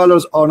the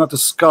scholars are not the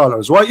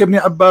scholars? Why Ibn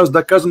Abbas,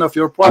 the cousin of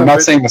your prophet? I'm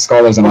not saying the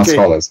scholars are not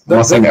scholars. I'm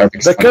not saying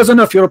Arabic. The cousin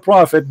of your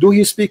prophet, do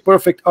he speak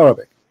perfect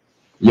Arabic?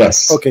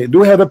 Yes. Okay, do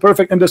we have a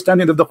perfect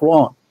understanding of the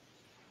Quran?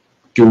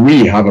 Do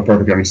we have a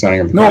perfect understanding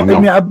of the Quran? No,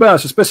 Ibn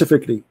Abbas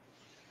specifically.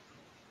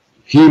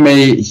 He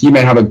may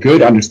have a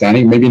good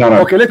understanding, maybe not.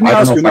 Okay, let me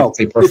ask you now.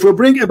 If we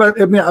bring about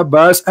Ibn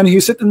Abbas and he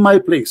sit in my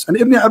place, and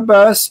Ibn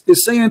Abbas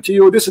is saying to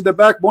you, this is the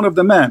backbone of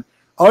the man,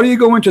 are you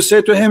going to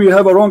say to him, you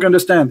have a wrong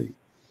understanding?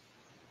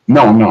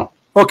 No, I'm not.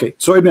 Okay,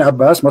 so Ibn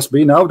Abbas must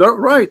be now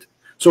right.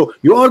 So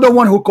you are the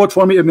one who quote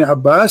for me Ibn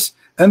Abbas,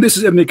 and this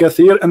is Ibn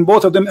Kathir, and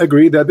both of them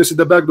agree that this is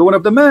the backbone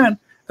of the man,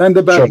 and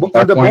the backbone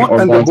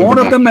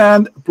of the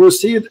man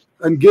proceed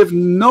and give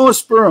no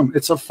sperm.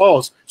 It's a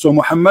false. So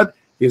Muhammad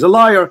is a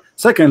liar.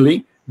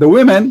 Secondly, the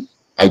women.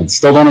 I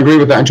still don't agree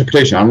with that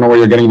interpretation. I don't know where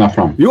you're getting that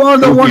from. You are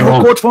the one who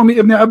quote for me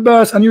Ibn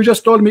Abbas, and you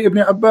just told me Ibn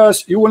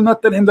Abbas, you will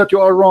not tell him that you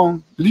are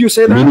wrong. Did you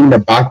say that? Meaning the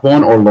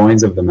backbone or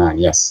loins of the man.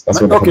 Yes,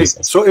 that's what the hadith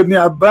says. So Ibn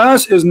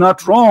Abbas is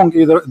not wrong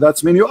either.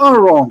 That's mean you are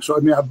wrong. So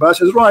Ibn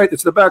Abbas is right.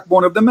 It's the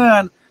backbone of the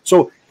man.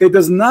 So it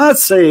does not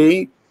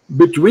say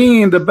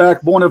between the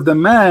backbone of the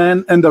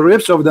man and the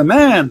ribs of the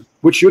man,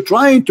 which you're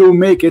trying to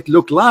make it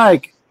look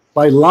like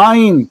by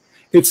lying.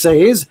 It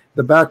says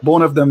the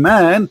backbone of the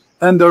man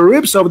and the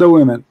ribs of the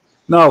women.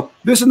 Now,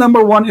 this is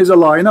number one, is a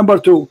lie. Number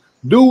two,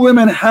 do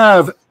women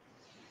have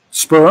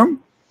sperm?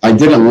 I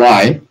didn't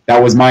lie.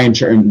 That was my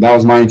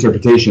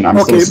interpretation. I'm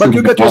okay, but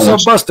you get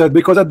yourself busted,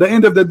 because at the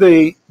end of the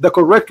day, the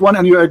correct one,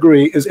 and you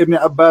agree, is Ibn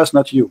Abbas,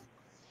 not you.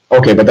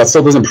 Okay, but that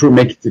still doesn't prove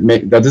no,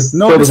 this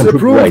is the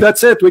proof. Right.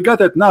 That's it. We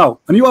got it now.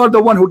 And you are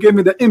the one who gave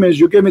me the image.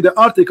 You gave me the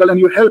article, and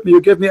you helped me.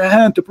 You gave me a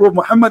hand to prove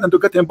Muhammad and to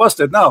get him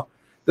busted. Now,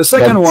 the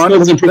second one,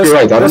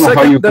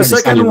 the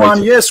second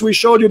one, yes, we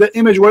showed you the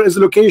image where is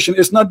the location.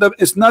 It's not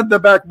the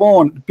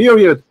backbone.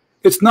 Period.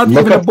 It's not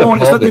even a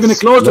bone. It's not even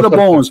close to the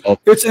bones.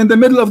 It's in the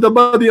middle of the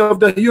body of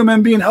the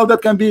human being. How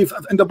that can be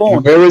in the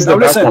bone? Where is the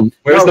backbone?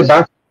 Where's the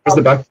back? Where's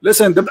the back?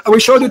 Listen,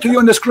 we showed it to you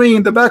on the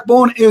screen. The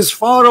backbone is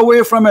far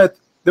away from it.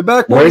 The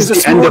backbone is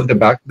the end of the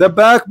back. The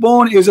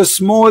backbone is a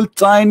small,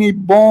 tiny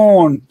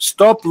bone.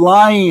 Stop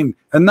lying.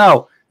 And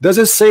now, does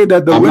it say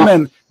that the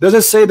women? Does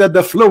it say that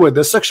the fluid,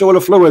 the sexual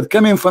fluid,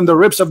 coming from the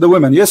ribs of the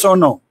women? Yes or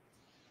no?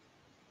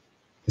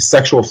 The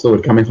sexual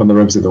fluid coming from the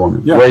ribs of the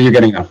woman. Yeah. Where are you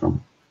getting that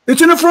from?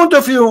 It's in front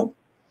of you.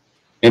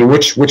 In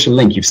which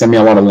link? You've sent me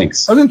a lot of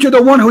links. Aren't you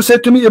the one who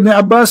said to me, Ibn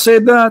Abbas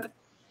said that?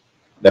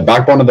 The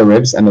backbone of the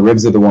ribs and the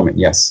ribs of the woman.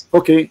 Yes.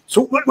 Okay.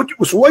 So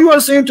why you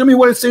are saying to me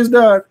where it says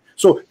that?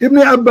 So Ibn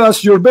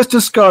Abbas, your best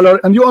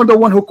scholar, and you are the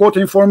one who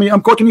quoting for me.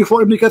 I'm quoting you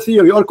for Ibn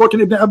Kathir. You are quoting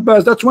Ibn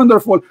Abbas. That's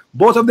wonderful.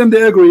 Both of them,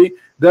 they agree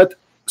that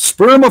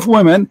sperm of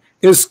women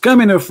is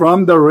coming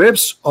from the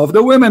ribs of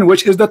the women,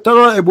 which is the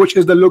tara'ib, which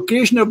is the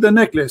location of the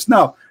necklace.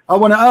 Now, I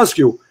want to ask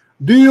you,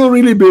 do you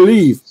really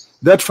believe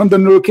that from the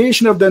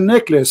location of the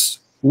necklace,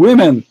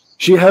 women,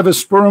 she have a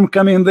sperm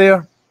coming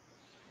there?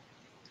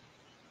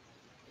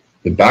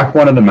 The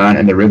backbone of the man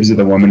and the ribs of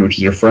the woman, which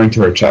is referring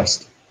to her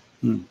chest.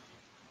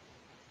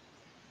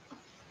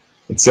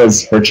 It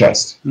says her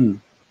chest.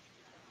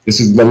 This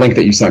is the link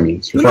that you sent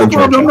me. No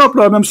problem, no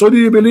problem. So do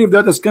you believe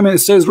that it's coming? It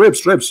says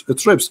ribs,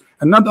 it's ribs,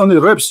 and not only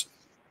ribs.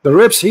 The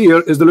ribs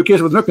here is the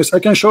location of the necklace. I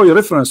can show you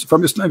reference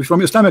from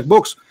Islamic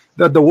books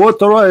that the word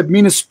tara'ib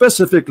means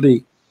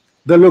specifically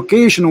the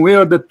location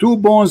where the two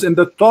bones in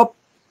the top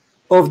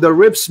of the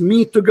ribs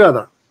meet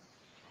together.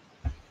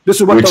 This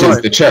is what which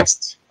is the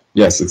chest.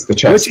 Yes, it's the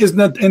chest. Which is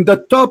not in the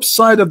top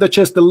side of the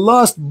chest, the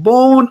last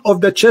bone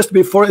of the chest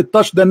before it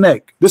touched the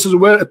neck. This is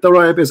where the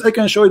tara'ib is. I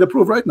can show you the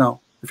proof right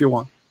now if you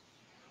want.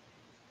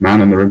 Man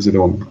and the ribs of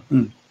the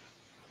woman.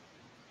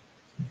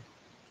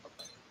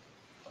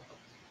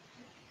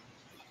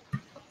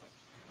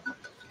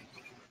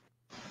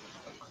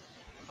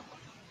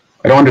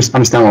 I don't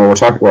understand why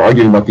we're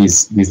arguing about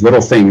these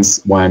little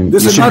things when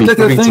this is not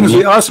little things.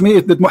 You asked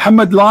me, did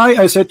Muhammad lie?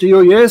 I said to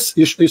you, yes.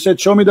 You said,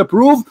 show me the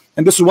proof,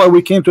 and this is why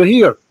we came to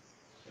here.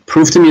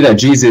 Prove to me that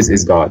Jesus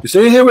is God. You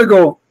say, here we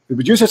go.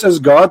 Jesus is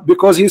God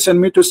because he sent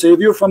me to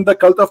save you from the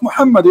cult of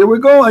Muhammad. Here we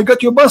go. I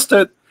got you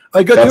busted.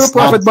 I got your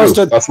prophet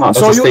busted. That's a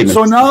statement.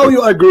 So now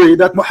you agree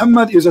that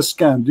Muhammad is a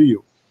scam, do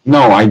you?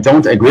 No, I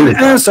don't agree with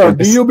that. Answer,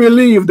 do you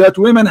believe that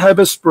women have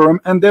a sperm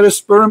and their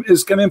sperm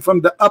is coming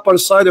from the upper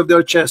side of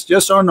their chest?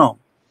 Yes or no?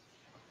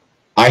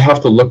 I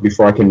have to look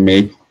before I can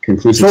make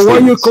conclusive statements.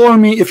 So why you call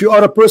me if you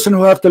are a person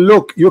who have to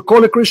look? You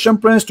call a Christian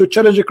prince to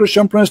challenge a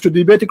Christian prince, to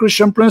debate a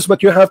Christian prince,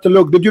 but you have to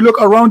look. Did you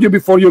look around you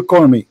before you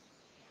call me?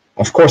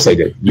 Of course I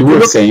did. You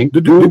were saying,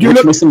 did you look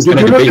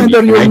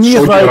under your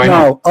knees right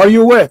now? Are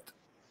you wet?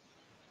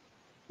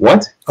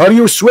 What? Are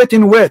you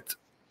sweating wet?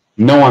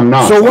 No, I'm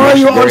not. So why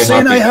you are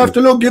saying I have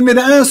to look? Give me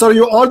the answer.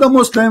 You are the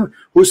Muslim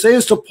who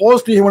says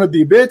supposedly he want to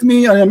debate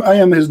me. I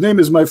am. His name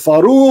is my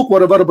Farouk.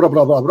 Whatever. Blah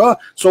blah blah blah.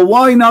 So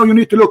why now you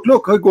need to look?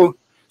 Look. I go.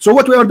 So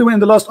what we are doing in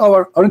the last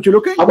hour? Aren't you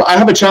looking? I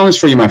have a challenge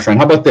for you, my friend.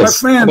 How about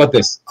this? My friend, how about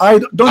this?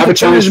 Don't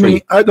challenge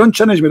me. Don't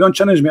challenge me. Don't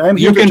challenge me. I'm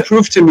here. You can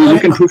prove to me. You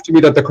can prove to me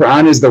that the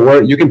Quran is the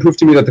word. You can prove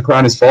to me that the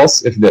Quran is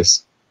false.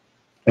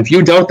 If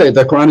you doubt that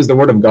the Quran is the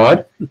word of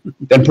God,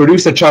 then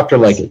produce a chapter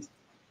like it.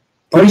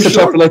 Produce a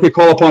chapter like it.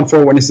 Call upon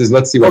 4 witnesses.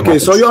 Let's see what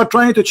happens. So you are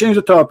trying to change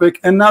the topic,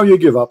 and now you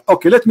give up.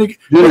 Okay, let me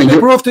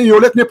prove to you.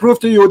 Let me prove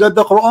to you that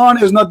the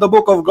Quran is not the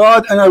book of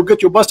God, and I'll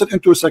get you busted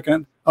in 2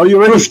 seconds. Are you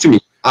ready? Prove to me.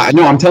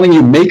 No, I'm telling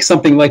you, make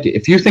something like it.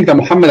 If you think that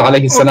Muhammad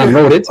alayhi salam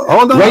wrote it,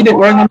 write it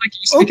like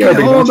you speak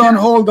Arabic.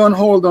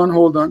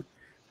 Hold on.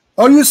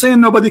 Are you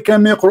saying nobody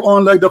can make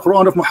Quran like the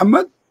Quran of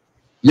Muhammad?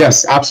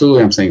 Yes,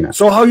 absolutely, I'm saying that.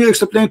 So how you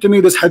explain to me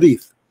this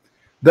hadith?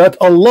 That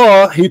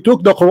Allah, he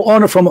took the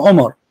Quran from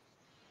Omar.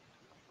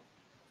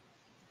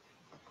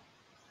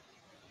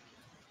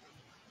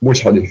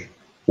 Which hadith?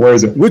 Where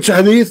is it? Which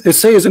hadith? It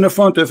says in the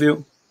front of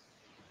you.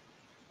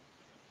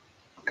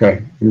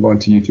 Okay, I'm going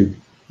to YouTube.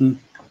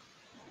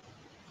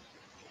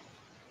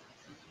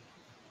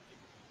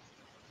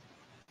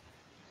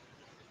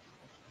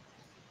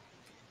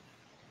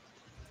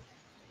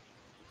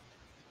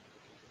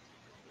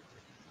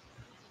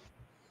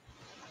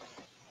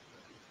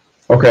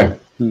 Okay.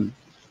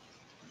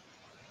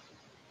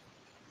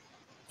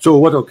 So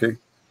what? Okay.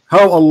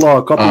 How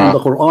Allah copying the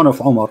Quran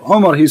of Omar?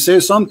 Omar, he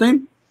says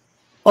something.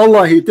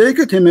 Allah, he take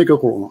it, he make a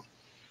Quran.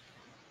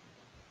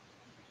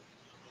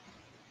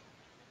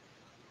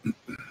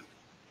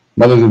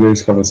 Mothers of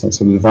these cover, so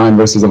the divine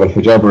verses of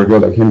Al-Hijab were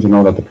revealed that came to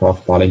know that the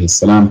Prophet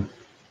ﷺ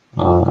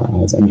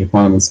has entered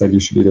upon him and said, you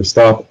should either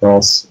stop or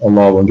else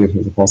Allah will give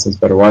his apostles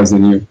better wives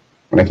than you.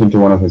 When I came to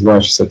one of his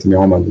wives, she said to me,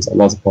 Omar, does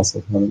Allah's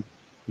apostle haven't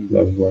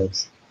love his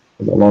wives?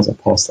 Does Allah's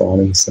apostle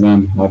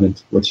ﷺ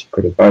haven't what he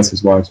could advise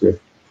his wives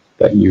with,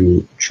 that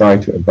you try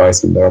to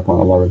advise him? Thereupon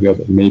Allah revealed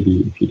that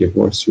maybe if he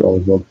divorced you, Allah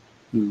will.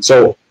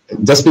 So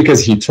just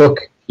because he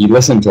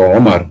listened to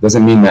Omar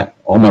doesn't mean that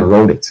Omar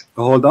wrote it.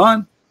 Hold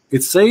on.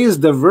 It says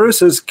the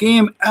verses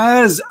came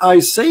as I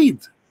said.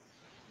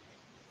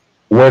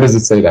 Where does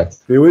it say that?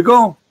 Here we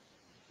go.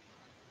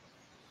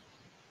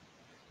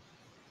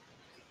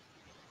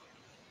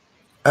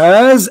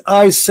 As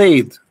I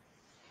said.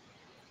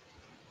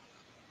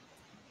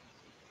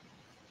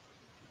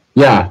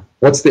 Yeah.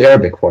 What's the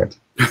Arabic for it?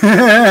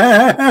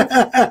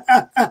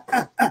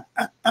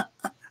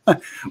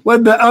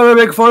 What the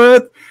Arabic for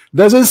it?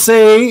 Does it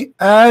say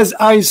as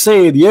I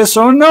said? Yes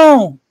or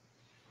no?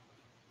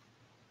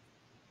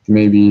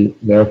 Maybe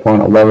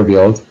thereupon Allah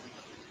revealed.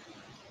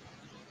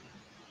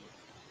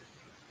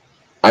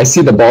 I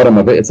see the bottom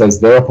of it. It says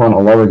thereupon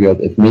Allah revealed,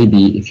 it may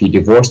be if he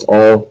divorced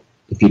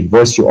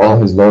you, all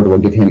his Lord will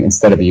give him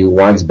instead of you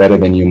wives better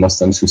than you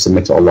Muslims who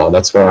submit to Allah.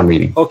 That's where I'm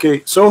reading.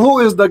 Okay, so who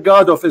is the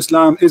God of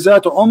Islam? Is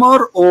that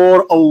Omar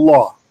or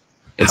Allah?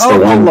 It's the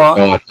one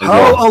God.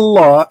 How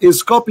Allah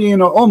is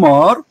copying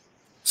Omar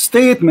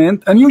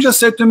statement, and you just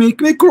said to me,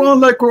 make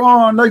Quran like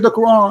the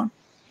Quran.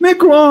 Make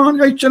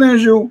Quran, I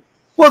challenge you.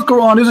 What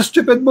Quran is a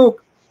stupid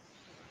book.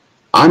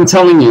 I'm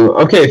telling you,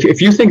 okay, if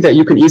you think that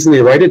you can easily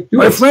write it, do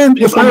my it. friend,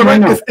 if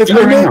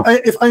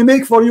I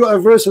make for you a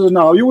verse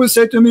now, you will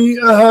say to me,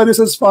 this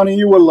is funny,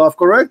 you will laugh,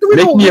 correct?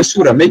 Make me a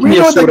surah, make me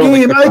a surah. The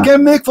game. I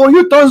can make for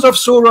you tons of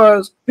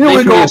surahs.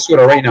 Make me a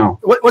surah right now.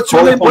 What's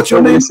your name? What's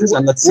your name?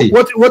 And let's see.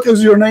 What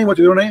is your name? What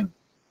is your name?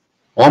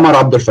 Omar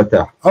Abdul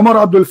Fattah. Omar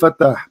Abdul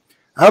Fattah.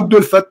 عبد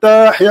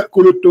الفتاح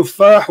يأكل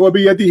التفاح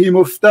وبيده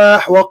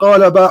مفتاح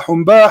وقال باح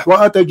باح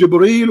وأتى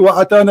جبريل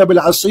وأتانا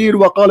بالعصير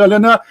وقال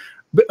لنا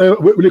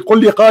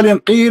لكل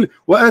قال قيل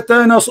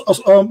وأتانا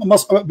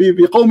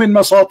بقوم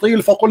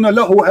مساطيل فقلنا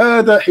له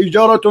هذا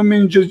حجارة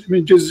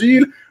من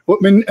جزيل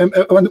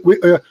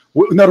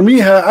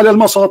ونرميها على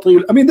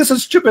المساطيل. I mean, this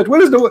is stupid.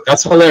 What is the?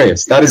 That's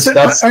hilarious.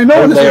 That's I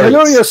know hilarious. This is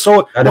hilarious.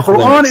 So the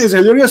Quran is a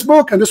hilarious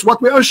book, and this is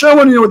what we are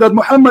showing you, that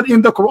Muhammad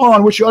in the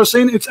Quran, which you are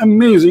saying it's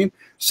amazing,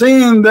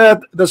 saying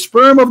that the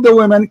sperm of the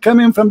women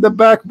coming from the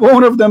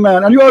backbone of the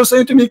man, and you are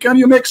saying to me, can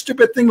you make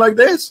stupid thing like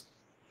this?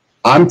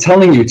 I'm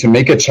telling you to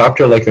make a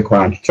chapter like the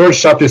Quran. Surah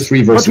chapter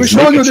 3 verses. But we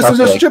showed you this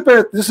is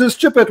stupid. This is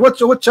stupid. What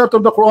chapter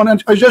of the Quran?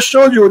 And I just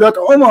showed you that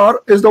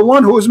Omar is the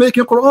one who is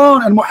making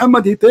Quran, and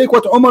Muhammad, he take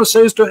what Omar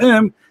says to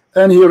him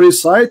and he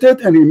recite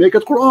it and he make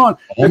it Quran.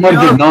 Omar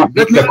did not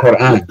make the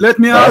Quran. Let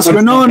me ask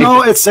you.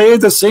 No, it says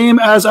the same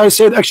as I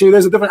said. Actually,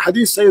 there's a different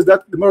hadith says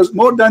that there's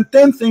more than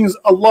 10 things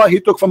Allah he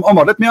took from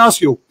Omar. Let me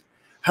ask you,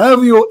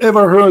 have you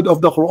ever heard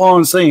of the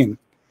Quran saying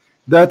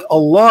that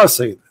Allah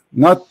said,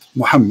 not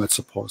Muhammad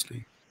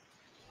supposedly,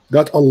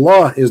 that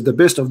Allah is the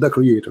best of the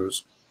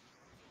creators?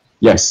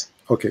 Yes.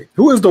 Okay.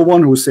 Who is the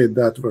one who said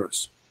that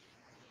verse?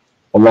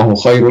 Allahu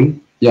khairun.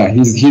 Yeah,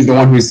 he's the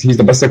one he's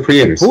the best of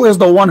creators. Who is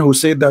the one who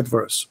said that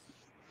verse?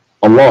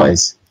 Allah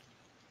is.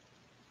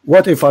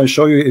 What if I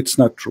show you it's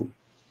not true?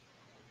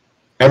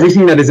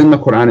 Everything that is in the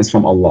Quran is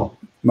from Allah.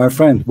 My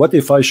friend, what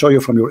if I show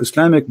you from your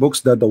Islamic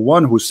books that the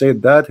one who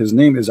said that, his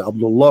name is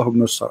Abdullah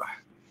ibn Sarah?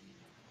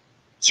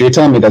 So you're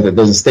telling me that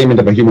there's a statement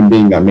of a human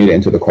being that made it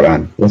into the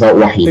Quran without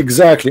wahi?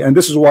 Exactly, and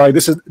this is why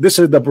this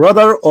is the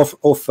brother of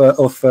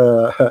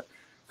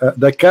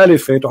the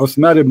Caliphate,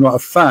 Uthman ibn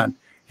Affan.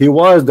 He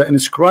was the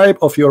inscribe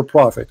of your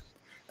prophet,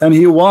 and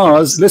he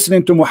was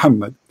listening to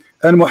Muhammad.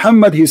 And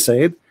Muhammad, he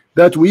said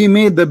that we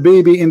made the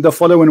baby in the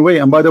following way.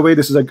 And by the way,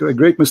 this is a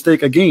great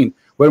mistake again,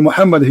 where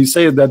Muhammad, he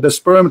said that the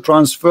sperm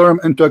transform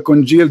into a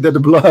congealed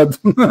dead blood.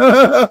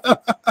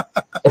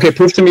 Okay,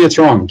 prove to me it's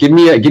wrong. Give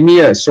me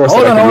a source.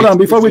 Hold on,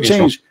 before we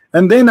change.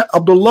 And then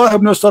Abdullah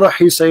ibn Sarah,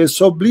 he says,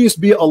 so please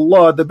be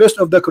Allah, the best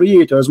of the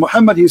creators.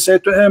 Muhammad, he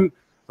said to him,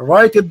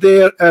 write it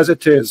there as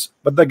it is.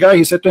 But the guy,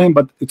 he said to him,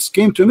 but it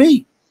came to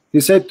me. He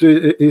said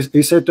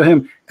to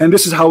him, and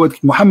this is how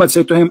it, Muhammad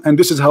said to him, and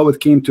this is how it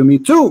came to me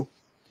too.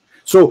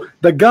 So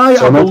the guy,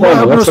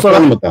 Abdullah ibn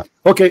Sarah,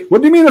 okay,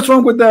 what do you mean what's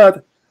wrong with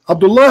that?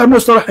 Abdullah ibn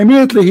Sarah,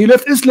 immediately he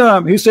left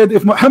Islam. He said,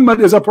 if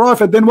Muhammad is a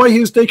prophet, then why he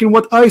is taking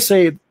what I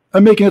said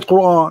and making it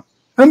Quran?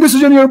 And this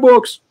is in your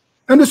books,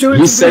 and this is your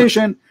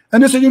interpretation,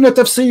 and this is in your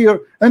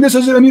tafsir, and this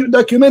is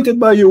documented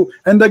by you.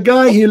 And the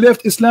guy, he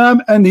left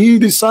Islam and he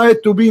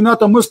decided to be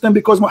not a Muslim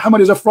because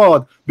Muhammad is a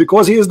fraud,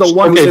 because he is the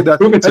one who said that.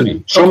 Prove it to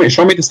me. Show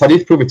me this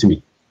hadith. Prove it to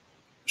me.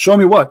 Show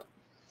me what?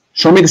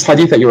 Show me this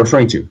hadith that you're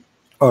referring to.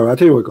 All right,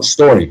 here we go.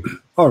 Story.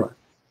 All right.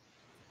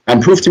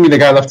 And prove to me the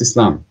guy left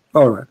Islam.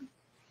 All right.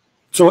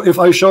 So if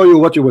I show you,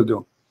 what you will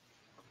do?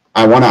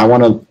 I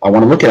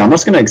wanna look at it. I'm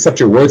not gonna accept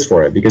your words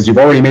for it because you've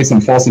already made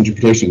some false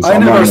interpretations. So I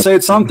never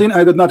said something.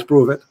 I did not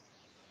prove it.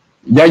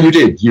 Yeah, you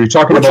did. You're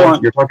talking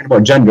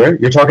about gender.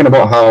 You're talking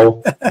about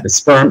how the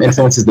sperm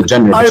influences the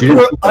gender. I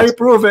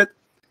prove it.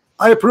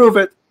 I prove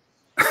it.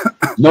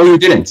 No, you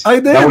didn't. I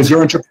did. That was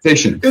your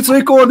interpretation. It's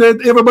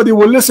recorded. Everybody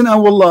will listen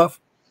and will laugh.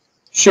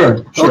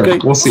 Sure. Okay.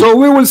 We'll see. So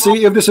we will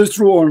see if this is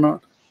true or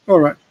not. All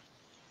right.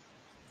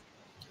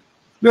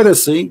 Let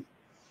us see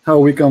how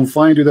we can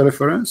find you the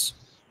reference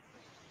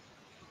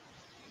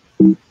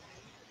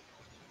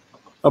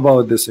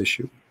about this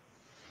issue.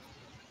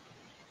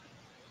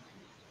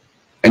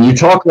 And you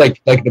talk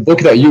like the book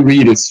that you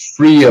read is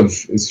free of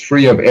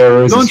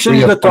errors. Don't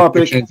change the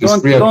topic.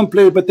 Don't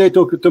play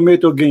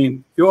tomato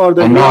game. You are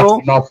the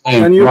hero,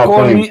 and you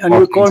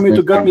call me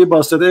to get me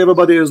busted.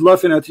 Everybody is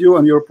laughing at you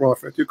and your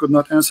prophet. You could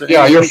not answer.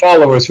 Yeah, your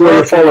followers. Who are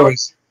your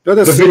followers? The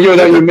video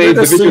that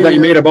you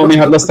made about me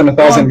had less than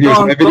 1,000 views.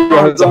 My video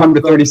has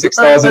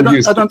 136,000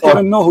 views. I don't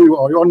even know who you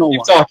are. You're no one.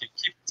 Keep talking.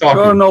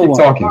 You're no one.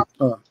 Talking.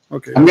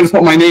 Okay. I'm going to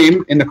put my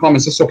name in the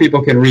comments just so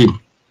people can read.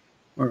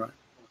 All right.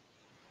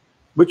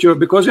 But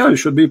you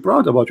should be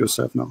proud about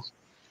yourself now.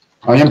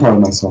 I am proud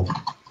of myself.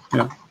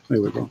 Yeah,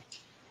 there we go.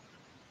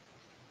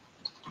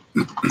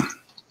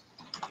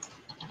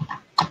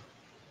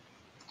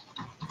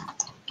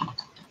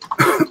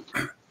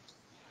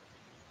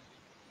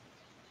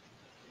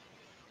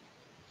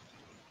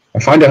 I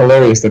find it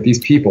hilarious that these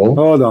people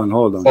hold on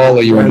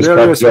follow you and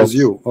hilarious as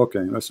you.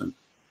 Okay, listen.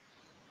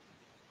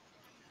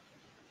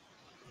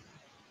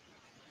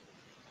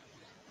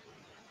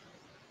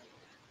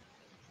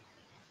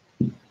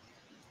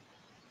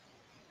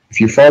 If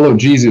you follow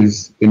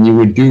Jesus, then you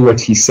would do what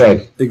he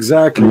said.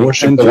 Exactly. And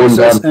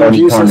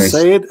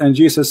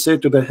Jesus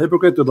said to the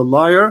hypocrite, to the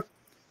liar,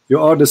 you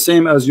are the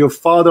same as your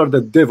father,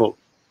 the devil.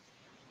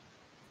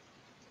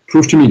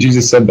 Prove to me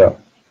Jesus said that.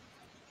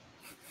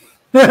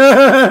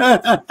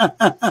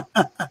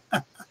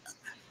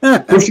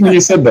 Prove to me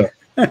you said that.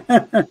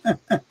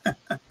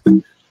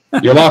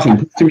 You're laughing.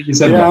 Prove to me you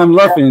said that. Yeah, I'm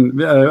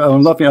laughing.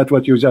 I'm laughing at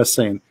what you're just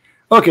saying.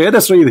 Okay,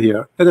 let's read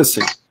here. Let us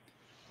see.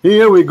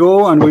 Here we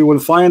go, and we will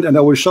find, and I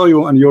will show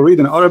you, and you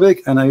read in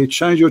Arabic, and I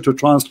change you to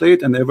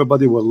translate, and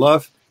everybody will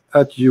laugh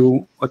at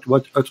you, at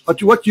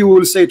what you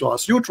will say to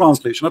us. Your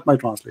translation, not my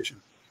translation.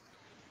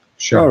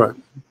 Sure. All right.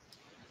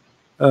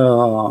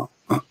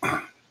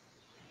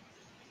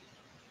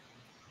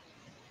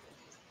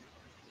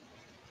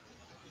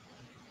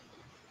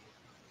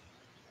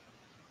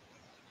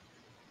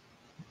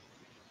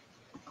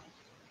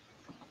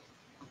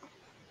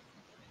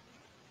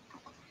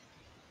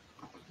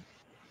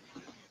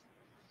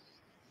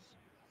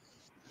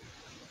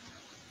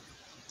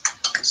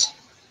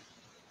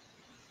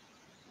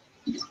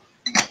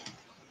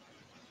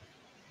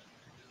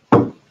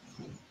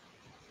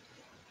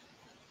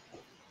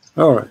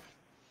 All right.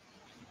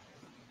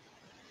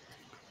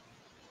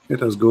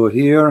 Let us go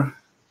here.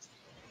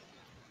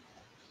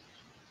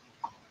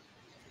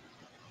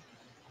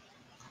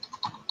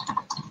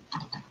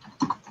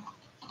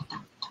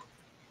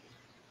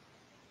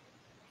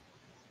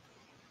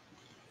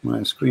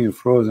 My screen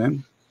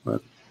frozen,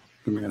 but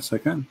give me a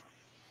second.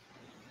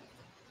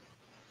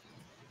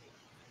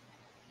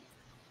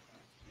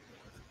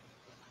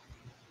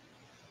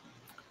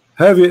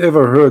 Have you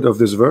ever heard of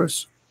this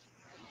verse?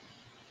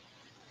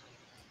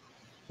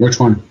 Which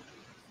one?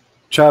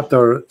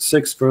 Chapter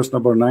 6, verse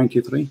number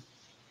 93.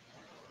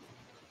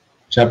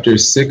 Chapter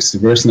 6,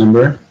 verse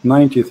number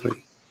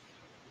 93.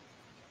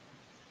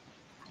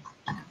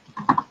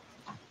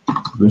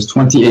 Verse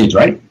 28,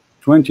 right?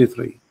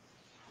 23.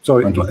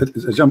 Sorry,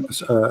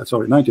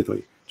 sorry,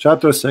 93.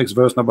 Chapter 6,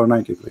 verse number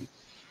 93.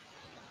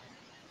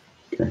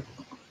 Okay.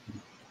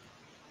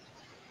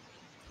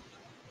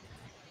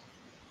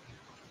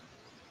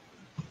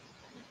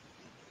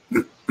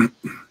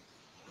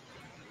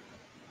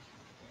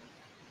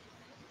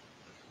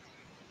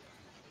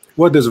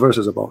 What this verse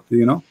is about, do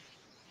you know?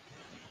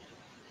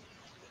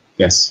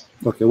 Yes.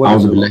 Okay, what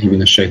is it about?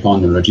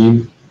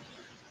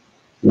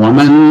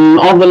 ومن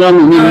أظلم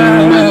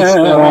ممن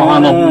افترى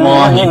على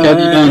الله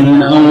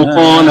كذبا أو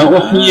قال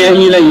أوحي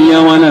إلي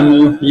ولم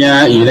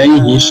يوحى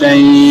إليه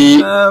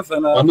شيء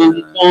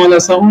ومن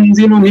قال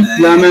سأنزل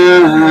مثل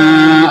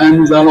ما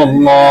أنزل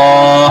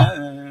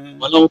الله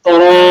ولو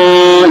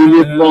ترى إذ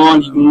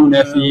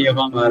الظالمون في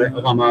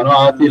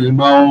غمرات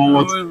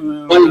الموت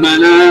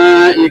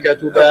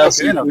والملائكة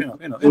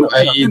باسطوا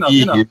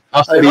أيديهم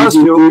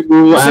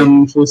أخرجوا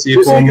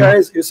أنفسكم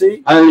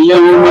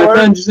اليوم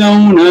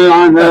تجزون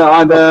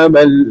عذاب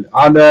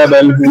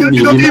الهون.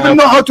 You don't even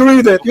know how to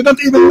read it. You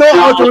don't even know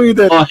how to read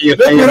it. Let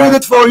me read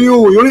it for you.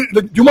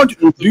 Do you want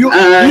me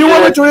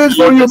to read it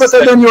for you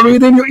better than you're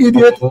reading, you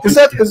idiot? Is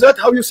that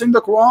how you sing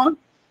the Quran?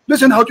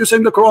 Listen how you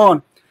sing the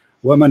Quran.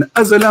 ومن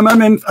أظلم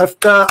من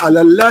أفتى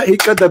على الله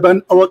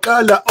كذبا أو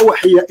قال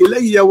أوحي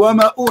إلي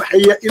وما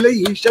أوحي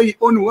إليه شيء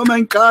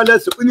ومن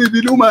قال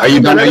سأنزل ما. Are you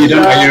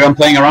done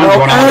playing around?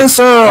 No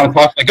answer.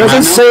 Does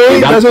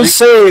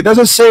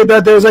it say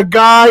that there's a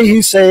guy,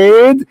 he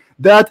said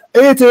that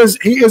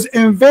he is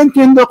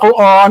inventing the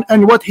Quran, and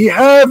what he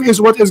have is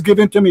what is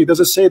given to me. Does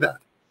it say that?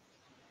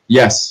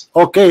 Yes.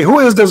 Okay, who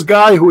is this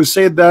guy who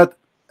said that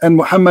and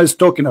Muhammad is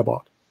talking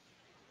about?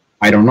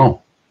 I don't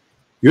know.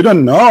 You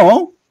don't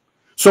know?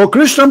 So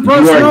Christian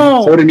Prince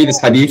know. Quoted me this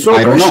hadith. So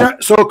I don't know.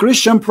 So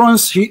Christian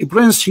Prince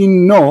he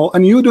know,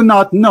 and you do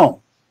not know.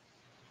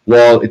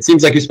 Well, it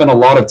seems like you spend a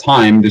lot of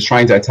time just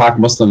trying to attack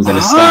Muslims and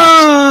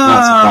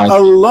Islam. A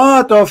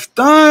lot of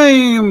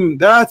time.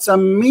 That's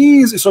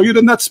amazing. So you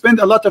did not spend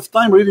a lot of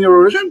time reading your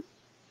religion?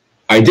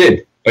 I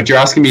did, but you're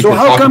asking me to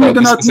talk about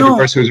this specific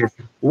person who's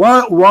referring.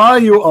 Why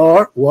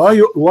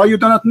you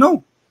do not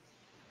know?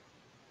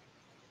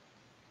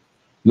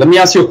 Let me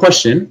ask you a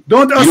question.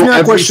 Don't ask me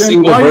a question.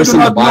 Single verse in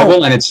the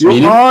Bible and its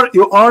meaning?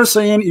 You are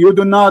saying you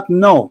do not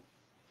know.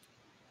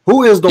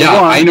 Who is the one?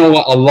 Yeah, I know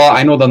Allah.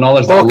 I know the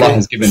knowledge that Allah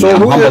has given me.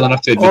 I'm humble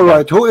enough to admit all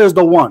right, who is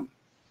the one?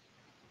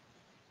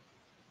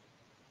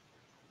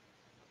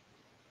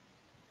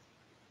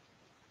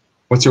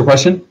 What's your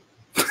question?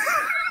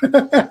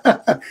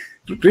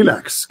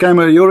 Relax.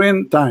 Camera, you're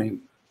in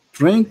time.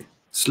 Drink,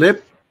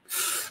 sleep,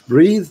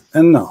 breathe,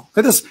 and now.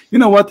 Let us. You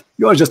know what?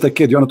 You are just a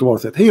kid. You're not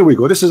worth it. Here we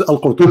go. This is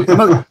Al-Qurtubi.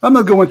 I'm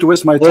not going to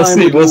waste my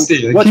time. We'll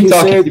see. What he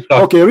said.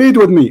 Okay, read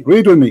with me.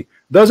 Read with me.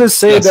 Does it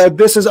say that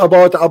this is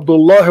about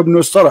Abdullah ibn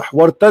Sarh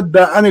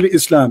wartadda an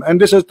al-Islam,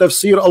 and this is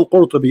Tafsir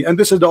al-Qurtubi, and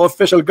this is the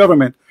official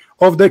government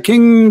of the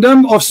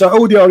Kingdom of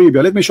Saudi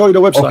Arabia? Let me show you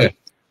the website.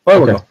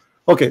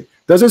 Okay.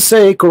 Does it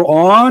say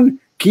Quran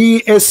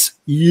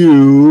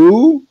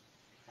KSU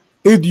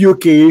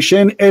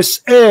Education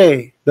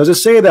SA? Does it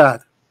say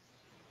that?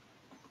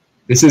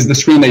 This is the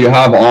screen that you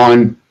have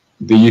on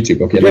the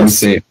YouTube. Okay, let me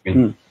see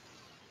it.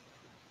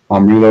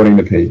 I'm reloading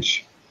the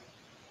page.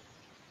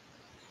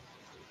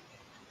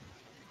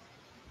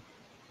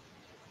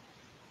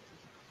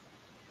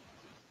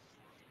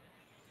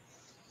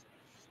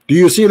 Do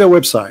you see the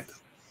website?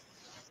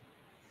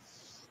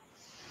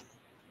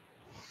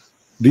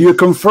 Do you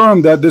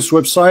confirm that this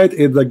website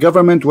is the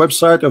government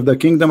website of the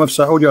Kingdom of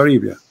Saudi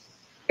Arabia?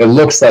 It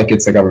looks like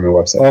it's a government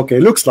website. Okay,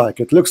 looks like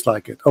it.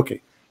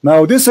 Okay.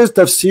 Now this is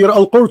Tafsir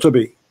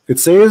al-Qurtubi. It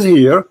says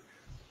here,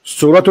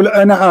 Surah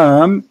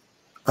Al-An'am,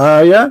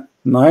 Ayah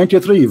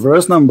 93,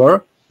 verse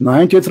number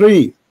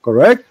 93,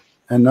 correct?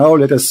 And now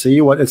let us see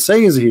what it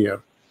says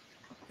here.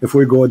 If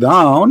we go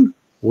down,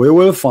 we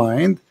will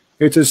find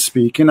it is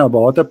speaking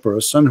about a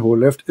person who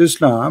left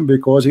Islam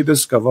because he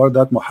discovered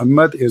that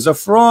Muhammad is a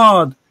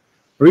fraud.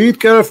 Read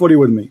carefully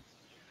with me.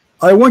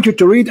 I want you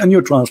to read and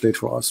you translate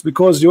for us,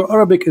 because your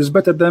Arabic is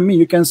better than me.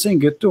 You can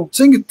sing it too.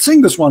 Sing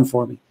this one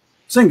for me.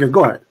 Sing it.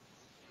 Go ahead.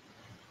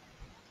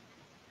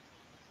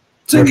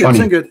 Sing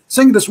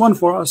this one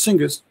for us.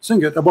 Sing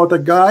it about a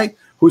guy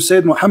who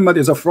said Muhammad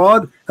is a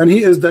fraud, and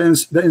he is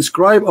the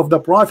inscribe of the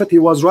Prophet. He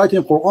was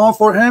writing Quran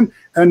for him,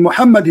 and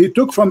Muhammad, he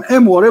took from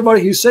him whatever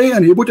he say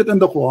and he put it in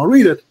the Quran.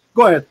 Read it.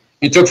 Go ahead.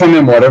 He took from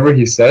him whatever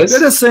he says.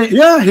 Let us say,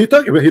 yeah,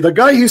 the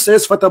guy, he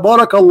says,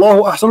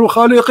 "Fatabarakallahu ahsanul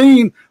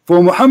khaliqin."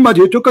 For Muhammad,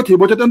 he took it, he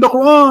put it in the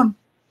Quran.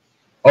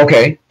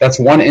 Okay, that's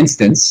one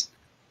instance.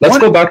 Let's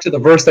go back to the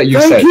verse that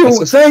you said.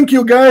 Thank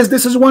you, guys.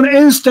 This is one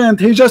instant.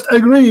 He just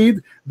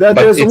agreed that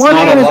there's one.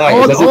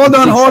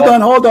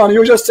 Hold on.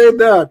 You just said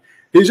that.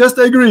 He just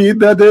agreed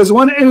that there's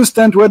one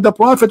instant where the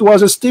Prophet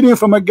was stealing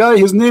from a guy.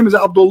 His name is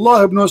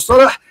Abdullah ibn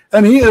Sarh,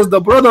 and he is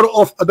the brother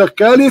of the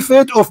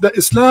Caliphate of the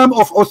Islam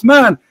of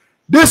Uthman.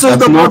 This is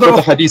the brother. That's not what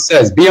the hadith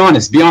says. Be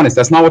honest.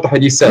 That's not what the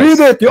hadith says. Read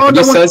it.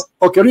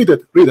 Okay, read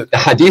it. The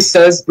hadith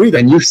says,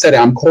 and you said it.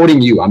 I'm quoting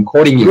you.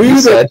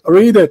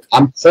 Read it.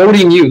 I'm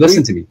quoting you.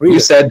 Listen to me. You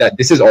said that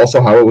this is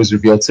also how it was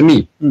revealed to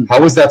me. How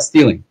was that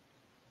stealing?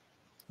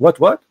 What?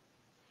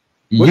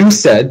 You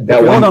said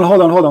that. Okay,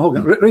 hold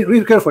on.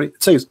 Read carefully.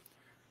 It says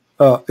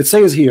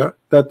here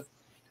that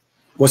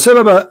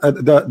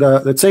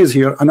it says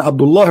here أن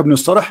عبد الله بن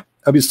الصرح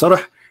أبي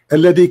الصرح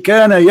الذي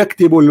كان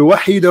يكتب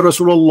الوحي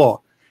لرسول الله.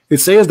 It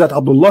says that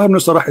Abdullah ibn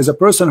Sarh is a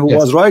person who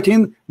was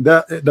writing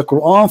the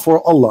Quran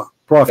for Allah,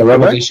 Prophet. The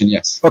revelation, right?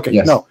 Yes. Okay.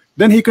 Yes. Now,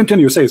 then he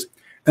continues, says,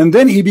 and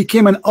then he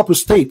became an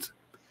apostate,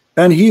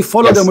 and he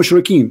followed the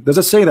mushrikeen. Does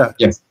it say that?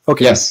 Yes.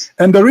 Okay. Yes.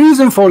 And the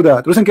reason for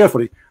that, listen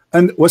carefully.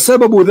 And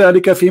وسبب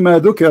ذلك فيما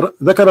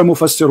ذكر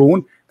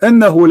المفسرون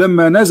أنه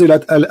لما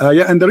نزلت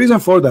الآية. And the reason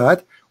for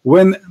that,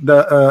 when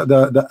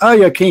the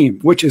ayah came,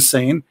 which is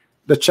saying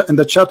in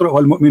the chapter of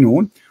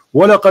Al-Mu'minun,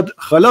 وَلَقَدْ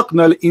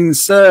خَلَقْنَا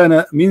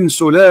الْإِنسَانَ مِنْ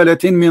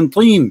سُلَالَةٍ مِنْ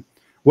طِينٍ.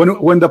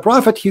 When the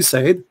Prophet, he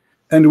said,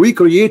 and we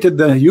created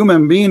the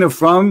human being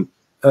from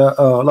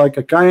like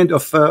a kind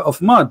of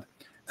mud.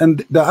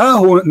 And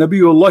دعاه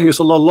نبي الله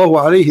صلى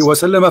الله عليه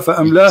وسلم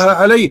فأملاها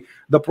عليه.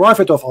 The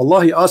Prophet of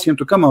Allah, he asked him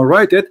to come and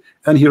write it,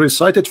 and he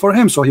recited for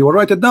him, so he will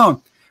write it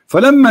down.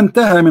 فلما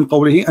انتهى من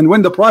قوله, and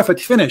when the Prophet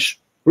finished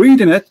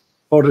reading it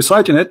or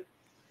reciting it,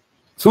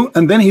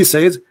 and then he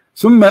says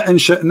ثم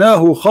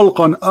أنشأناه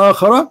خلقا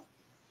آخر.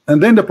 And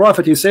then the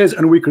Prophet, he says,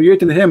 and we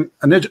created him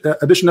an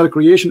additional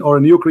creation or a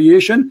new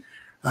creation.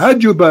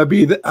 عجب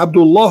بي عبد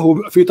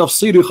الله في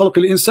تفسير خلق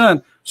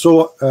الإنسان.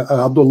 So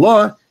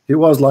Abdullah, he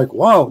was like,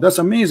 wow, that's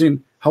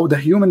amazing. how the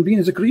human being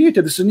is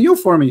created. This is new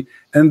for me.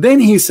 And then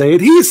he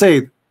said,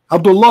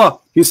 Abdullah,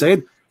 he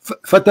said,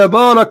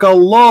 فَتَبَارَكَ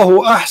اللَّهُ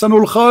أَحْسَنُ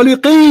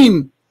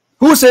الْخَالِقِينَ.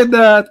 Who said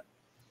that?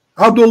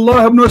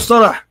 Abdullah ibn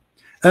Sarah.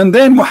 And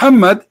then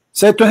Muhammad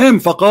said to him,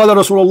 فقال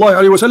رسول الله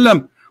عليه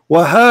وسلم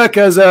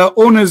وهكذا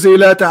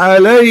أنزلت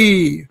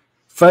علي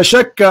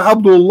فشك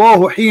عبد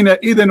الله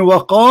حينئذ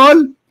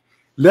وقال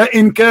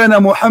لئن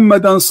كان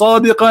محمدا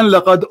صادقا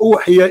لقد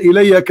أوحي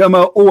إلي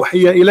كما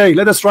أوحي إليه.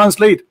 Let us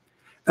translate.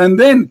 And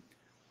then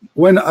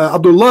when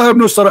Abdullah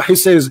ibn Sarah, he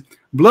says,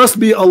 blessed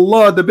be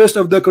Allah, the best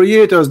of the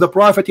creators, the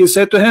prophet, he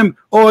said to him,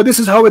 oh, this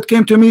is how it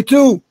came to me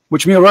too,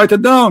 which means write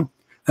it down.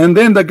 And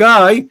then the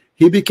guy,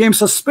 he became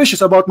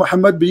suspicious about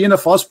Muhammad being a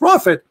false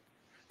prophet.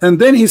 And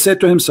then he said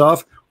to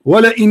himself,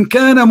 وَلَئِنْ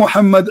كَانَ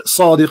مُحَمَّدٌ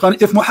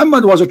صَادِقًا. If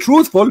Muhammad was a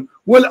truthful,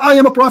 well, I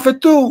am a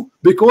prophet too,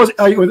 because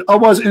I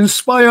was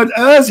inspired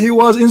as he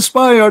was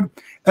inspired.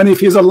 And if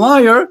he's a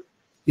liar,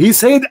 he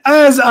said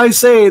as I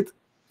said.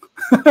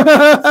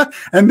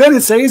 And then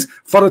it says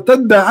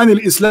فَارْتَدَّ عَنِ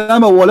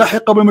الْإِسْلَامَ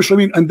وَلَحِقَ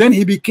بِالْمُسْلِمِينَ. And then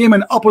he became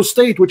an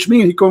apostate, which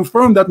means he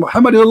confirmed that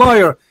Muhammad is a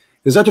liar.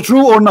 Is that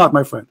true or not,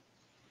 my friend?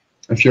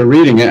 If you're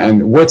reading it,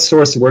 and what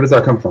source, where does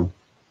that come from?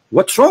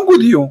 What's wrong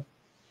with you?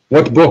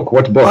 What book?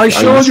 What book? I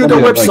showed you the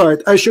website.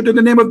 Like... I showed you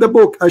the name of the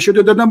book. I showed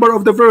you the number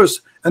of the verse.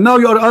 And now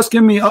you are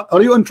asking me,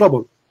 are you in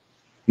trouble?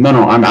 No,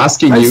 no, I'm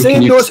asking you. I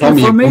said those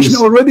information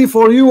already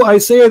for you. I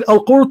said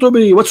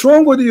Al-Qurtubi. What's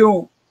wrong with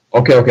you?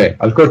 Okay, okay.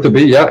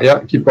 Al-Qurtubi, yeah.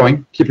 Keep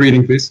going. Keep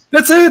reading, please.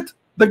 That's it.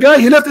 The guy,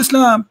 he left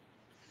Islam.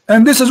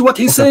 And this is what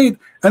he said.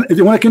 And if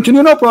you want to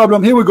continue, no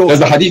problem. Here we go. Does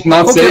the hadith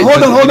not say?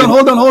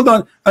 Hold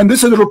on. And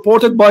this is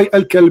reported by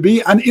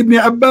Al-Kalbi and Ibn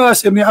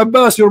Abbas. Ibn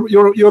Abbas,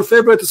 your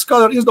favorite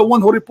scholar, is the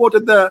one who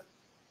reported that.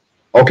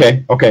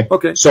 Okay.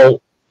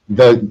 So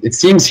it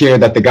seems here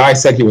that the guy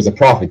said he was a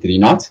prophet. Did he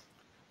not?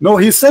 No,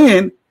 he's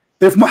saying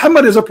if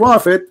Muhammad is a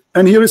prophet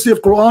and he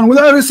received Quran, will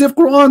I receive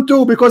Quran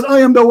too? Because I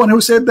am the one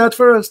who said that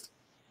first.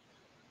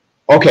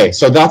 Okay,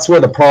 so that's where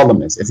the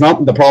problem is. It's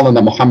not the problem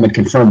that Muhammad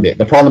confirmed it.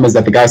 The problem is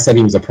that the guy said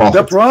he was a prophet.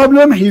 The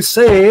problem, he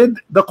said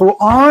the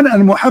Quran,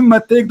 and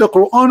Muhammad take the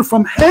Quran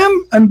from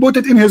him and put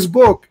it in his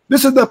book.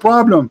 This is the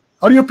problem.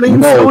 Are you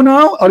playing slow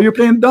now? Are you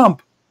playing dumb?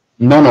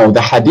 No.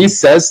 The hadith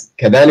says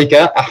كذلك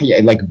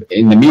أحيا, like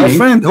in the meaning. My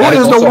friend, who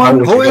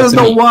is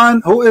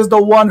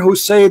the one who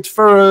said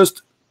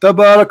first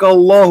تبارك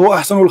الله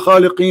أحسن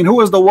الخالقين?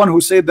 Who is the one who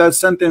said that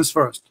sentence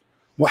first?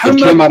 Muhammad.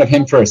 It came out of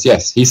him first.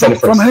 Yes, he said it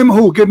first. From him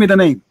who? Give me the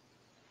name.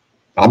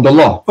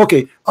 Abdullah.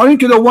 Okay, aren't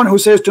you the one who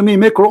says to me,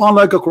 make Quran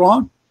like a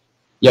Quran?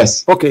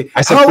 Yes. Okay.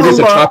 I said produce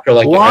a chapter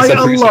like it.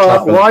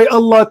 Why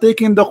Allah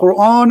taking the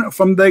Quran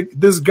from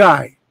this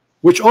guy,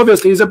 which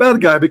obviously is a bad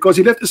guy because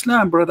he left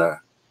Islam,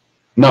 brother?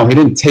 No, he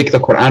didn't take the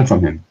Quran from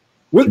him.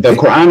 Well, the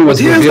Quran was.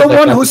 He is the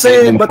one who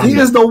said. But he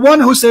is the one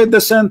who said the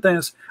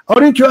sentence.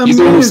 Aren't you amazed? He's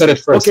the one who said it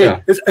first. Okay.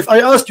 Yeah. If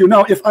I asked you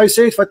now, if I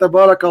say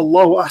فَتَبَارَكَ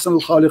اللَّهُ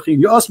أَحْسَنُ الْخَالِقِينَ,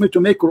 you asked me to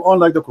make Quran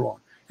like the Quran.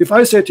 If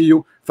I say to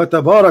you,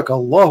 فَتَبَارَكَ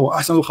اللَّهُ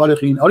أَحْسَنُ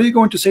الْخَالِقِينَ, are you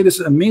going to say this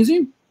is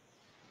amazing?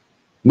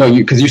 No,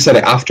 because you said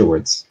it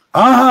afterwards.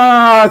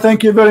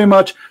 Thank you very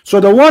much. So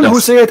the one who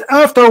said it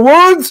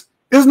afterwards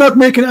is not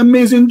making an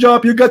amazing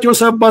job. You got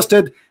yourself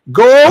busted.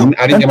 Go and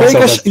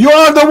take you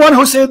are the one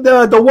who said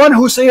that. The one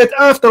who said it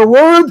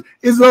afterward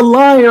is a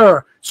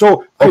liar.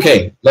 So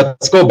okay,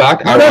 let's go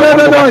back. No.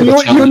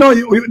 You know,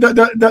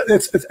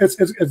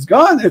 it's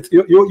gone.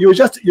 You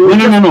just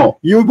no.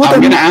 I'm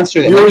gonna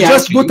answer that. You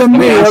just put a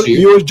nail.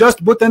 You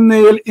just put a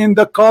nail in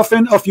the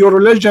coffin of your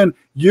religion.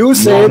 You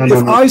said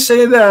if I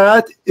say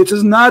that, it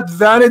is not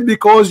valid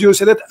because you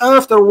said it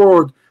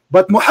afterward.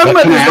 But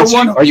Muhammad is the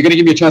one. Are you going to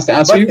give me a chance to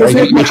answer you?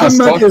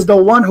 Muhammad is the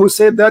one who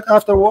said that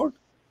afterward.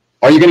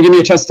 Are you going to give me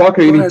a chance to talk,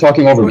 or are you going to be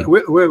talking over me?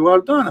 We're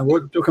done.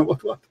 We're talking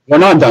about what? We're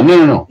not done.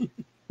 No.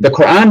 The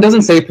Quran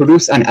doesn't say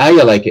produce an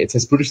ayah like it. It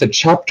says produce a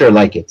chapter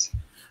like it.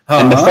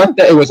 And the fact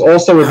that it was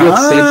also revealed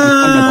to Sayyidina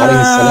Muhammad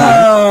alayhi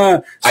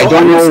salam, I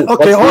don't know.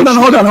 Okay,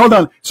 hold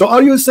on. So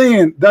are you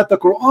saying that the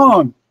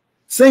Quran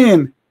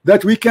saying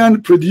that we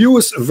can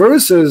produce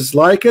verses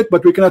like it,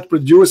 but we cannot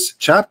produce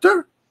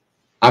chapter?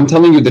 I'm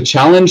telling you, the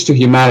challenge to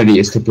humanity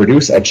is to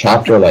produce a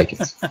chapter like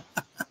it.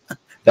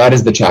 That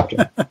is the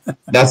chapter.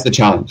 That's the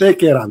challenge. Take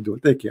care, Abdul.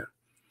 Take care.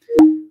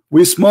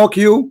 We smoke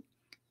you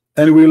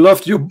and we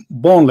left you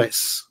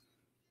boneless.